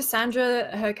loved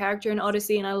Cassandra, her character in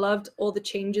Odyssey, and I loved all the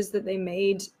changes that they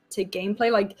made to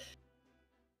gameplay. Like,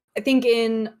 I think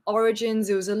in Origins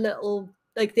it was a little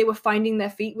like they were finding their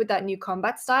feet with that new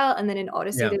combat style, and then in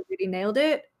Odyssey they really nailed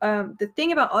it. The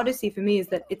thing about Odyssey for me is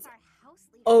that it's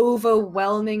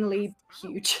overwhelmingly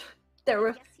huge. There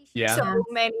were so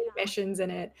many missions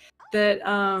in it that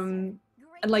and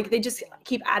like they just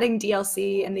keep adding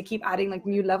DLC and they keep adding like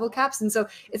new level caps, and so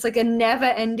it's like a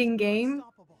never-ending game,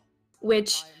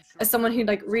 which as someone who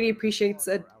like really appreciates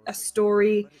a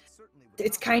story,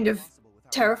 it's kind of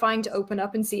terrifying to open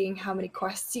up and seeing how many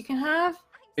quests you can have.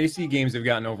 AC games have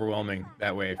gotten overwhelming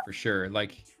that way for sure.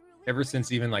 Like ever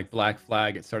since even like Black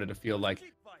Flag, it started to feel like,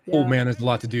 oh man, there's a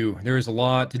lot to do. There is a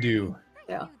lot to do.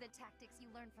 Yeah.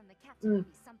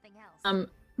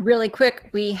 Really quick,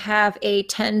 we have a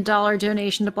 $10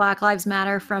 donation to Black Lives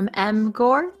Matter from M.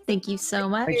 Gore. Thank you so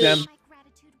much. Thanks, Em.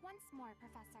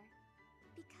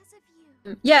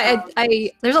 Yeah,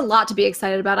 I there's a lot to be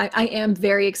excited about. I am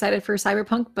very excited for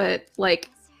Cyberpunk, but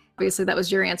like obviously that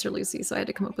was your answer, Lucy, so I had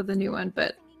to come up with a new one.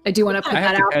 But I do want to put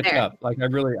that out there. Catch up. Like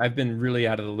I've been really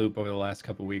out of the loop over the last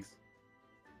couple weeks.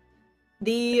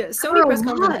 The Sony press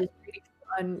conference was really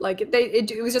fun. Like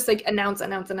it was just like announce.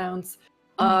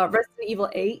 Resident Evil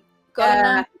 8 got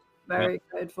announced. Very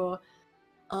excited for.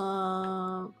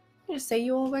 I'm gonna say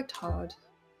you all worked hard.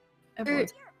 There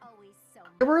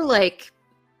were like,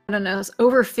 I don't know,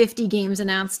 over 50 games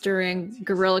announced during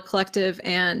Guerrilla Collective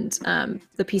and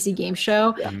the PC Game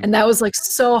Show, and that was like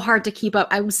so hard to keep up.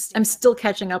 I'm still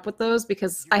catching up with those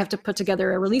because I have to put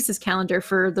together a releases calendar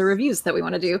for the reviews that we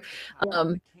want to do.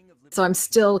 So I'm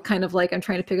still kind of like I'm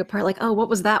trying to pick apart like, oh, what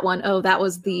was that one? Oh, that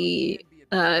was the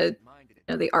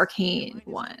Arcane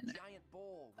one.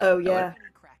 Oh yeah,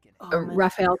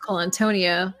 Rafael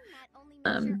Colantonio.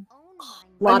 A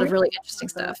lot of really interesting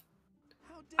stuff.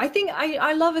 I think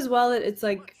I love as well that it's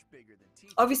like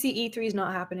obviously E3 is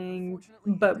not happening,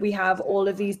 but we have all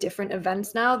of these different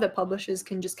events now that publishers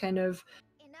can just kind of,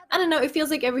 I don't know, it feels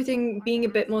like everything being a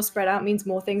bit more spread out means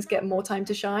more things get more time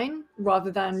to shine rather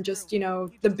than just, you know,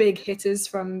 the big hitters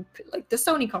from like the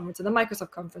Sony conference or the Microsoft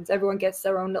conference. Everyone gets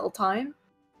their own little time.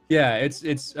 Yeah,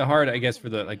 it's hard, I guess, for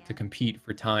the like to compete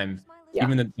for time. Yeah.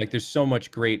 Even though like there's so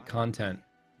much great content.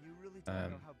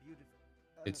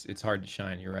 It's hard to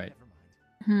shine, you're right.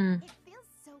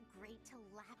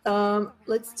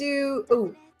 Let's do,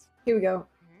 oh, here we go.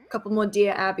 A couple more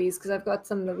Deer Abbeys because I've got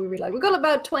some that we really like. We've got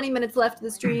about 20 minutes left of the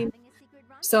stream.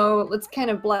 So let's kind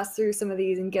of blast through some of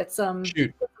these and get some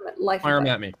life. Fire them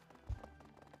at me.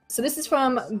 So this is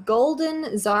from Golden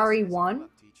Zari 1.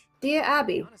 Dear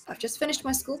Abby, I've just finished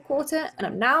my school quarter and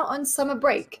I'm now on summer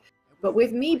break. But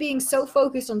with me being so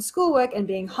focused on schoolwork and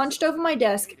being hunched over my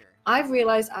desk, I've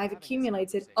realized I've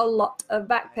accumulated a lot of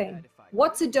back pain.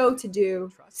 What's a dough to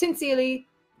do? Sincerely,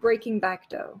 Breaking Back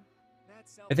Dough.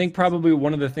 I think probably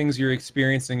one of the things you're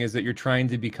experiencing is that you're trying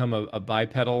to become a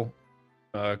bipedal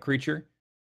creature.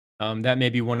 That may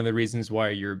be one of the reasons why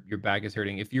your back is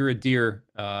hurting. If you're a deer,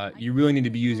 you really need to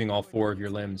be using all 4 of your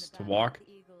limbs to walk.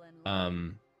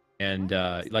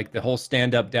 Like the whole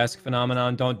stand-up desk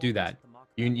phenomenon, don't do that.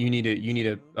 You need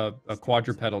a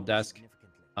quadrupedal desk.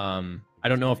 I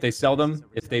don't know if they sell them.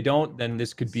 If they don't, then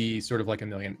this could be sort of like $1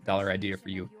 million idea for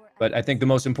you. But I think the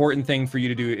most important thing for you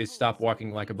to do is stop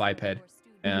walking like a biped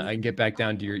and get back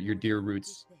down to your deer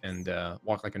roots and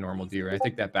walk like a normal deer. I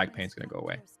think that back pain's gonna go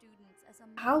away.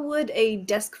 How would a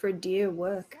desk for deer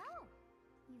work?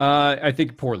 I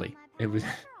think poorly. It was.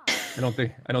 I don't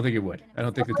think it would. I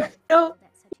don't think that.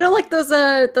 You know, like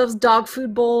those dog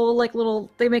food bowl, like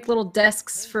they make little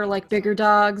desks for like bigger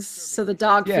dogs, so the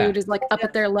dog food is like up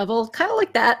at their level, kind of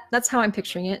like that. That's how I'm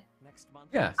picturing it.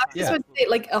 Yeah, I just would say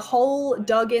like a hole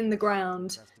dug in the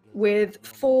ground with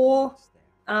 4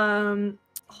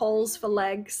 holes for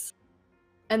legs,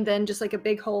 and then just like a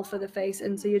big hole for the face,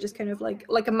 and so you're just kind of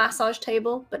like a massage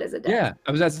table, but as a desk. Yeah,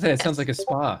 I was about to say it sounds like a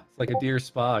spa. It's like a deer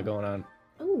spa going on.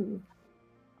 Ooh.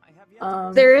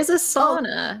 There is a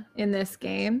sauna in this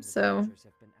game, so you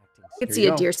could Here see you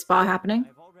a go. deer spa happening.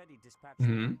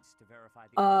 Mhm.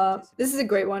 This is a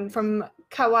great one from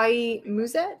Kawaii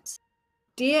Muzet.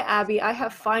 Dear Abby, I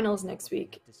have finals next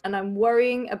week, and I'm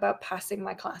worrying about passing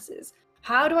my classes.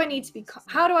 How do I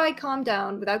calm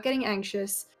down without getting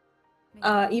anxious,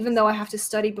 even though I have to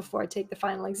study before I take the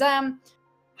final exam?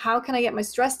 How can I get my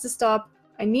stress to stop?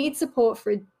 I need support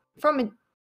for a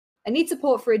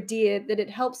dear that it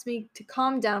helps me to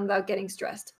calm down without getting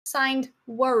stressed. Signed,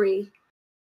 Worry.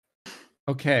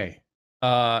 Okay.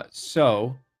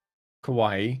 So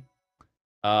Kawaii.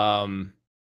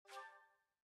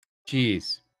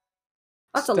 Geez.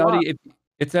 That's a lot.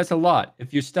 That's a lot.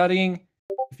 If you're studying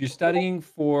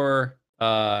for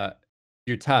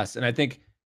your tests, and I think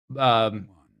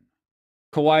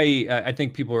Kawaii, I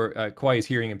think people are Kawaii is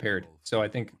hearing impaired, so I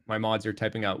think my mods are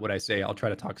typing out what I say. I'll try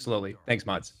to talk slowly. Thanks,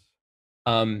 mods.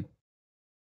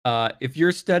 If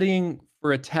you're studying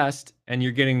for a test and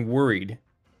you're getting worried,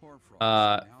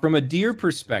 from a deer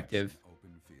perspective,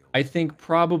 I think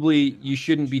probably you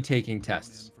shouldn't be taking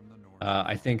tests.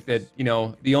 I think that,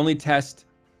 the only test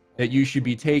that you should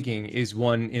be taking is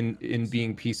one in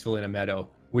being peaceful in a meadow,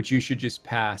 which you should just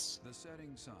pass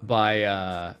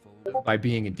by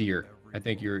being a deer. I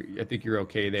think you're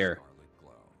okay there.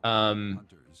 I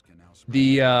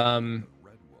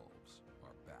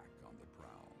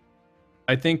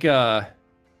think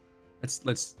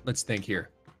let's think here.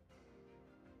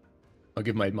 I'll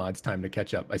give my mods time to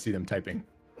catch up. I see them typing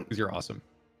because you're awesome.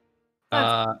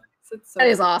 That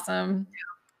is awesome.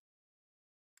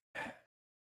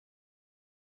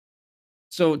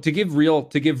 So to give real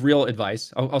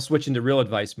advice, I'll switch into real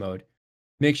advice mode.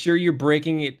 Make sure you're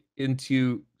breaking it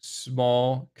into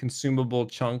small, consumable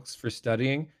chunks for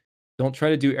studying. Don't try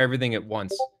to do everything at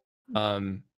once.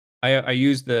 I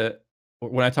use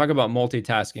when I talk about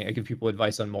multitasking, I give people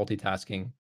advice on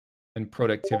multitasking and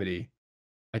productivity.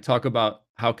 I talk about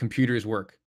how computers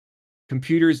work.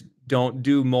 Computers don't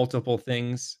do multiple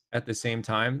things at the same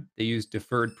time. They use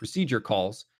deferred procedure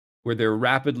calls where they're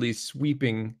rapidly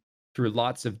sweeping through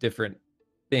lots of different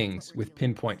things with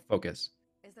pinpoint focus.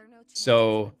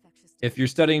 So if you're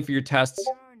studying for your tests,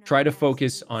 try to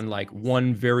focus on like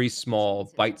one very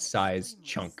small bite-sized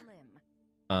chunk.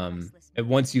 And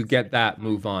once you get that,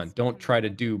 move on. Don't try to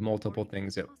do multiple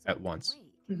things at once.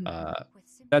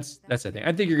 That's the thing.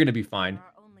 I think you're going to be fine.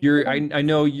 I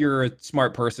know you're a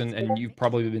smart person and you've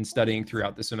probably been studying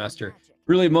throughout the semester.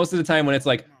 Really, most of the time when it's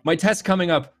like, my test's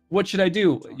coming up, what should I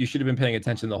do? You should have been paying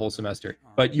attention the whole semester.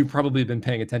 But you've probably been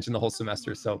paying attention the whole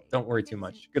semester, so don't worry too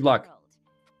much. Good luck.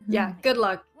 Yeah, good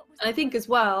luck. And I think as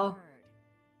well,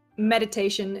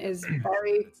 meditation is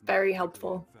very, very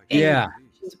helpful. Yeah.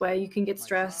 Where you can get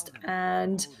stressed,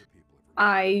 and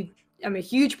I am a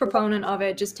huge proponent of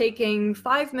it. Just taking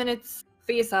 5 minutes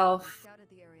for yourself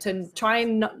to try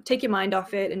and not take your mind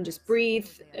off it and just breathe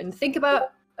and think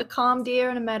about a calm deer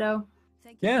in a meadow.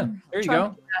 Yeah, there you Try go.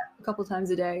 to do that a couple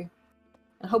times a day,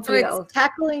 and hopefully So that'll. it's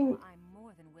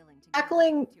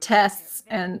tackling tests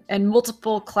and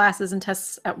multiple classes and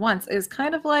tests at once is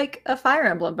kind of like a Fire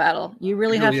Emblem battle. You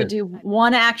really have to do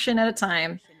one action at a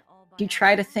time. If you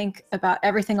try to think about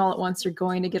everything all at once, you're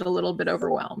going to get a little bit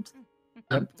overwhelmed.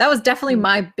 That was definitely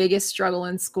my biggest struggle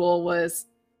in school. Was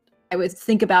I would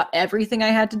think about everything I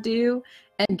had to do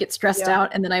and get stressed out,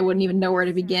 and then I wouldn't even know where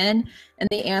to begin. And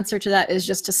the answer to that is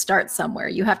just to start somewhere.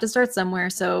 You have to start somewhere.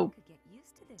 So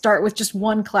start with just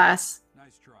one class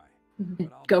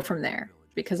and go from there,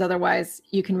 because otherwise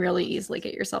you can really easily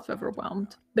get yourself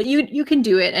overwhelmed. But you can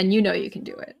do it, and you know you can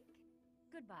do it.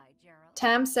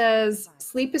 Tam says,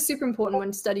 sleep is super important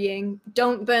when studying.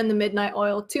 Don't burn the midnight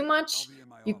oil too much.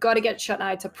 You've got to get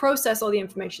shut-eye to process all the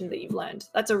information that you've learned.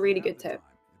 That's a really good tip.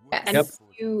 And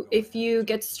if you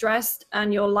get stressed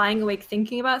and you're lying awake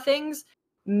thinking about things,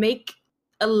 make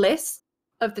a list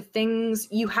of the things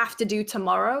you have to do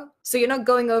tomorrow. So you're not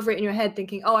going over it in your head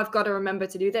thinking, oh, I've got to remember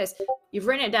to do this. You've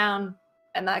written it down,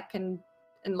 and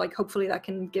hopefully that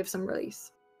can give some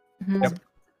release. Yep.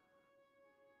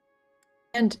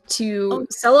 And to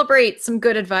celebrate some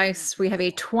good advice, we have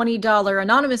a $20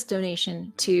 anonymous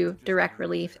donation to Direct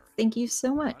Relief. Thank you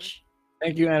so much.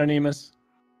 Thank you, Anonymous.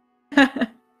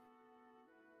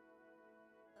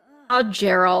 Oh,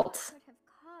 Geralt.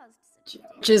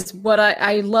 Which is what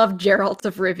I love Geralt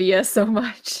of Rivia so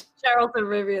much. Geralt of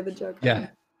Rivia, the joke. Yeah.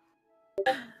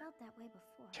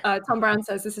 Tom Brown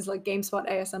says this is like GameSpot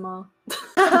ASMR.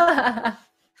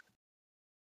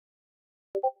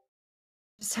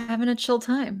 just having a chill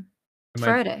time. Am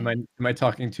Friday. Am I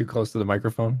talking too close to the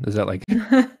microphone? Is that like?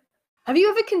 Have you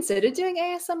ever considered doing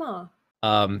ASMR?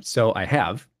 So I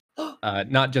have,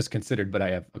 not just considered, but I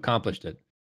have accomplished it.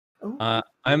 Oh.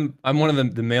 I'm one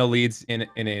of the male leads in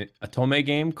a Otome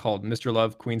game called Mr.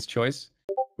 Love Queen's Choice,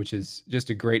 which is just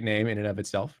a great name in and of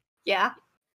itself. Yeah.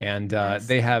 And Nice.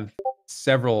 they have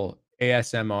several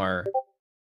ASMR.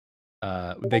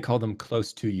 They call them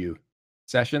close to you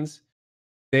sessions.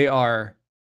 They are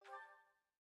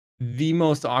the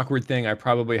most awkward thing I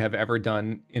probably have ever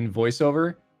done in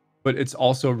voiceover, but it's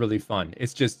also really fun.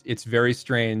 It's very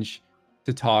strange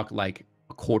to talk like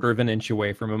a quarter of an inch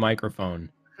away from a microphone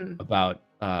about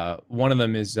one of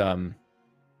them is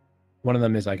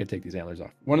I could take these antlers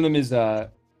off. One of them is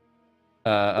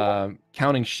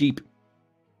counting sheep,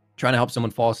 trying to help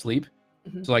someone fall asleep.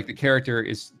 So like the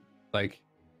character's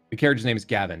name is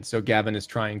Gavin. So Gavin is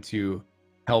trying to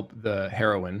help the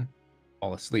heroine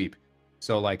fall asleep.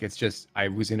 So like it's just I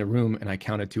was in a room and I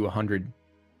counted to 100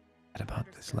 at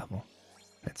about this level.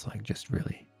 It's like just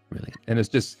really, and it's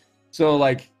just so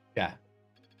like yeah.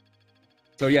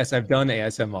 So yes, I've done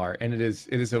ASMR and it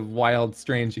is a wild,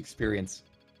 strange experience.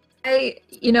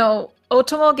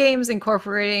 Otomo games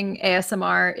incorporating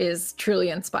ASMR is truly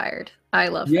inspired. I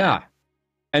love that. Yeah.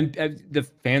 And the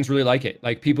fans really like it.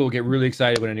 Like people get really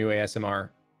excited when a new ASMR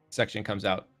section comes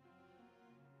out.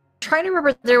 Trying to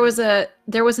remember, there was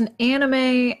an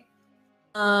anime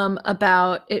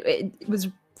about it was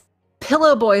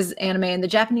Pillow Boys anime, and the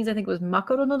Japanese I think was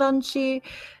Makoto no Danshi.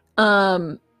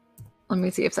 Let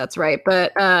me see if that's right,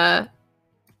 but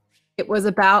it was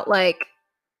about like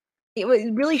it was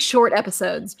really short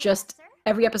episodes. Just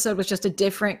every episode was just a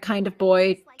different kind of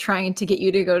boy trying to get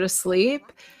you to go to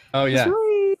sleep. Oh yeah. It's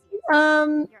really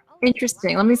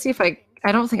interesting. Let me see if I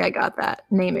don't think I got that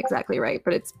name exactly right,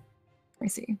 but it's let me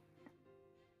see.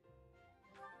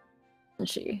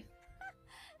 She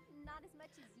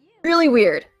really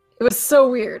weird. It was so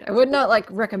weird. I would not like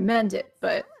recommend it,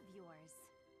 but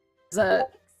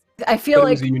I feel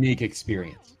like it was a unique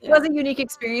experience. It was a unique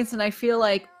experience, and I feel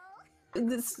like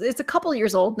it's a couple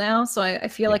years old now, so I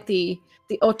feel like the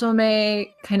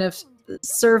Otome kind of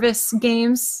service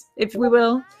games, if we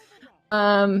will,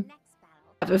 have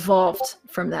evolved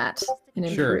from that and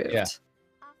improved. Sure,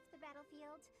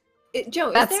 yeah.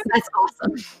 Joe, that's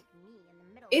awesome.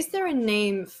 Is there a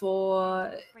name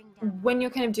for when you're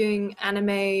kind of doing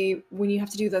anime when you have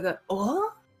to do the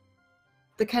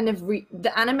kind of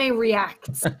the anime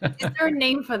reacts? Is there a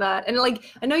name for that? And like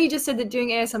I know you just said that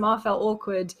doing ASMR felt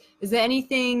awkward. Is there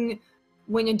anything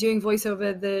when you're doing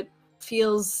voiceover that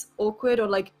feels awkward or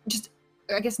like just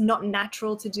I guess not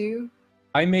natural to do?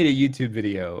 I made a YouTube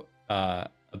video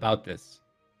about this,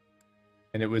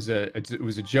 and it was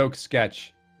a joke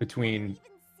sketch between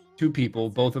two people,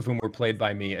 both of whom were played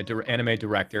by me, an anime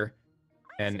director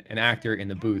and an actor in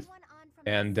the booth.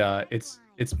 And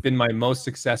it's been my most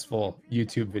successful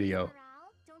YouTube video.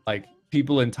 Like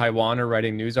people in Taiwan are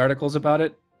writing news articles about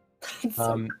it.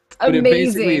 But it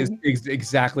basically is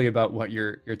exactly about what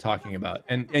you're talking about.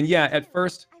 And yeah, at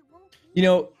first,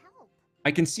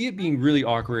 I can see it being really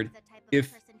awkward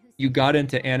if you got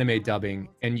into anime dubbing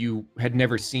and you had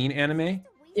never seen anime.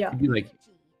 Yeah. You'd be like,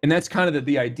 and that's kind of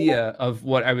the idea of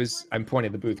what I'm pointing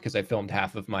at the booth because I filmed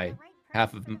half of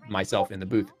myself in the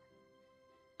booth.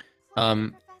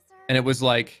 And it was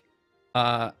like,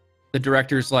 the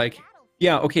director's like,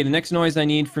 yeah, okay, the next noise I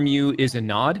need from you is a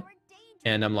nod.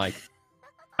 And I'm like,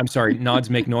 I'm sorry,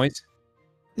 nods make noise?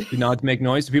 Do nods make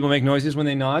noise? Do people make noises when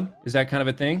they nod? Is that kind of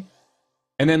a thing?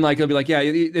 And then like, he'll be like, yeah,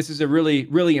 this is a really,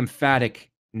 really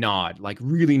emphatic nod, like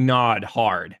really nod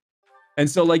hard. And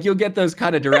so like, you'll get those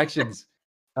kind of directions.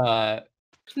 Yeah,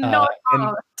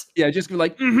 just be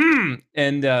like, mm-hmm.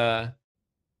 And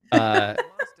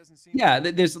yeah,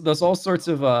 there's all sorts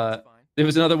of there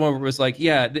was another one where it was like,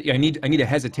 yeah, I need a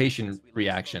hesitation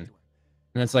reaction.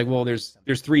 And it's like, well, there's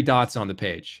 3 dots on the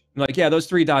page. I'm like, yeah, those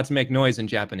 3 dots make noise in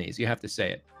Japanese. You have to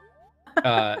say it.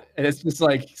 And it's just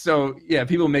like, so yeah,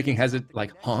 people making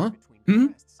like, huh?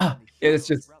 It's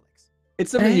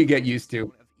something you get used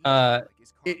to.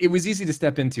 It was easy to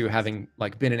step into having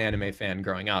like been an anime fan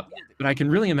growing up, but I can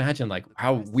really imagine like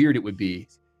how weird it would be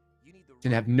to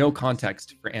have no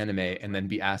context for anime and then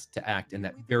be asked to act in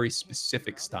that very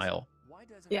specific style.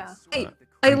 Yeah.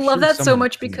 I love that so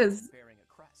much because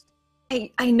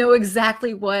I know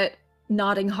exactly what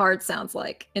nodding hard sounds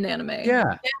like in anime.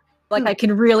 Yeah. Like I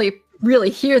can really,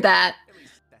 really hear that.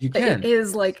 You can. It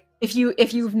is like if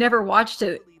you've never watched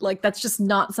it, like that's just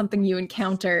not something you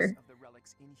encounter.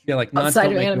 Yeah, like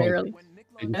outside of anime, really.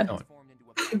 Yeah.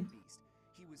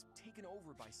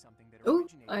 Oh,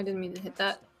 I didn't mean to hit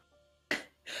that.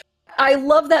 I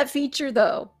love that feature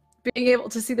though. Being able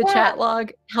to see the Yeah. chat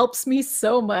log helps me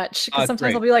so much because it's sometimes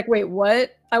great. I'll be like, "Wait,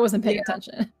 what? I wasn't paying Yeah.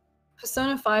 attention."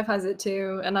 Persona 5 has it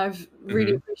too, and I've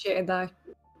really Mhm. appreciated that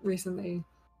recently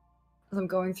as I'm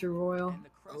going through Royal. And the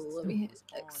crest Let me hit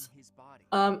stone X. on his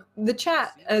body. The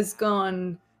chat has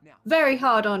gone Now, very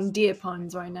hard on deer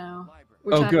puns right now,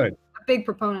 which Oh, I'm good. a big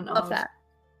proponent Love of. that.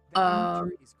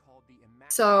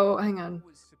 So hang on.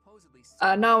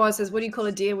 Nawa says, "What do you call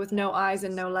a deer with no eyes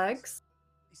and no legs?"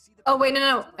 Oh wait,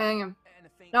 no, hang on.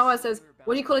 Nawa says,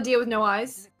 "What do you call a deer with no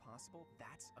eyes?"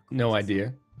 No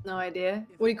idea. No idea.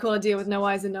 What do you call a deer with no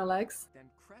eyes and no legs?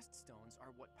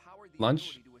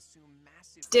 Lunch?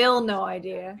 Still no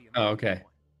idea. Oh, okay.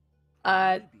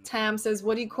 Tam says,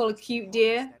 "What do you call a cute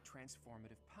deer?"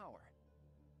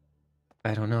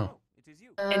 I don't know.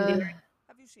 Endearing.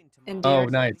 Oh,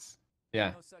 Endearing. nice.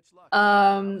 Yeah.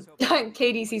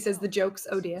 KDC says the jokes.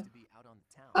 Oh dear.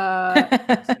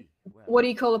 What do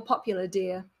you call a popular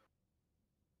deer?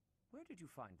 Where did you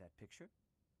find that picture?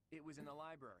 It was in the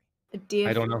library. A dear.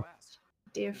 I don't know.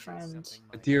 Dear friend.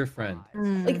 A dear friend.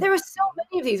 Like there are so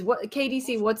many of these. What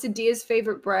KDC? What's a deer's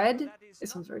favorite bread?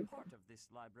 This one's very cool.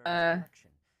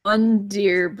 One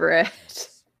deer bread.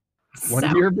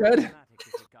 One dear bread?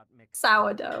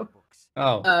 Sourdough.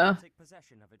 Oh.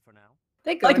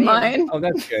 They go Like in. mine. Oh,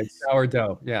 that's good.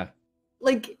 Sourdough. Yeah.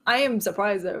 Like I am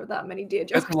surprised there are that many deer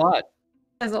jokes. That's a lot.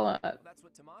 That's a lot. That's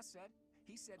what Tomas said.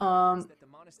 He said that the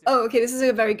monastery Oh, okay. This is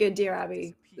a very good Deer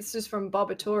Abbey. This is from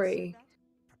Bobatori.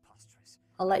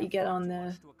 I'll let you get on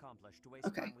there.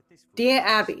 Okay. Dear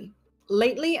Abby,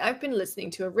 lately I've been listening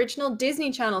to original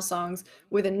Disney Channel songs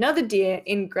with another deer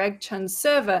in Greg Chun's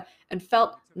server and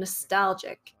felt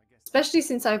nostalgic, especially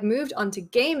since I've moved on to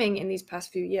gaming in these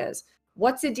past few years.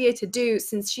 What's a deer to do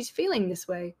since she's feeling this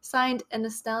way? Signed, a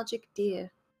nostalgic deer.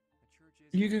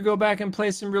 You could go back and play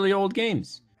some really old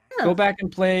games. Yeah. Go back and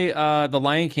play the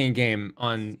Lion King game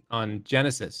on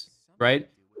Genesis, right?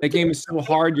 That game is so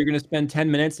hard. You're gonna spend 10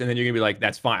 minutes and then you're gonna be like,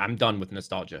 "That's fine. I'm done with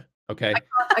nostalgia." Okay,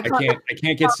 I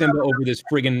can't get Simba over this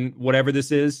friggin' whatever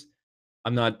this is.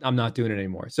 I'm not doing it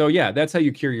anymore. So yeah, that's how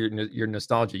you cure your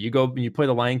nostalgia. You go and you play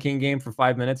the Lion King game for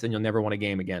 5 minutes and you'll never want a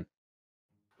game again.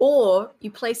 Or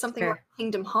you play something Sure. like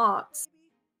Kingdom Hearts,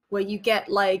 where you get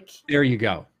like There you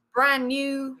go. brand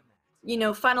new,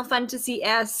 Final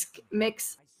Fantasy-esque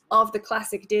mix of the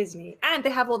classic Disney, and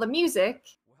they have all the music.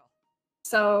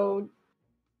 So,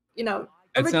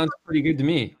 That sounds pretty good to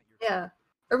me. yeah.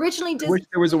 Originally I Disney. wish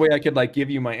there was a way I could like give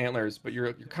you my antlers, but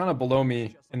you're kind of below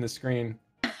me in the screen.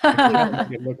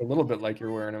 It look a little bit like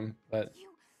you're wearing them, but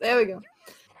There we go.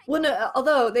 Well, no,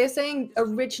 although they're saying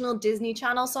original Disney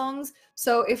Channel songs,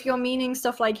 so if you're meaning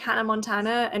stuff like Hannah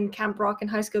Montana and Camp Rock and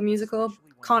High School Musical,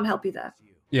 can't help you there.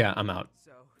 yeah, I'm out.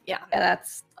 Yeah. Yeah,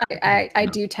 that's I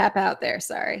do tap out there.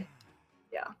 Sorry.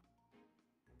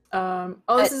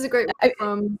 This is a great one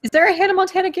from. Is there a Hannah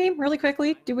Montana game? Really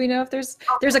quickly, do we know if there's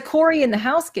a Cory in the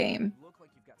House game?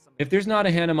 If there's not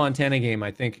a Hannah Montana game,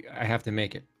 I think I have to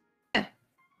make it.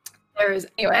 There is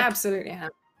Anyway. absolutely a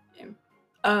Hannah game.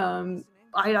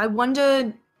 I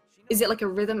wonder, is it like a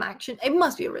rhythm action? It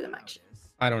must be a rhythm action.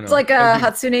 I don't know. It's like a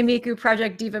Hatsune Miku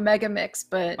Project Diva Mega Mix,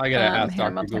 but I gotta ask Hannah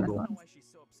Dr. Montana Google.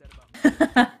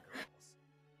 songs.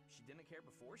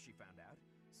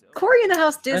 Cory in the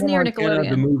House, Disney or Hannah Montana,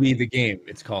 the Nickelodeon? movie, the game.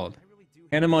 It's called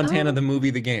Hannah Montana, Oh. the movie,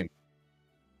 the game.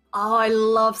 Oh, I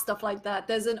love stuff like that.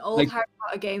 There's an old Like- Harry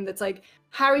Potter game that's like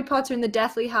Harry Potter and the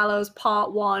Deathly Hallows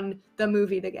Part 1, the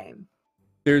movie, the game.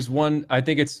 There's one. I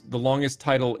think it's the longest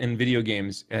title in video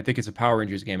games. I think it's a Power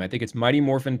Rangers game. I think it's Mighty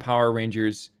Morphin Power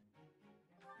Rangers.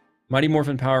 Mighty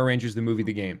Morphin Power Rangers, the movie,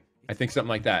 the game. I think something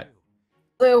like that.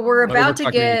 So we're But we're about to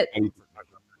talking- get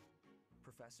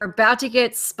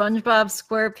SpongeBob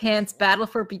SquarePants Battle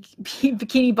for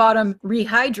Bikini Bottom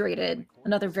Rehydrated.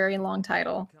 Another very long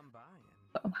title.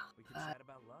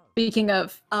 Speaking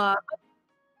of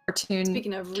cartoon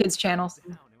Speaking of kids channels.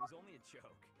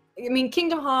 I mean,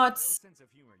 Kingdom Hearts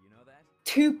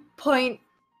 2.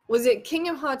 Was it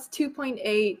Kingdom Hearts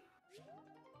 2.8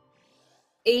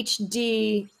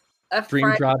 HD? A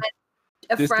Dream Drop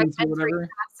a Distance or fragmentary whatever.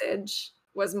 passage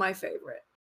was my favorite.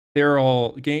 They're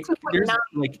all game. 2.9. There's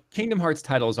like Kingdom Hearts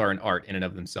titles are an art in and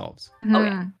of themselves. Oh,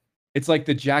 yeah. It's like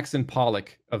the Jackson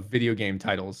Pollock of video game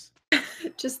titles.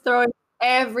 Just throwing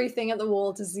everything at the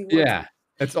wall to see what. Yeah,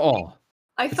 that's all.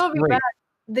 I It's felt really great.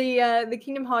 bad. The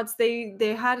Kingdom Hearts, they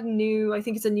had a new, I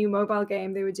think it's a new mobile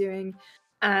game they were doing,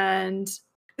 and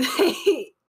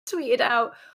they tweeted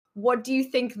out, "What do you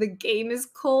think the game is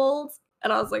called?"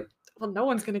 And I was like, "Well, no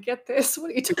one's gonna get this.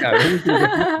 What are you talking Yeah, about? who's gonna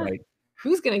get this right?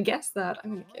 Who's gonna guess that?"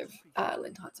 I'm gonna give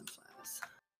Lynn Hart some flowers.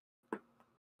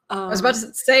 I was about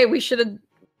to say we should have.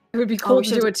 It would be cool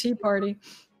to do a tea party.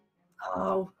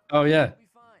 Oh, Oh yeah.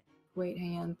 wait,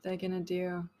 hang on. They're gonna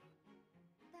do.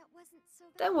 That wasn't so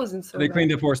bad. That wasn't so They bad.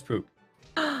 cleaned up horse poop.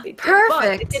 They did, but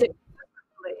Perfect. They did it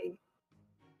perfectly.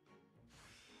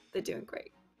 They're doing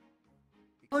great.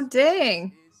 Oh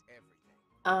dang!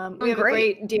 We have a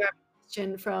great Deer Abbey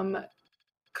question from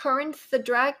Corin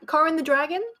the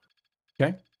Dragon.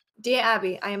 Okay. Dear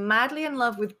Abby, I am madly in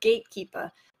love with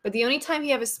Gatekeeper, but the only time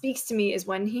he ever speaks to me is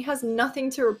when he has nothing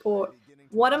to report.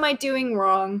 What am I doing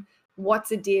wrong?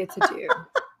 What's a deer to do?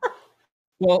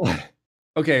 Well,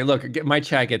 okay, look, my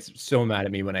chat gets so mad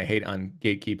at me when I hate on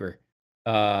Gatekeeper,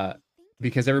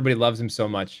 because everybody loves him so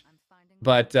much.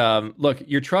 But look,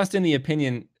 your trust in the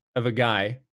opinion of a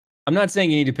guy. I'm not saying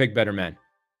you need to pick better men.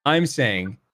 I'm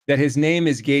saying that his name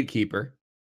is Gatekeeper,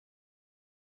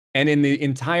 and in the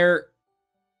entire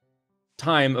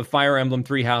time of Fire Emblem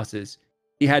Three Houses,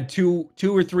 he had two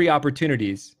or three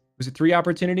opportunities. Was it 3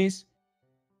 opportunities?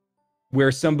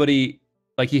 Where somebody,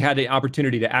 like, he had the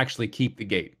opportunity to actually keep the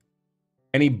gate.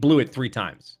 And he blew it 3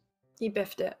 times. He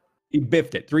biffed it. He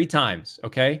biffed it 3 times,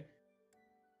 okay?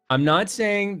 I'm not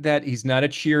saying that he's not a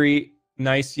cheery,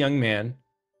 nice young man.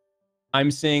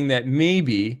 I'm saying that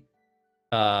maybe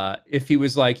if he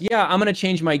was like, yeah, I'm going to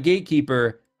change my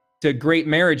gatekeeper to great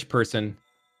marriage person,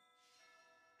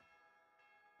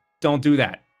 don't do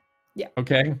that. Yeah.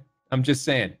 Okay? I'm just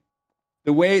saying.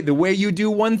 The way you do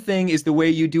one thing is the way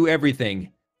you do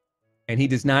everything. And he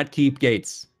does not keep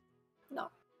gates. No.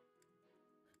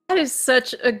 That is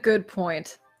such a good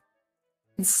point.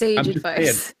 And sage I'm just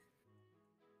advice. saying.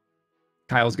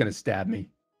 Kyle's gonna stab me.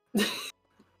 You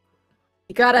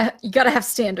gotta have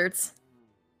standards.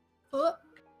 Oh,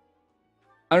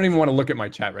 I don't even want to look at my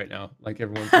chat right now. Like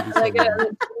everyone's gonna be so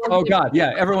mad. Oh god,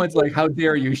 yeah. Everyone's like, how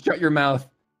dare you? Shut your mouth.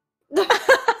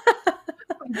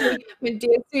 my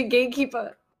dear sweet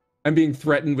Gatekeeper. I'm being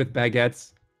threatened with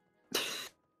baguettes.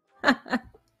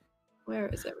 Where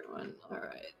is everyone? All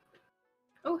right.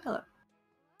 Oh, hello.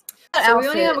 That So we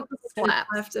only have a outfit couple minutes slaps.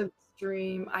 left of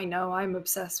stream. I know, I'm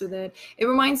obsessed with it. It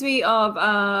reminds me of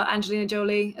Angelina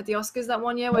Jolie at the Oscars that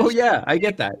one year. Where Oh she yeah, I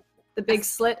get that. the big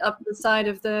slit up the side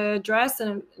of the dress,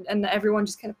 and everyone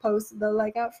just kind of posted their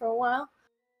leg out for a while.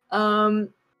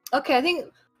 Okay, I think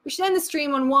we should end the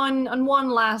stream on one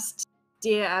last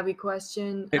Dear Abby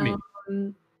question. Hit me.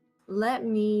 Let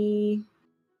me.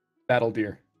 Battle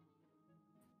deer.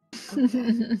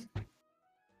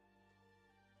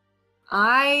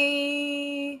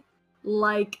 I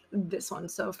like this one.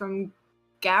 So from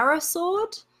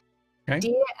Garasword. Okay.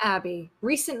 Dear Abby,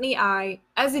 recently I,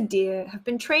 as a deer, have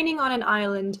been training on an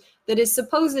island that is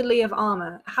supposedly of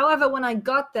armor. However, when I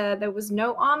got there, there was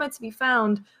no armor to be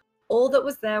found. All that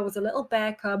was there was a little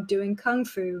bear cub doing kung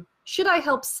fu. Should I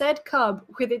help said cub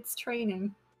with its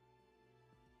training?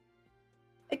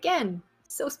 Again,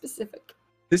 so specific.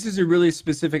 This is a really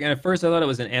specific, and at first I thought it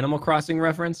was an Animal Crossing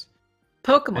reference.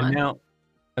 And Pokemon. now,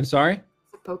 I'm sorry? Is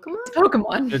it Pokemon?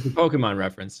 Pokemon. There's a Pokemon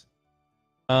reference.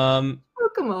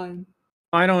 Pokemon.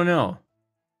 I don't know.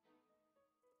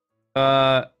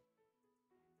 I'll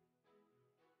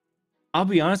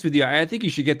be honest with you. I think you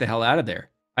should get the hell out of there.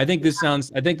 I think this sounds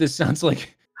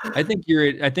like I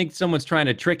think someone's trying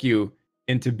to trick you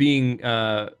into being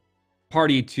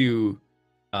party to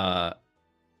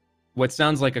what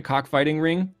sounds like a cockfighting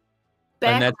ring.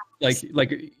 And that's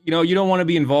like you don't want to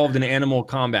be involved in animal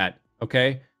combat,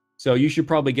 okay? So you should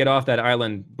probably get off that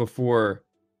island before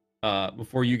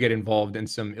you get involved in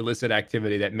some illicit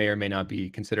activity that may or may not be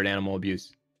considered animal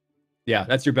abuse. Yeah,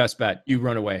 that's your best bet. You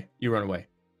run away. But Which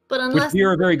unless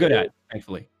you're very good at,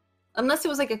 thankfully. Unless it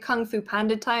was like a Kung Fu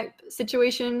Panda type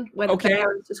situation where the Okay. bear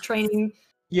was just training.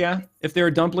 Yeah, if there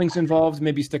are dumplings involved,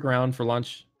 maybe stick around for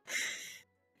lunch.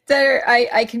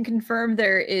 I can confirm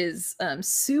there is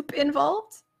soup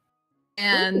involved,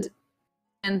 and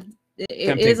it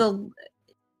Tempting. is there's a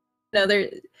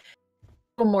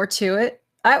little more to it.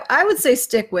 I would say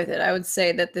stick with it. I would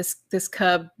say that this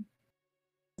cub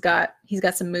he's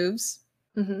got some moves.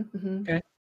 Okay.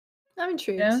 I'm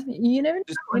intrigued. Yeah, you never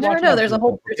Just you never watch know. out There's a for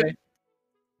whole them, okay?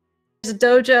 there's a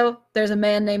dojo. There's a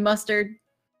man named Mustard,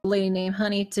 a lady named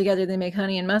Honey. Together they make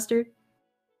honey and mustard.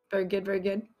 Very good, very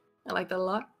good. I like that a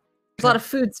lot. There's a lot of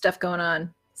food stuff going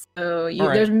on. So All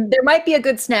right. there might be a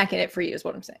good snack in it for you, is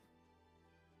what I'm saying.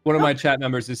 One of my chat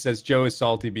members just says Joe is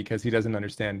salty because he didn't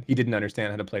understand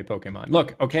how to play Pokemon.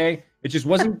 Look, okay, it just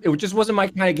wasn't my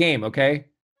kind of game, okay?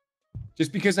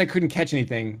 Just because I couldn't catch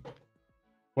anything,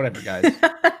 whatever, guys.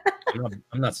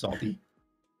 I'm not salty.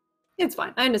 It's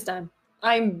fine. I understand.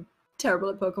 I'm terrible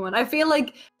at Pokemon. I feel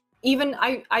like even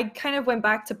I kind of went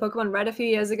back to Pokemon Red a few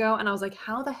years ago, and I was like,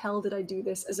 how the hell did I do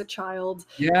this as a child?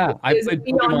 Yeah, I It is played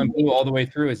beyond Pokemon me. Blue all the way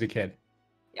through as a kid.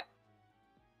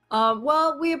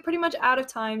 Well, we are pretty much out of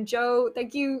time. Joe,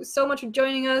 thank you so much for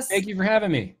joining us Thank you for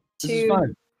having me. This is to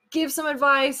fun. give some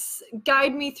advice,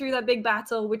 guide me through that big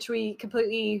battle, which we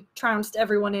completely trounced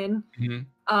everyone in. Mhm.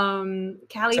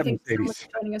 Callie, Except thank you so much Mercedes.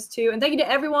 for joining us too. And thank you to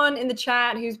everyone in the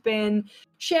chat who's been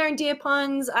sharing deer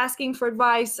puns, asking for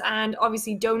advice, and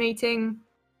obviously donating.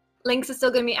 Links are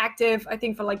still going to be active, I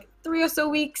think, for like 3 or so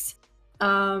weeks.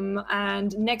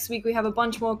 And next week we have a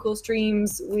bunch more cool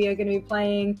streams. We are going to be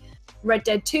playing Red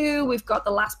Dead 2. We've got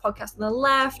the last podcast on the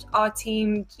left. Our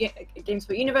team,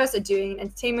 GameSpot Universe, are doing an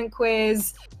entertainment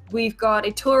quiz. We've got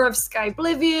a tour of Sky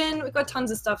Oblivion. We've got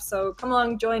tons of stuff. So come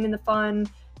along, join in the fun.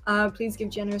 Please give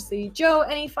generously. Joe,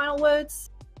 any final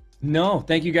words? No,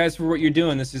 thank you guys for what you're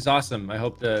doing. This is awesome. I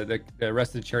hope the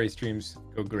rest of the charity streams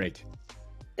go great.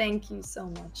 Thank you so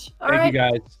much. Thank you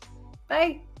guys.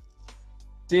 Bye.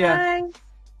 See ya. Bye.